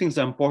these things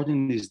are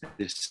important is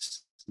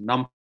this. Now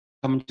I'm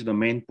coming to the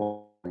main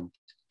point.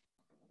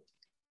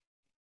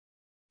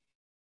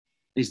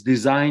 It's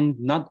designed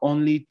not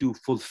only to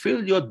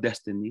fulfill your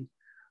destiny,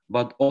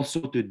 but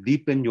also to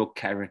deepen your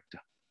character.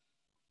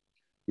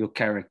 Your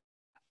character.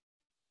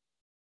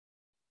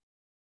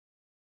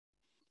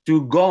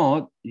 To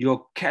God,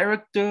 your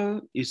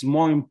character is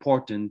more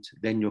important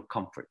than your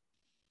comfort.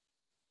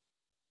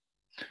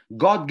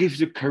 God gives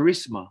you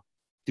charisma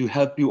to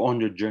help you on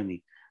your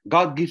journey.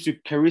 God gives you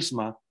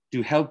charisma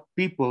to help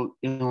people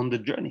on the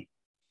journey.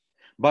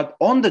 But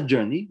on the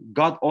journey,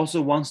 God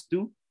also wants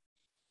to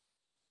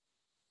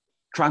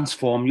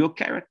transform your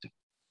character.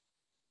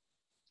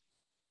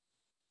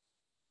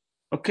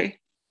 Okay?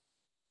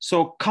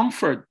 So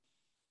comfort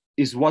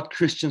is what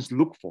Christians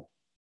look for,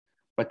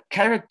 but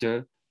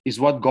character is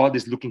what God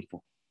is looking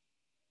for.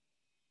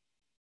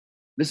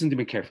 Listen to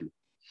me carefully.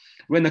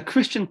 When a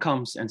Christian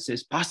comes and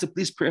says, Pastor,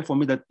 please pray for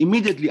me that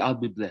immediately I'll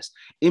be blessed.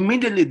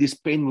 Immediately this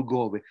pain will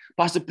go away.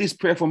 Pastor, please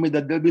pray for me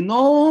that there'll be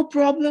no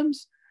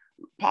problems.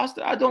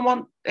 Pastor, I don't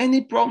want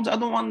any problems. I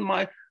don't want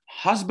my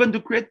husband to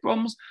create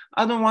problems.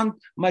 I don't want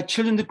my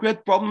children to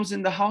create problems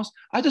in the house.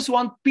 I just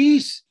want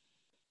peace.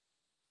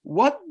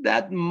 What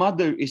that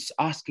mother is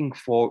asking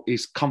for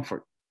is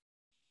comfort.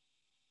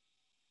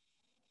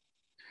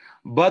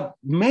 But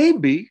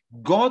maybe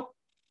God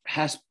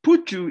has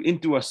put you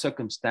into a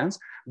circumstance.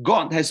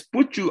 God has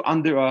put you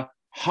under a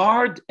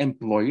hard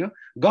employer.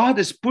 God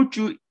has put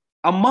you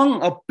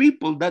among a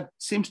people that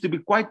seems to be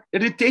quite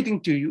irritating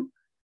to you,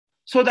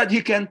 so that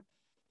He can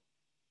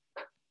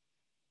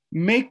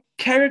make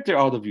character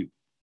out of you.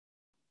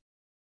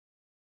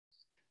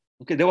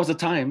 Okay, there was a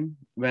time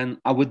when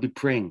I would be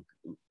praying,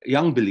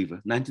 young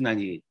believer,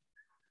 1998.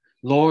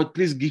 Lord,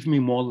 please give me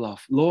more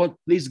love. Lord,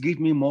 please give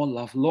me more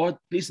love. Lord,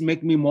 please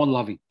make me more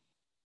loving.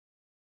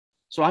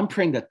 So I'm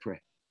praying that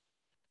prayer.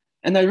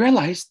 And I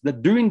realized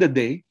that during the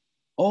day,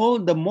 all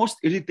the most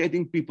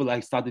irritating people I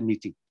started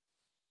meeting.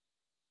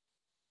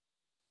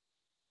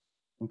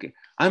 Okay,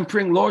 I'm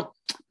praying, Lord,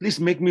 please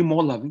make me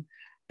more loving.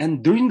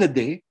 And during the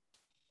day,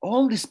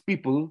 all these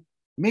people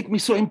make me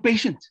so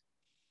impatient.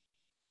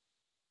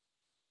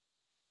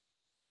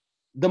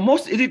 The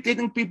most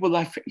irritating people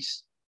I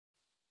face.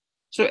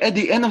 So at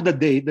the end of the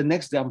day, the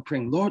next day I'm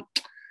praying, Lord,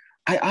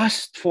 I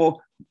asked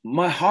for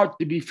my heart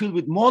to be filled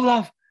with more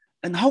love.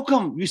 And how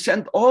come you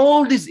sent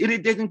all these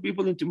irritating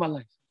people into my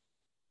life?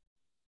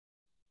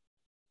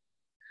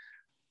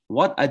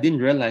 What I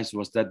didn't realize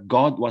was that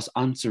God was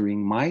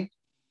answering my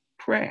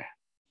prayer.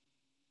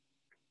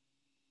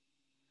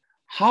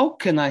 How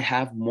can I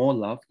have more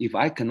love if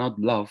I cannot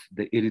love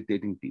the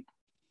irritating people?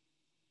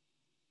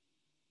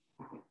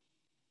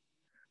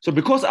 So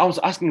because I was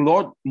asking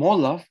Lord more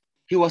love,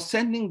 He was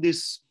sending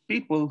these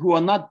people who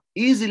are not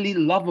easily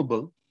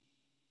lovable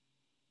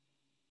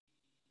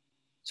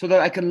so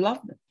that I can love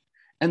them.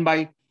 And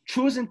by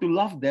choosing to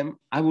love them,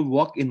 I will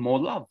walk in more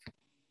love.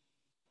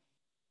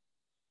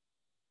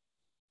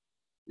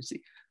 You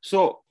see,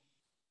 so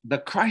the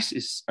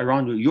crisis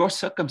around you, your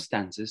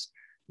circumstances,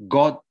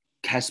 God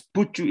has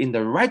put you in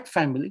the right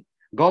family.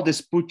 God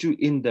has put you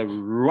in the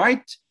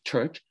right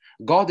church.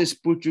 God has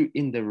put you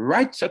in the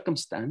right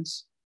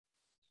circumstance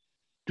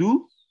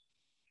to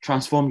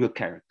transform your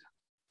character.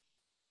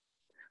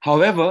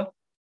 However,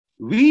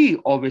 we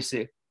always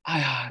say,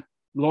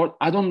 Lord,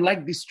 I don't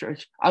like this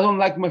church. I don't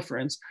like my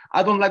friends.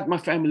 I don't like my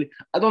family.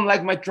 I don't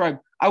like my tribe.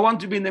 I want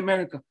to be in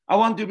America. I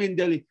want to be in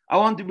Delhi. I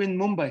want to be in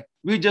Mumbai.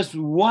 We just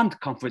want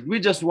comfort.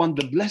 We just want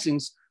the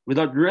blessings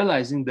without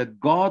realizing that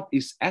God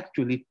is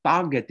actually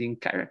targeting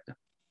character.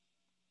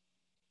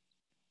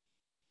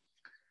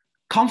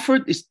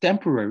 Comfort is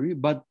temporary,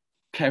 but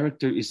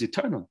character is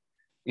eternal.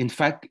 In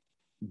fact,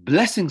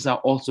 blessings are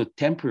also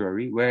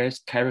temporary, whereas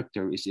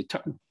character is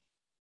eternal.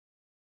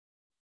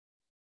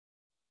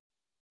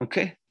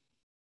 Okay?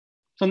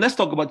 So let's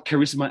talk about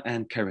charisma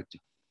and character.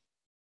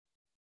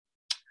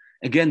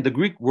 Again, the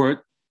Greek word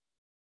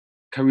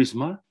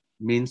charisma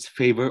means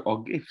favor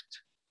or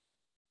gift.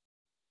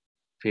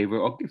 Favor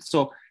or gift.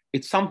 So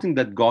it's something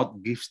that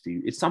God gives to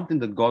you. It's something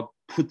that God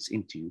puts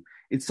into you.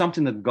 It's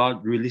something that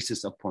God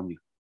releases upon you.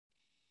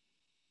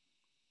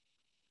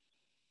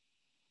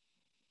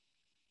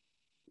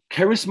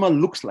 Charisma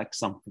looks like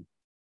something.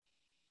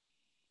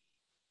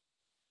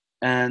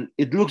 And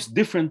it looks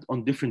different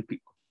on different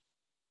people.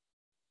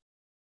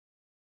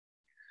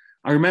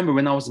 I remember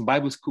when I was in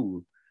Bible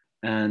school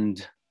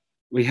and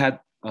we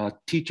had a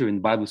teacher in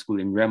Bible school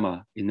in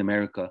Rema in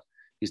America.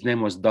 His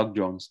name was Doug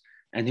Jones.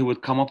 And he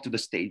would come up to the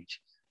stage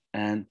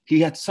and he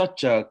had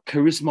such a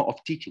charisma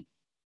of teaching.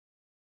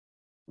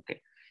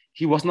 Okay.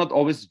 He was not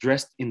always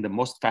dressed in the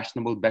most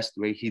fashionable, best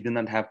way. He did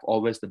not have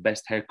always the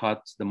best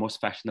haircuts, the most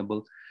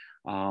fashionable.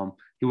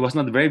 He was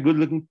not a very good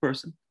looking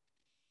person.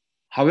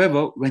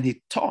 However, when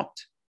he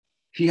taught,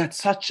 he had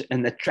such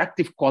an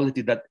attractive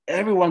quality that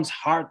everyone's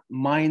heart,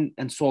 mind,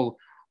 and soul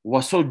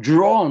was so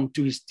drawn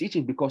to his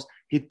teaching because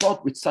he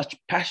taught with such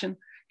passion.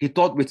 He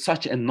taught with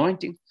such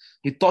anointing.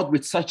 He taught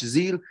with such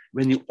zeal.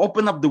 When you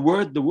open up the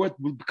word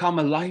will become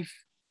alive.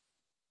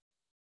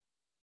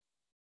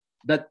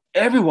 That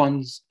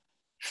everyone's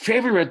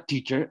favorite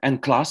teacher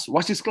and class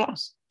was his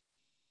class.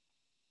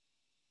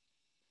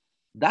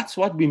 That's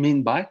what we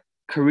mean by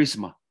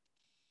charisma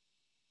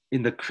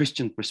in the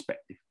Christian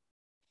perspective.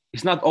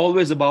 It's not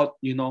always about,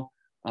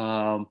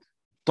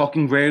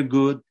 talking very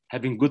good,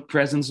 having good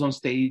presence on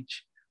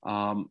stage,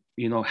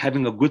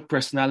 having a good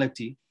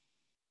personality.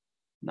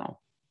 No.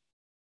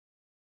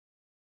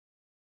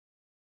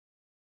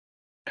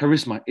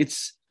 Charisma,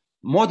 it's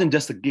more than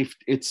just a gift.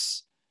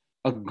 It's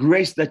a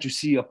grace that you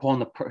see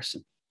upon a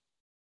person.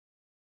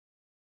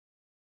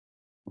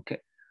 Okay.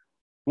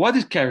 What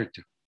is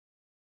character?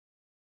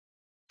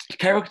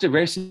 Character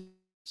versus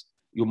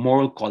your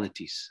moral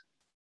qualities.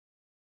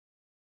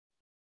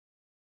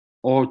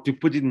 Or to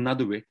put it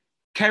another way,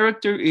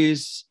 character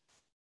is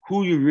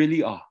who you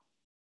really are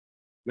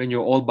when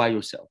you're all by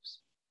yourselves.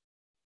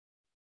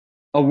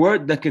 A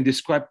word that can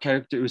describe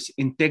character is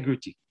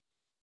integrity.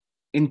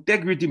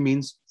 Integrity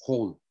means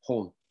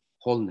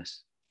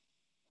wholeness.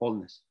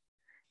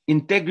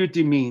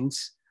 Integrity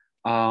means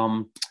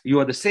you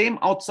are the same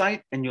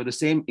outside and you're the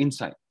same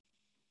inside.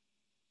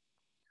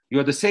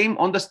 You're the same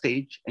on the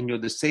stage and you're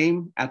the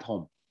same at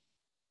home.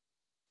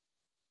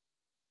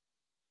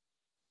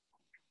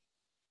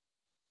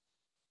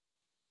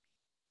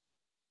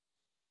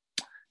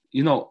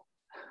 When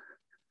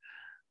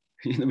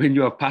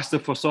you're a pastor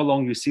for so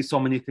long, you see so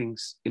many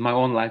things in my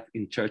own life,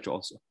 in church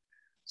also.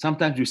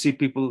 Sometimes you see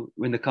people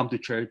when they come to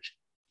church,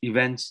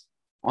 events,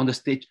 on the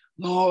stage,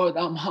 Lord,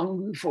 I'm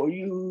hungry for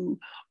you.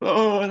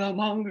 Lord, I'm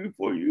hungry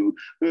for you.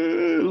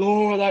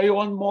 Lord, I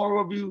want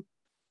more of you.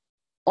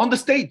 On the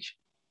stage,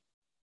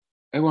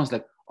 everyone's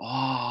like,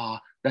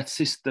 that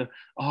sister,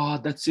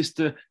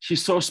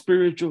 she's so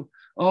spiritual.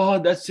 Oh,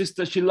 that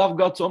sister, she loves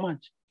God so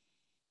much.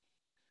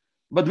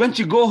 But when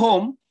she go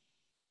home,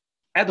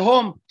 at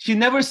home, she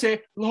never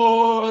say,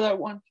 Lord, I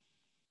want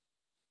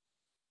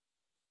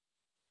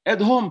you. At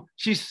home,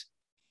 she's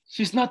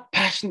not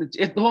passionate.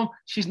 At home,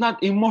 she's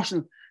not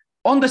emotional.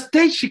 On the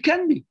stage, she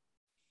can be.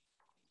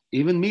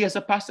 Even me as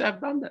a pastor,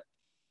 I've done that.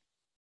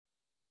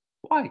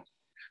 Why?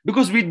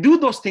 Because we do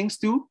those things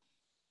to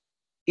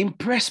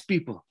impress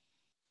people.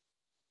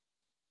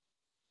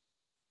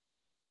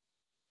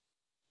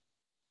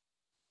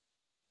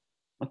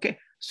 Okay,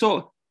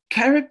 so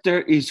character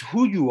is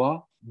who you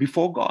are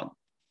before God.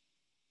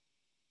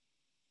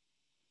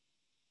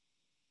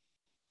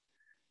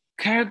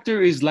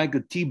 Character is like a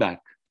tea bag.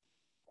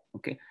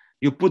 Okay,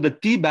 you put the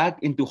tea bag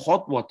into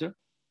hot water,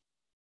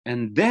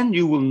 and then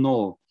you will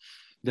know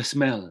the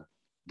smell,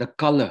 the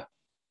color,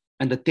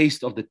 and the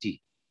taste of the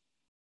tea.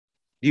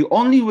 The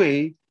only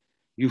way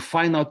you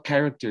find out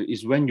character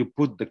is when you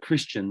put the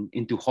Christian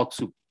into hot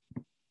soup,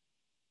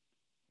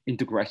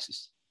 into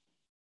crisis.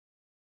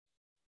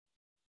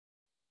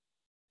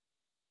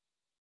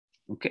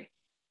 Okay,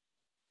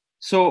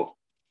 so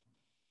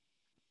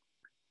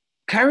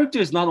character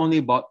is not only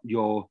about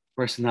your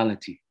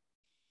personality.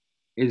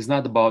 It is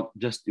not about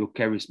just your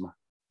charisma.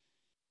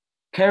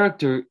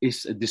 Character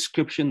is a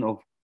description of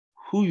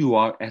who you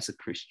are as a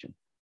Christian.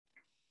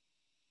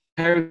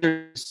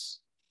 Character is,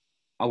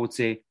 I would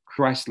say,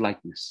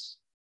 Christ-likeness.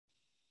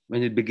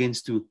 When it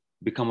begins to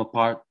become a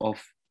part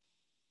of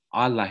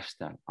our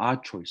lifestyle, our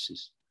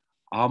choices,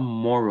 our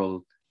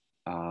moral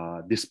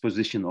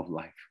disposition of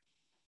life.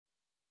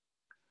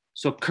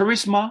 So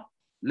charisma,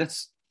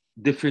 let's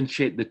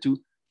differentiate the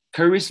two.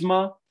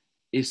 Charisma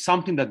is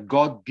something that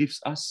God gives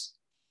us.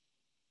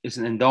 It's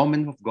an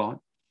endowment of God.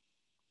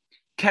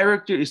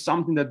 Character is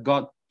something that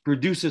God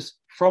produces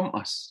from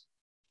us,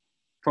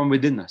 from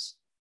within us.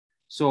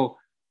 So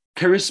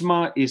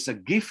charisma is a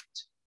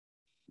gift.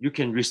 You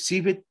can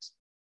receive it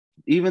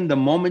even the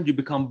moment you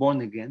become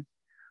born again.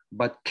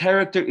 But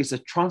character is a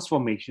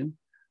transformation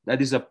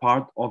that is a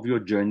part of your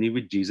journey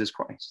with Jesus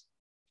Christ.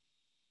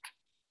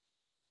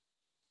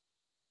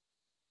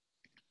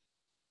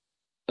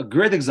 A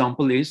great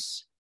example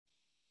is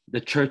the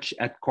church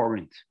at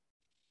Corinth.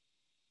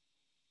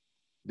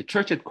 The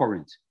church at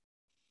Corinth,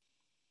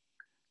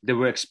 they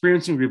were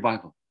experiencing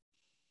revival.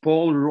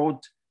 Paul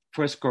wrote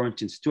 1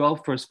 Corinthians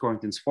 12, 1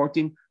 Corinthians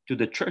 14 to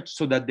the church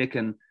so that they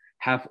can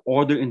have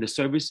order in the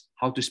service,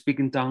 how to speak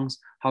in tongues,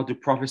 how to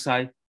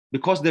prophesy,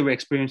 because they were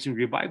experiencing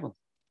revival.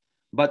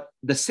 But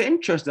the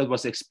same church that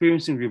was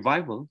experiencing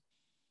revival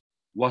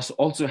was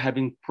also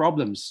having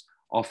problems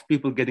of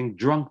people getting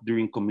drunk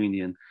during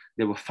communion.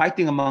 They were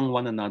fighting among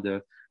one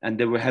another, and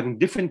they were having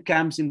different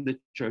camps in the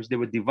church. They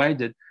were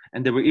divided,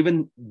 and they were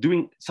even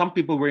some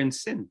people were in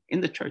sin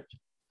in the church.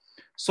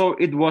 So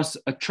it was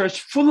a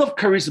church full of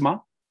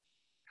charisma,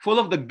 full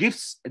of the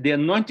gifts, the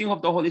anointing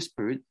of the Holy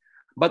Spirit,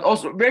 but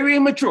also very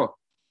immature,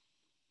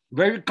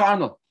 very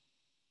carnal.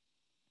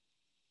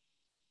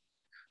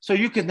 So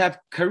you can have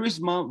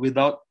charisma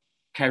without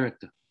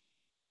character.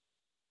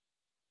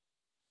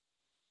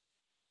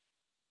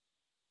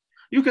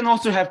 You can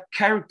also have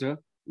character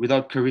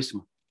without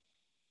charisma.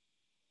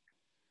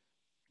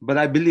 But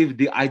I believe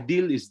the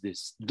ideal is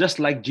this, just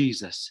like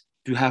Jesus,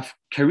 to have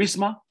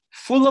charisma,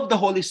 full of the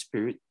Holy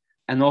Spirit,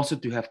 and also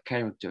to have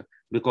character,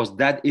 because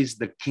that is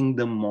the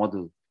kingdom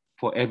model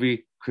for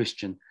every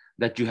Christian,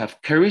 that you have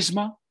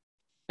charisma,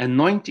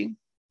 anointing,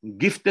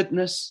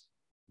 giftedness,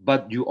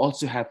 but you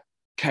also have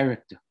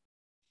character.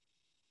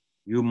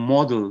 You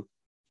model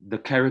the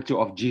character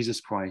of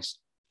Jesus Christ.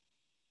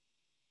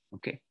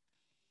 Okay.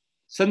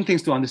 Some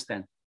things to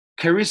understand.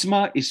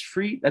 Charisma is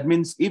free. That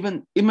means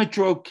even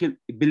immature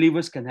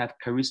believers can have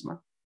charisma.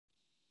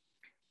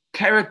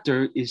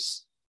 Character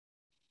is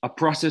a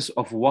process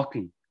of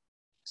walking.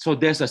 So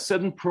there's a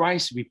certain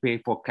price we pay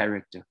for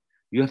character.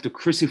 You have to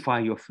crucify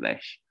your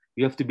flesh.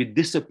 You have to be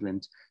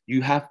disciplined.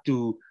 You have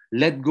to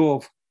let go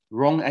of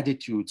wrong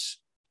attitudes,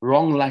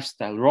 wrong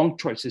lifestyle, wrong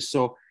choices.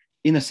 So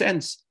in a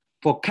sense,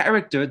 for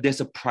character,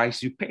 there's a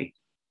price you pay.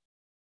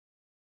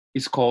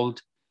 It's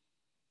called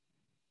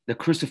the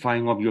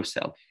crucifying of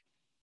yourself.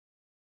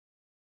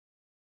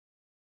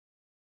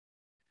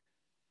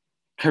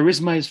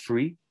 Charisma is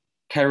free.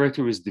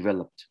 Character is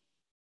developed.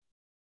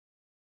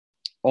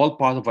 All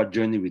part of our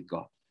journey with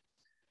God.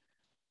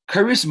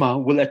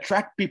 Charisma will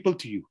attract people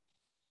to you.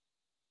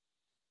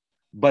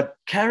 But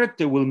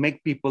character will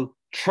make people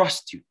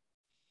trust you.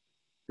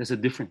 There's a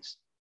difference.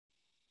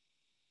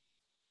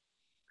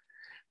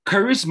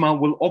 Charisma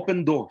will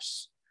open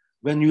doors.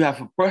 When you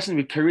have a person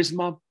with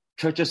charisma,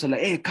 churches are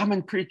like, hey, come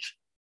and preach.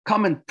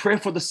 Come and pray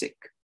for the sick.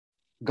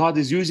 God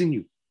is using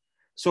you.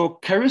 So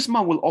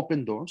charisma will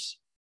open doors.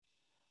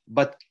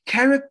 But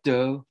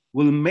character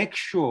will make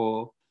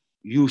sure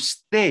you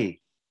stay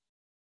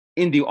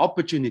in the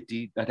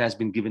opportunity that has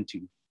been given to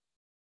you.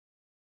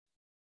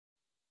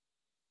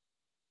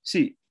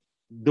 See,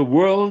 the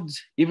world,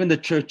 even the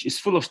church, is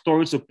full of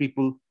stories of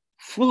people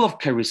full of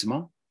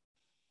charisma,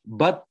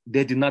 but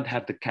they did not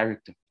have the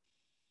character.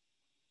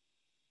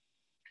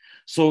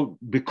 So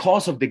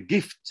because of the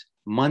gift,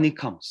 money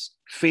comes,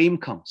 fame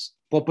comes,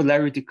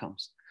 popularity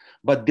comes,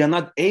 but they're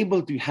not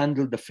able to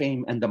handle the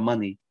fame and the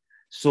money.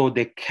 So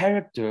their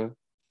character,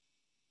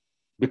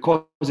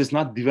 because it's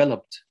not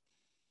developed,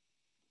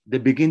 they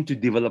begin to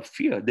develop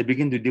fear. They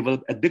begin to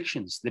develop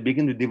addictions. They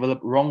begin to develop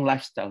wrong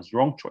lifestyles,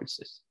 wrong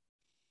choices.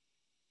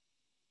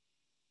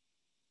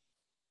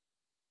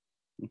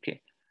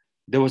 Okay.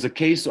 There was a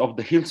case of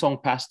the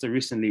Hillsong pastor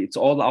recently. It's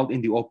all out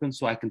in the open,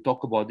 so I can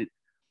talk about it.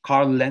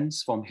 Carl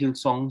Lenz from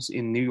Hillsongs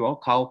in New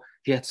York, how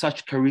he had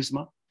such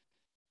charisma.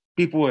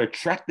 People were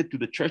attracted to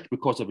the church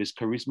because of his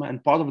charisma,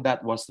 and part of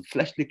that was the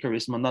fleshly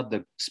charisma, not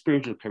the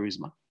spiritual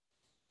charisma.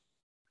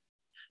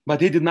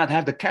 But he did not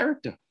have the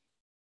character.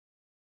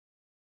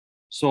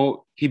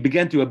 So he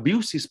began to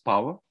abuse his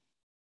power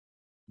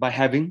by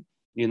having,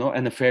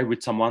 an affair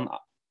with someone.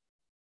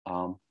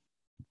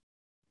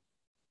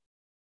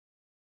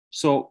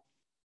 So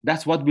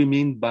that's what we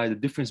mean by the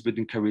difference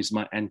between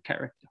charisma and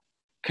character.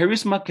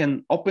 Charisma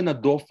can open a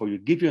door for you,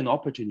 give you an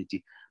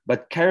opportunity,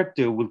 but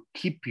character will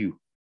keep you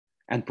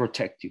and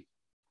protect you.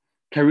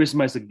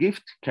 Charisma is a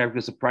gift. Character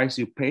is a price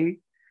you pay.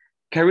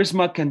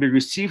 Charisma can be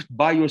received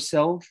by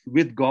yourself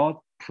with God.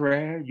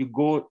 Prayer, you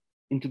go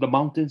into the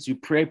mountains, you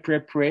pray.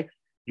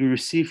 You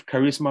receive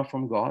charisma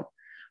from God.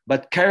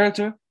 But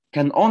character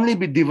can only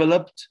be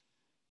developed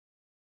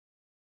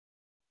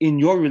in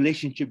your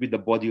relationship with the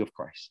body of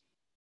Christ.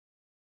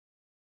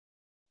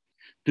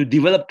 To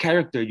develop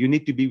character, you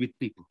need to be with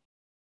people.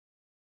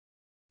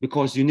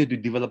 Because you need to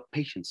develop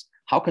patience.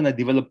 How can I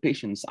develop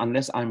patience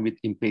unless I'm with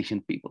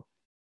impatient people?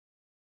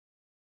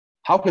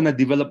 How can I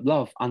develop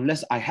love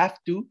unless I have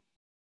to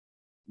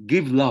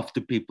give love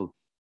to people?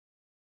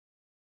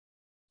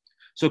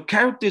 So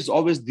character is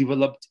always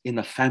developed in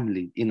a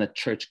family, in a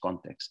church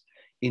context,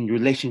 in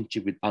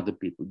relationship with other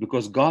people,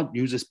 because God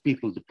uses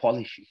people to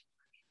polish you.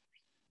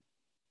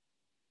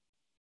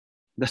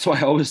 That's why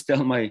I always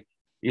tell my,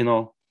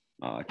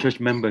 church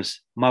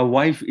members, my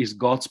wife is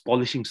God's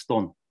polishing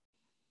stone.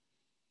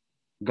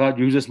 God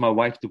uses my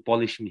wife to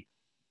polish me.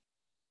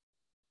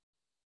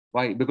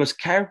 Why? Because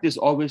character is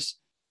always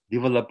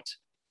developed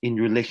in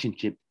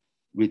relationship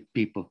with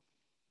people.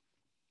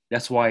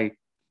 That's why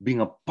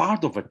being a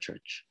part of a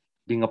church,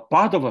 being a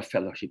part of a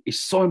fellowship is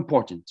so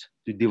important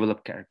to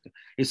develop character.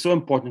 It's so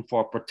important for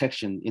our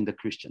protection in the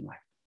Christian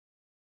life.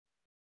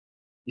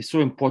 It's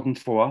so important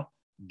for our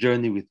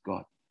journey with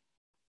God.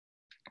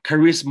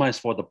 Charisma is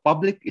for the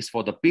public, is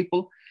for the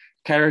people.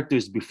 Character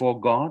is before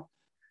God.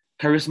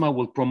 Charisma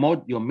will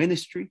promote your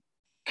ministry.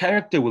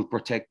 Character will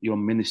protect your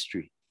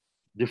ministry.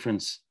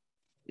 Difference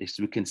is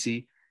we can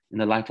see in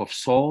the life of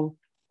Saul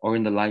or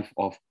in the life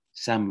of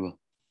Samuel.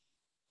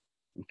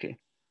 Okay.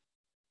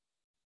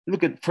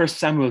 Look at 1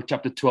 Samuel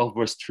chapter 12,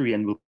 verse 3,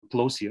 and we'll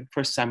close here.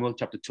 1 Samuel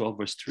chapter 12,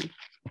 verse 3.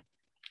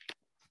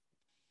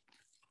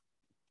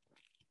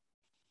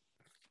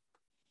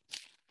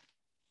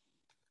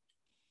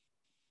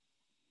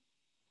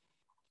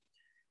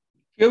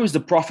 Here is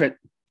the prophet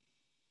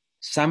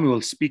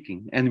Samuel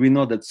speaking, and we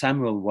know that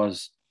Samuel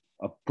was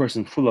a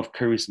person full of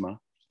charisma,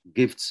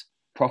 gifts,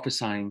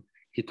 prophesying.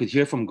 He could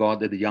hear from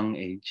God at a young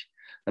age.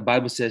 The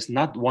Bible says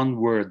not one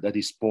word that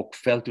he spoke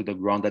fell to the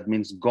ground. That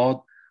means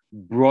God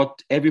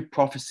brought every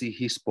prophecy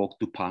he spoke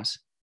to pass.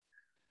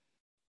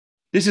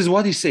 This is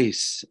what he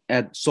says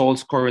at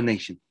Saul's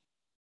coronation.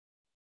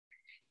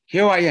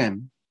 Here I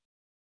am,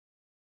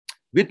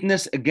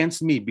 witness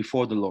against me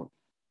before the Lord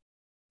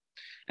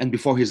and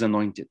before his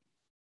anointed.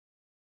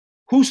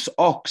 Whose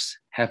ox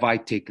have I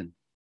taken?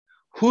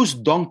 Whose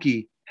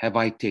donkey have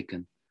I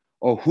taken?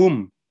 Or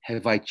whom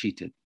have I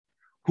cheated?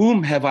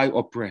 Whom have I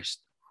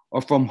oppressed?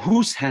 Or from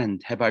whose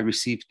hand have I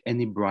received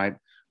any bribe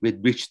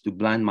with which to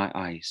blind my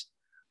eyes?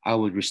 I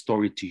will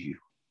restore it to you.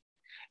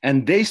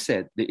 And they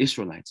said, the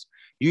Israelites,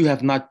 you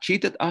have not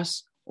cheated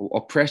us or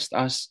oppressed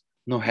us,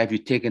 nor have you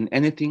taken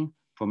anything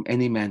from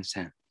any man's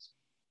hands.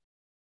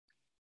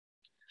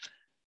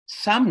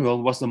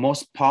 Samuel was the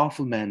most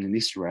powerful man in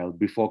Israel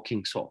before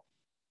King Saul.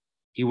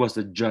 He was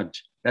the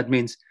judge. That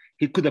means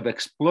he could have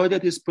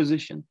exploited his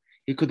position.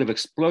 He could have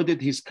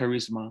exploited his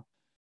charisma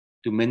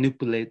to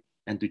manipulate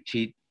and to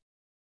cheat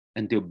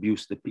and to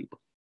abuse the people.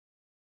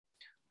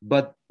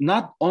 But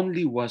not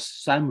only was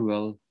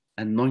Samuel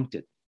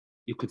anointed,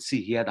 you could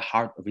see he had a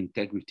heart of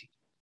integrity.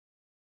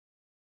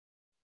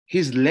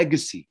 His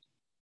legacy,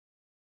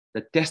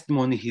 the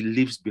testimony he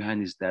leaves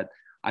behind is that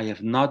I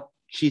have not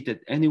cheated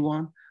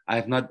anyone, I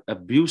have not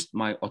abused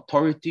my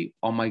authority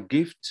or my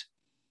gift,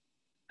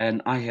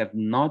 and I have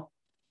not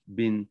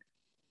been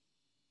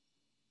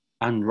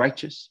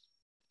unrighteous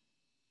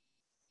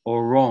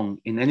or wrong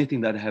in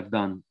anything that I have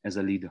done as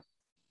a leader.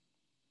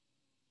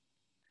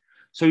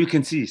 So you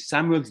can see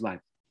Samuel's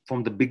life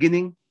from the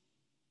beginning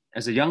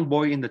as a young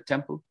boy in the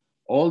temple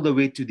all the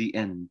way to the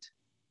end,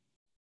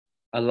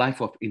 a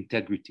life of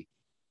integrity.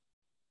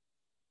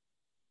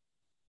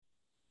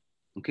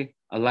 Okay,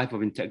 a life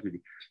of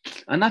integrity.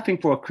 And I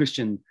think for a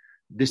Christian,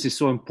 this is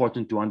so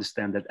important to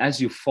understand that as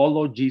you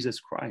follow Jesus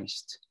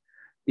Christ,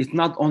 it's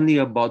not only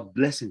about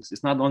blessings,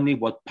 it's not only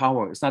about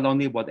power, it's not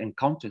only about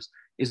encounters,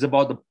 it's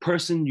about the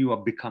person you are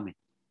becoming.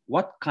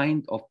 What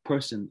kind of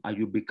person are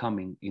you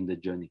becoming in the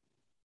journey?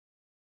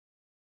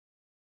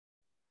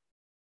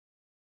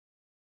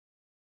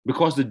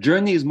 Because the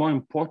journey is more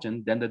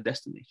important than the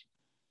destination.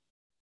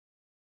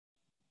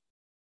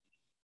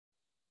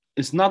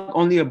 It's not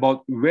only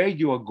about where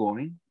you are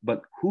going,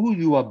 but who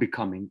you are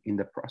becoming in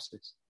the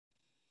process.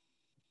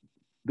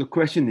 The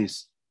question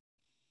is,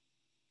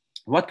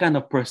 what kind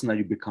of person are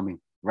you becoming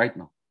right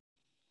now?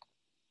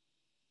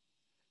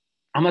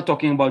 I'm not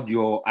talking about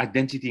your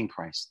identity in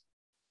Christ.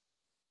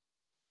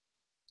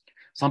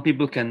 Some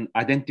people can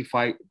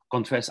identify,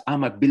 confess,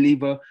 I'm a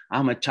believer,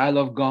 I'm a child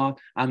of God,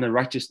 I'm a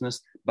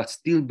righteousness, but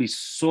still be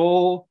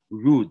so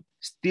rude,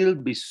 still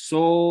be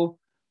so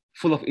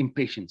full of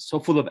impatience, so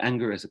full of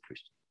anger as a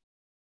Christian.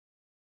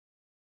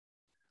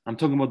 I'm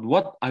talking about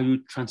what are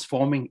you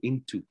transforming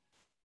into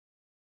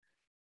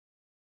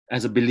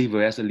as a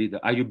believer, as a leader?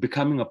 Are you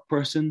becoming a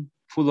person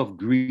full of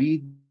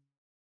greed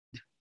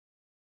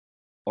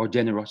or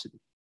generosity?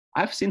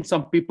 I've seen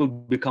some people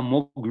become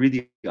more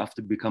greedy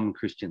after becoming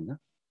Christian. Huh?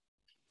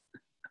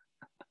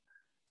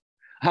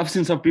 I've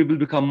seen some people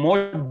become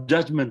more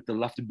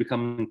judgmental after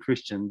becoming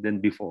Christian than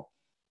before.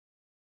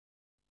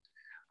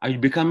 Are you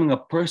becoming a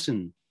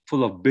person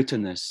full of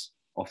bitterness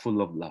or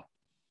full of love?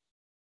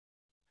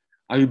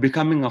 Are you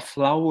becoming a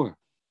flower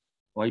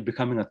or are you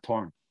becoming a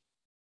thorn?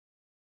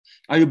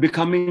 Are you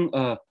becoming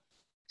a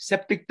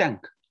septic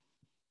tank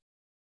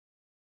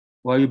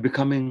or are you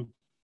becoming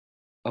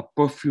a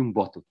perfume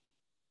bottle?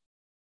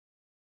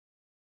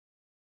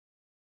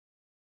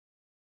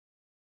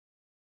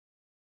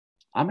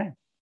 Amen.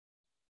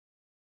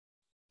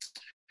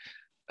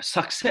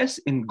 Success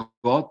in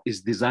God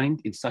is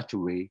designed in such a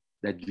way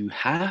that you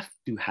have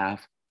to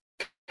have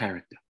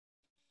character.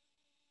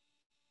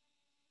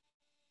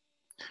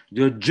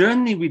 Your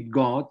journey with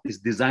God is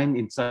designed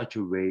in such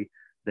a way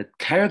that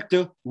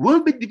character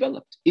will be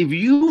developed. If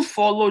you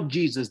follow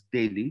Jesus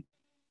daily,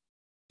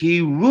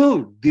 He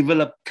will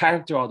develop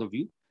character out of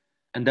you.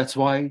 And that's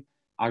why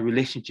our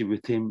relationship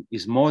with Him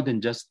is more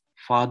than just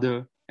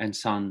father and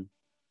son.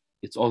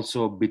 It's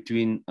also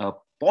between a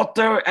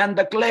potter and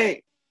the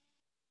clay.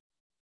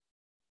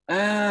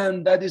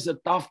 And that is a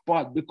tough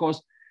part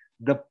because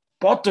the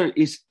potter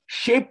is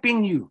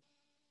shaping you,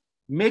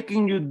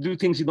 making you do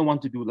things you don't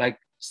want to do, like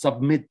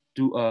submit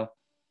to a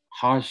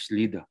harsh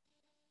leader.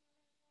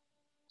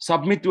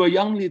 Submit to a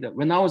young leader.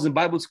 When I was in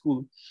Bible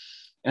school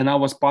and I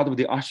was part of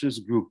the ushers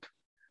group,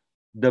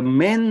 the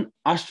main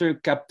usher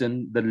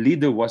captain, the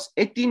leader, was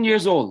 18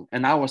 years old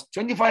and I was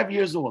 25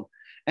 years old.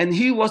 And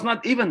he was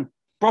not even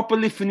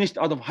properly finished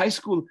out of high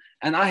school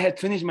and I had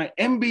finished my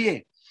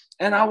MBA.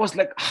 And I was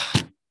like,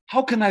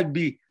 how can I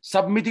be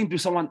submitting to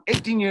someone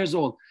 18 years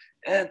old?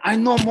 And I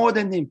know more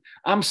than him.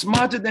 I'm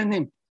smarter than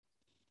him.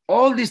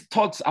 All these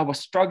thoughts, I was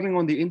struggling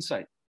on the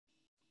inside.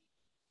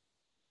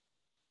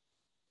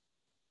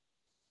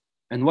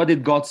 And what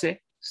did God say?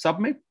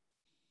 Submit.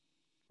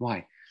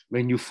 Why?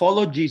 When you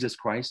follow Jesus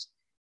Christ,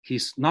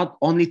 He's not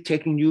only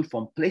taking you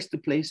from place to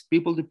place,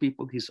 people to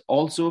people, He's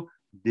also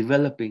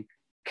developing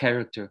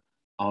character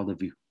out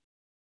of you.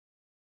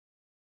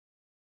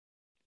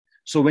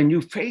 So when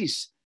you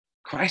face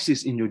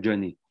crisis in your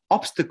journey,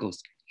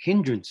 obstacles,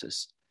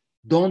 hindrances,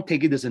 don't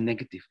take it as a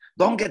negative.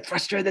 Don't get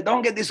frustrated.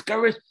 Don't get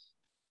discouraged.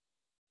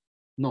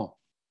 No,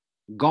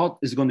 God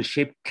is going to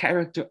shape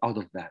character out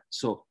of that.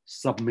 So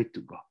submit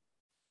to God.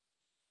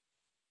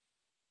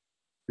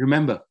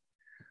 Remember,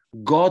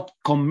 God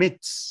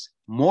commits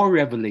more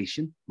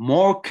revelation,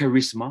 more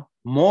charisma,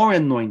 more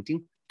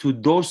anointing to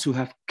those who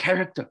have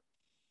character.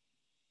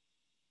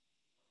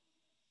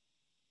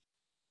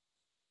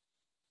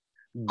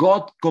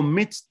 God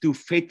commits to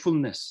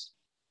faithfulness,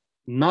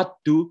 not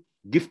to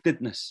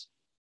giftedness.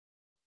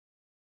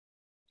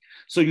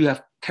 So you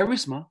have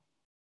charisma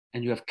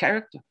and you have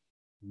character.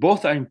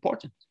 Both are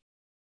important.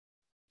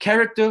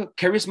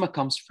 Charisma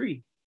comes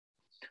free.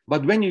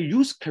 But when you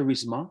use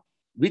charisma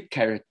with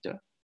character,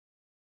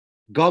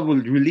 God will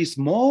release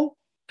more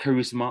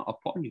charisma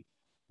upon you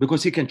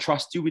because he can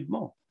trust you with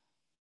more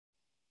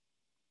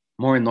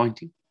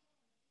anointing,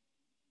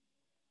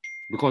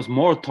 because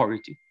more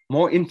authority,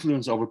 more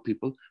influence over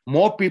people,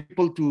 more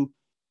people to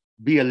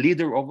be a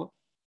leader over,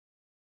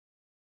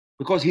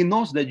 because he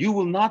knows that you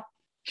will not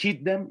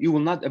cheat them, you will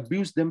not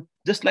abuse them,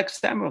 just like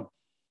Samuel.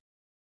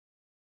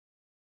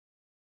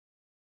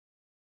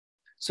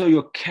 So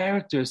your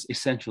character is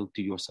essential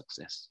to your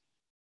success.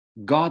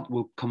 God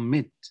will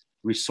commit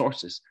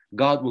resources.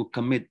 God will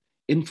commit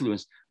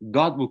influence.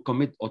 God will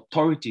commit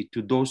authority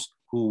to those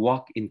who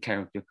walk in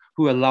character,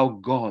 who allow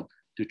God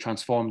to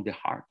transform their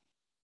heart.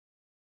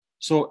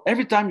 So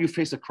every time you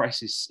face a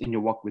crisis in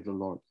your walk with the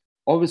Lord,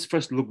 always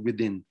first look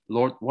within.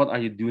 Lord, what are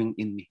you doing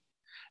in me?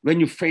 When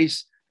you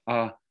face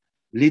a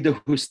leader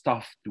who's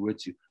tough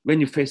towards you, when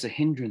you face a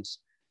hindrance,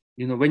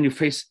 when you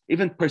face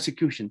even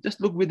persecution,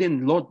 just look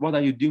within. Lord, what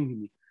are you doing with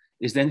me?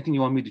 Is there anything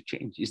you want me to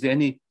change? Is there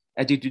any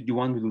attitude you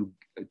want me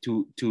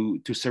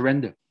to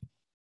surrender?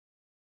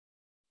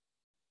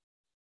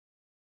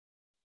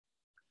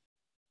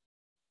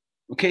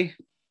 Okay,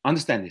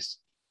 understand this.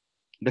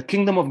 The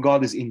kingdom of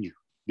God is in you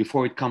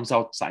before it comes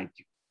outside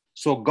you.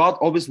 So God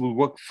always will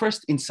work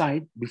first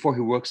inside before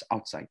he works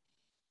outside.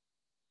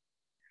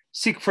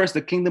 Seek first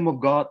the kingdom of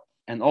God,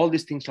 and all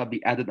these things shall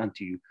be added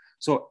unto you.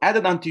 So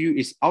added unto you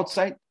is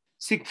outside.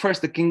 Seek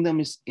first the kingdom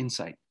is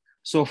inside.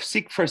 So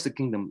seek first the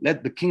kingdom.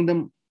 Let the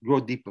kingdom grow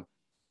deeper.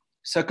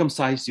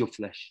 Circumcise your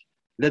flesh.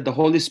 Let the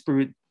Holy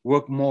Spirit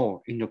work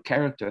more in your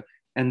character,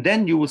 and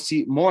then you will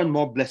see more and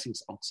more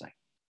blessings outside.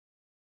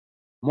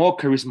 More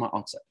charisma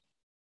outside.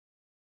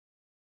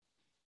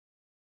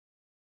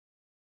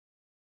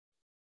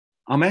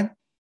 Amen.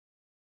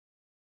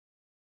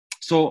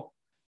 So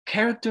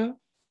character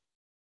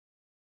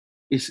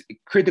is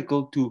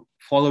critical to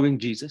following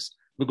Jesus,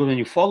 because when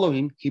you follow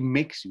him, he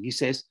makes you. He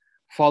says,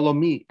 follow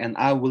me and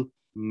I will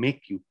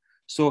make you.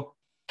 So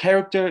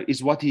character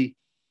is what he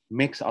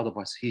makes out of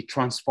us. He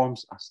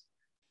transforms us.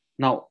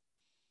 Now,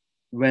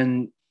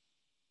 when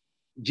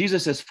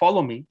Jesus says,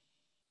 follow me,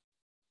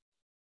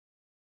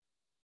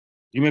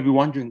 you may be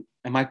wondering,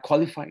 am I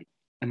qualified?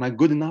 Am I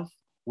good enough?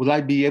 Will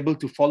I be able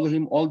to follow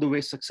him all the way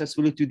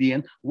successfully to the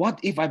end? What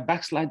if I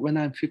backslide when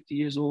I'm 50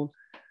 years old?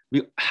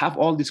 We have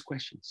all these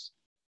questions.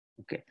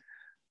 Okay.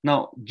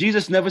 Now,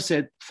 Jesus never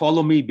said,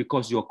 follow me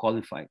because you're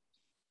qualified.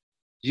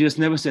 Jesus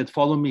never said,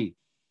 follow me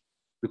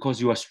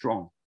because you are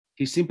strong.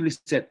 He simply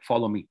said,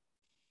 follow me.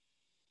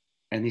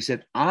 And he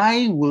said,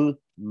 I will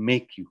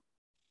make you.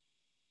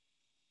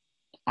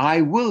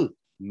 I will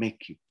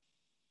make you.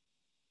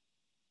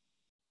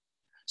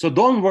 So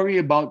don't worry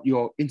about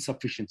your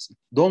insufficiency.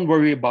 Don't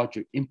worry about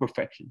your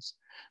imperfections.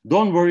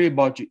 Don't worry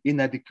about your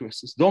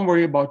inadequacies. Don't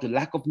worry about your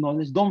lack of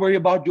knowledge. Don't worry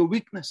about your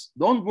weakness.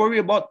 Don't worry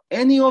about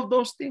any of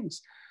those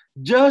things.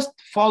 Just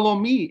follow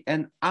me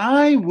and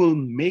I will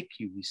make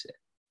you, he said.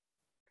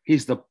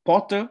 He's the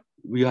potter,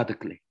 we are the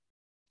clay.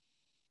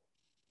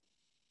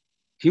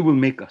 He will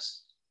make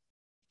us.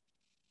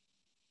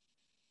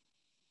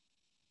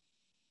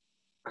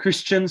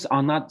 Christians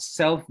are not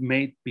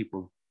self-made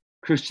people.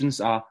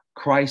 Christians are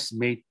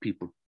Christ-made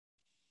people.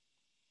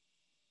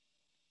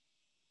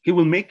 He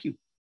will make you.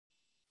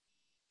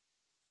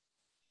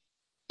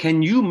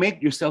 Can you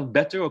make yourself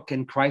better, or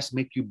can Christ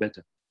make you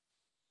better?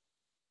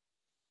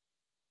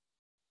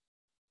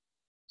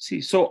 See,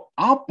 so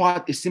our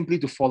part is simply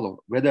to follow.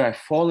 Whether I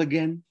fall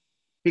again,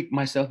 pick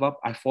myself up.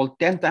 I fall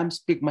 10 times,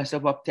 pick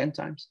myself up 10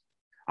 times.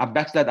 I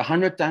backslide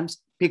 100 times,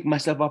 pick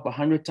myself up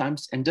 100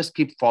 times, and just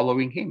keep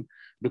following him.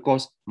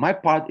 Because my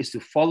part is to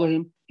follow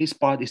him. His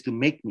part is to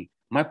make me.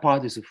 My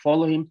part is to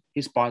follow him.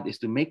 His part is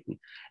to make me.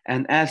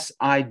 And as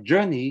I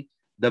journey,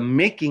 the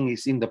making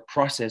is in the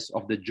process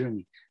of the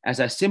journey. As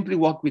I simply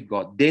walk with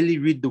God, daily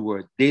read the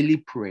word, daily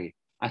pray.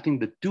 I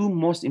think the two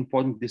most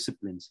important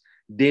disciplines,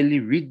 daily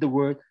read the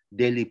word,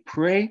 daily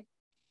pray,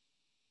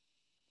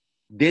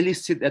 daily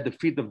sit at the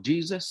feet of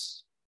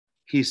Jesus.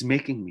 He's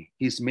making me.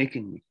 He's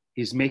making me.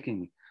 He's making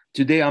me.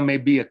 Today I may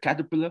be a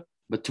caterpillar,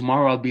 but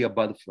tomorrow I'll be a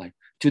butterfly.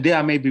 Today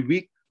I may be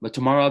weak, but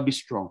tomorrow I'll be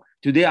strong.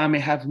 Today I may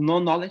have no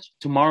knowledge.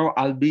 Tomorrow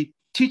I'll be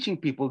teaching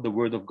people the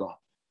word of God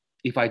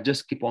if I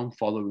just keep on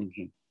following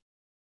him.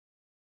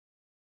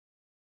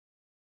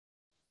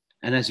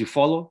 And as you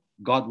follow,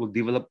 God will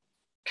develop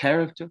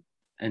character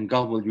and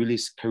God will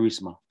release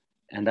charisma.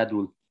 And that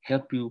will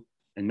help you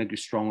and make you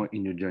stronger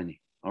in your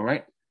journey. All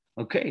right?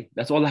 Okay,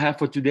 that's all I have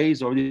for today.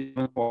 It's already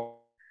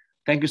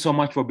Thank you so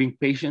much for being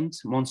patient,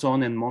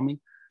 Monson and Mommy.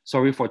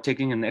 Sorry for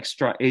taking an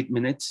extra 8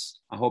 minutes.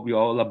 I hope you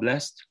all are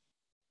blessed.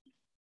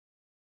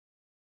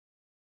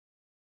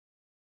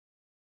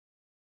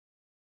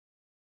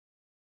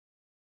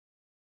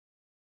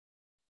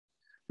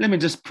 Let me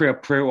just pray a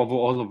prayer over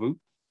all of you.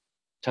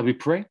 Shall we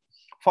pray?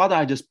 Father,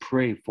 I just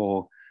pray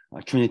for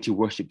Trinity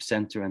Worship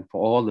Center and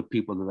for all the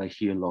people that are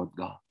here, Lord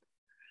God.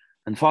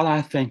 And Father,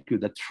 I thank you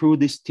that through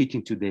this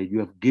teaching today, you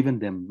have given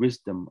them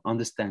wisdom,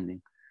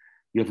 understanding.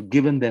 You have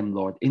given them,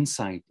 Lord,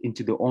 insight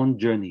into their own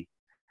journey.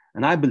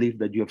 And I believe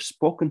that you have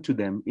spoken to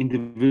them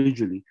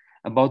individually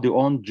about their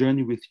own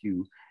journey with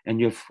you. And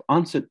you have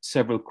answered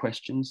several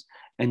questions,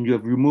 and you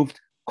have removed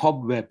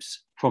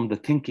cobwebs from the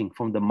thinking,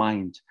 from the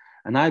mind.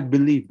 And I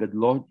believe that,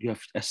 Lord, you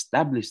have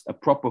established a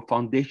proper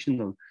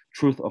foundational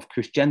truth of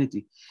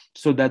Christianity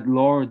so that,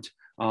 Lord,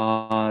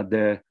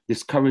 the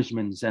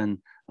discouragements and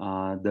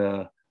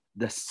the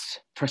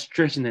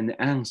frustration and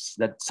angst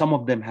that some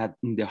of them had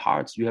in their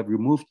hearts, you have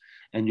removed,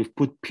 and you've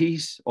put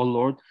peace, oh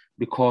Lord,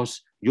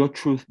 because your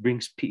truth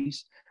brings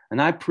peace.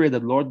 And I pray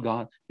that, Lord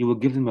God, you will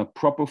give them a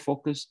proper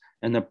focus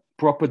and a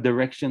proper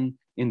direction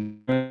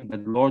in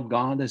that, Lord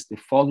God, as they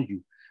follow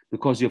you,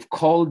 because you've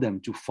called them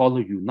to follow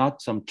you,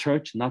 not some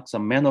church, not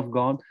some man of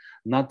God,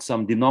 not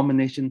some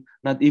denomination,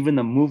 not even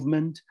a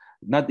movement,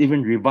 not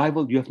even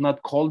revival. You have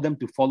not called them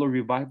to follow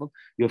revival.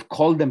 You have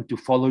called them to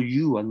follow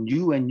you and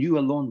you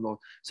alone, Lord.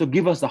 So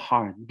give us the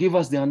heart, give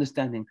us the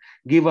understanding,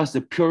 give us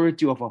the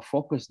purity of our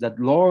focus that,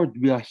 Lord,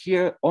 we are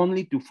here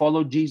only to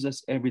follow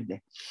Jesus every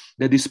day.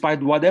 That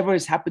despite whatever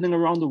is happening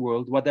around the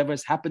world, whatever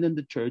has happened in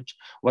the church,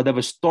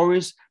 whatever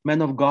stories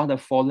men of God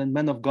have fallen,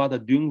 men of God are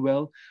doing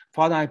well,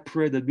 Father, I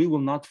pray that we will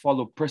not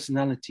follow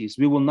personalities.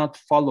 We will not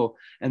follow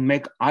and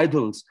make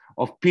idols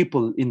of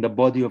people in the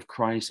body of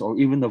Christ, or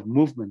even of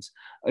movements,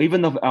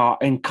 even of our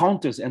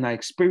encounters and our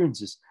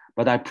experiences.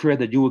 But I pray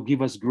that you will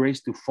give us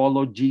grace to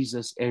follow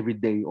Jesus every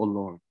day, O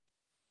Lord.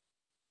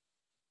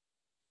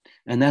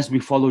 And as we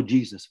follow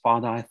Jesus,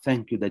 Father, I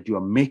thank you that you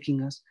are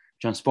making us,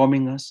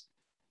 transforming us,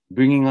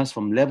 bringing us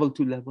from level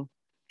to level,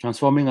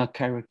 transforming our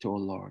character, O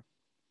Lord.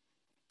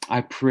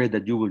 I pray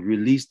that you will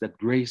release that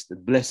grace,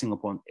 that blessing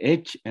upon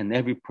each and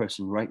every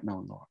person right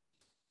now, Lord.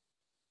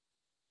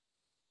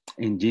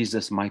 In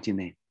Jesus' mighty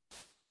name.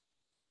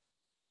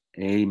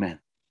 Amen.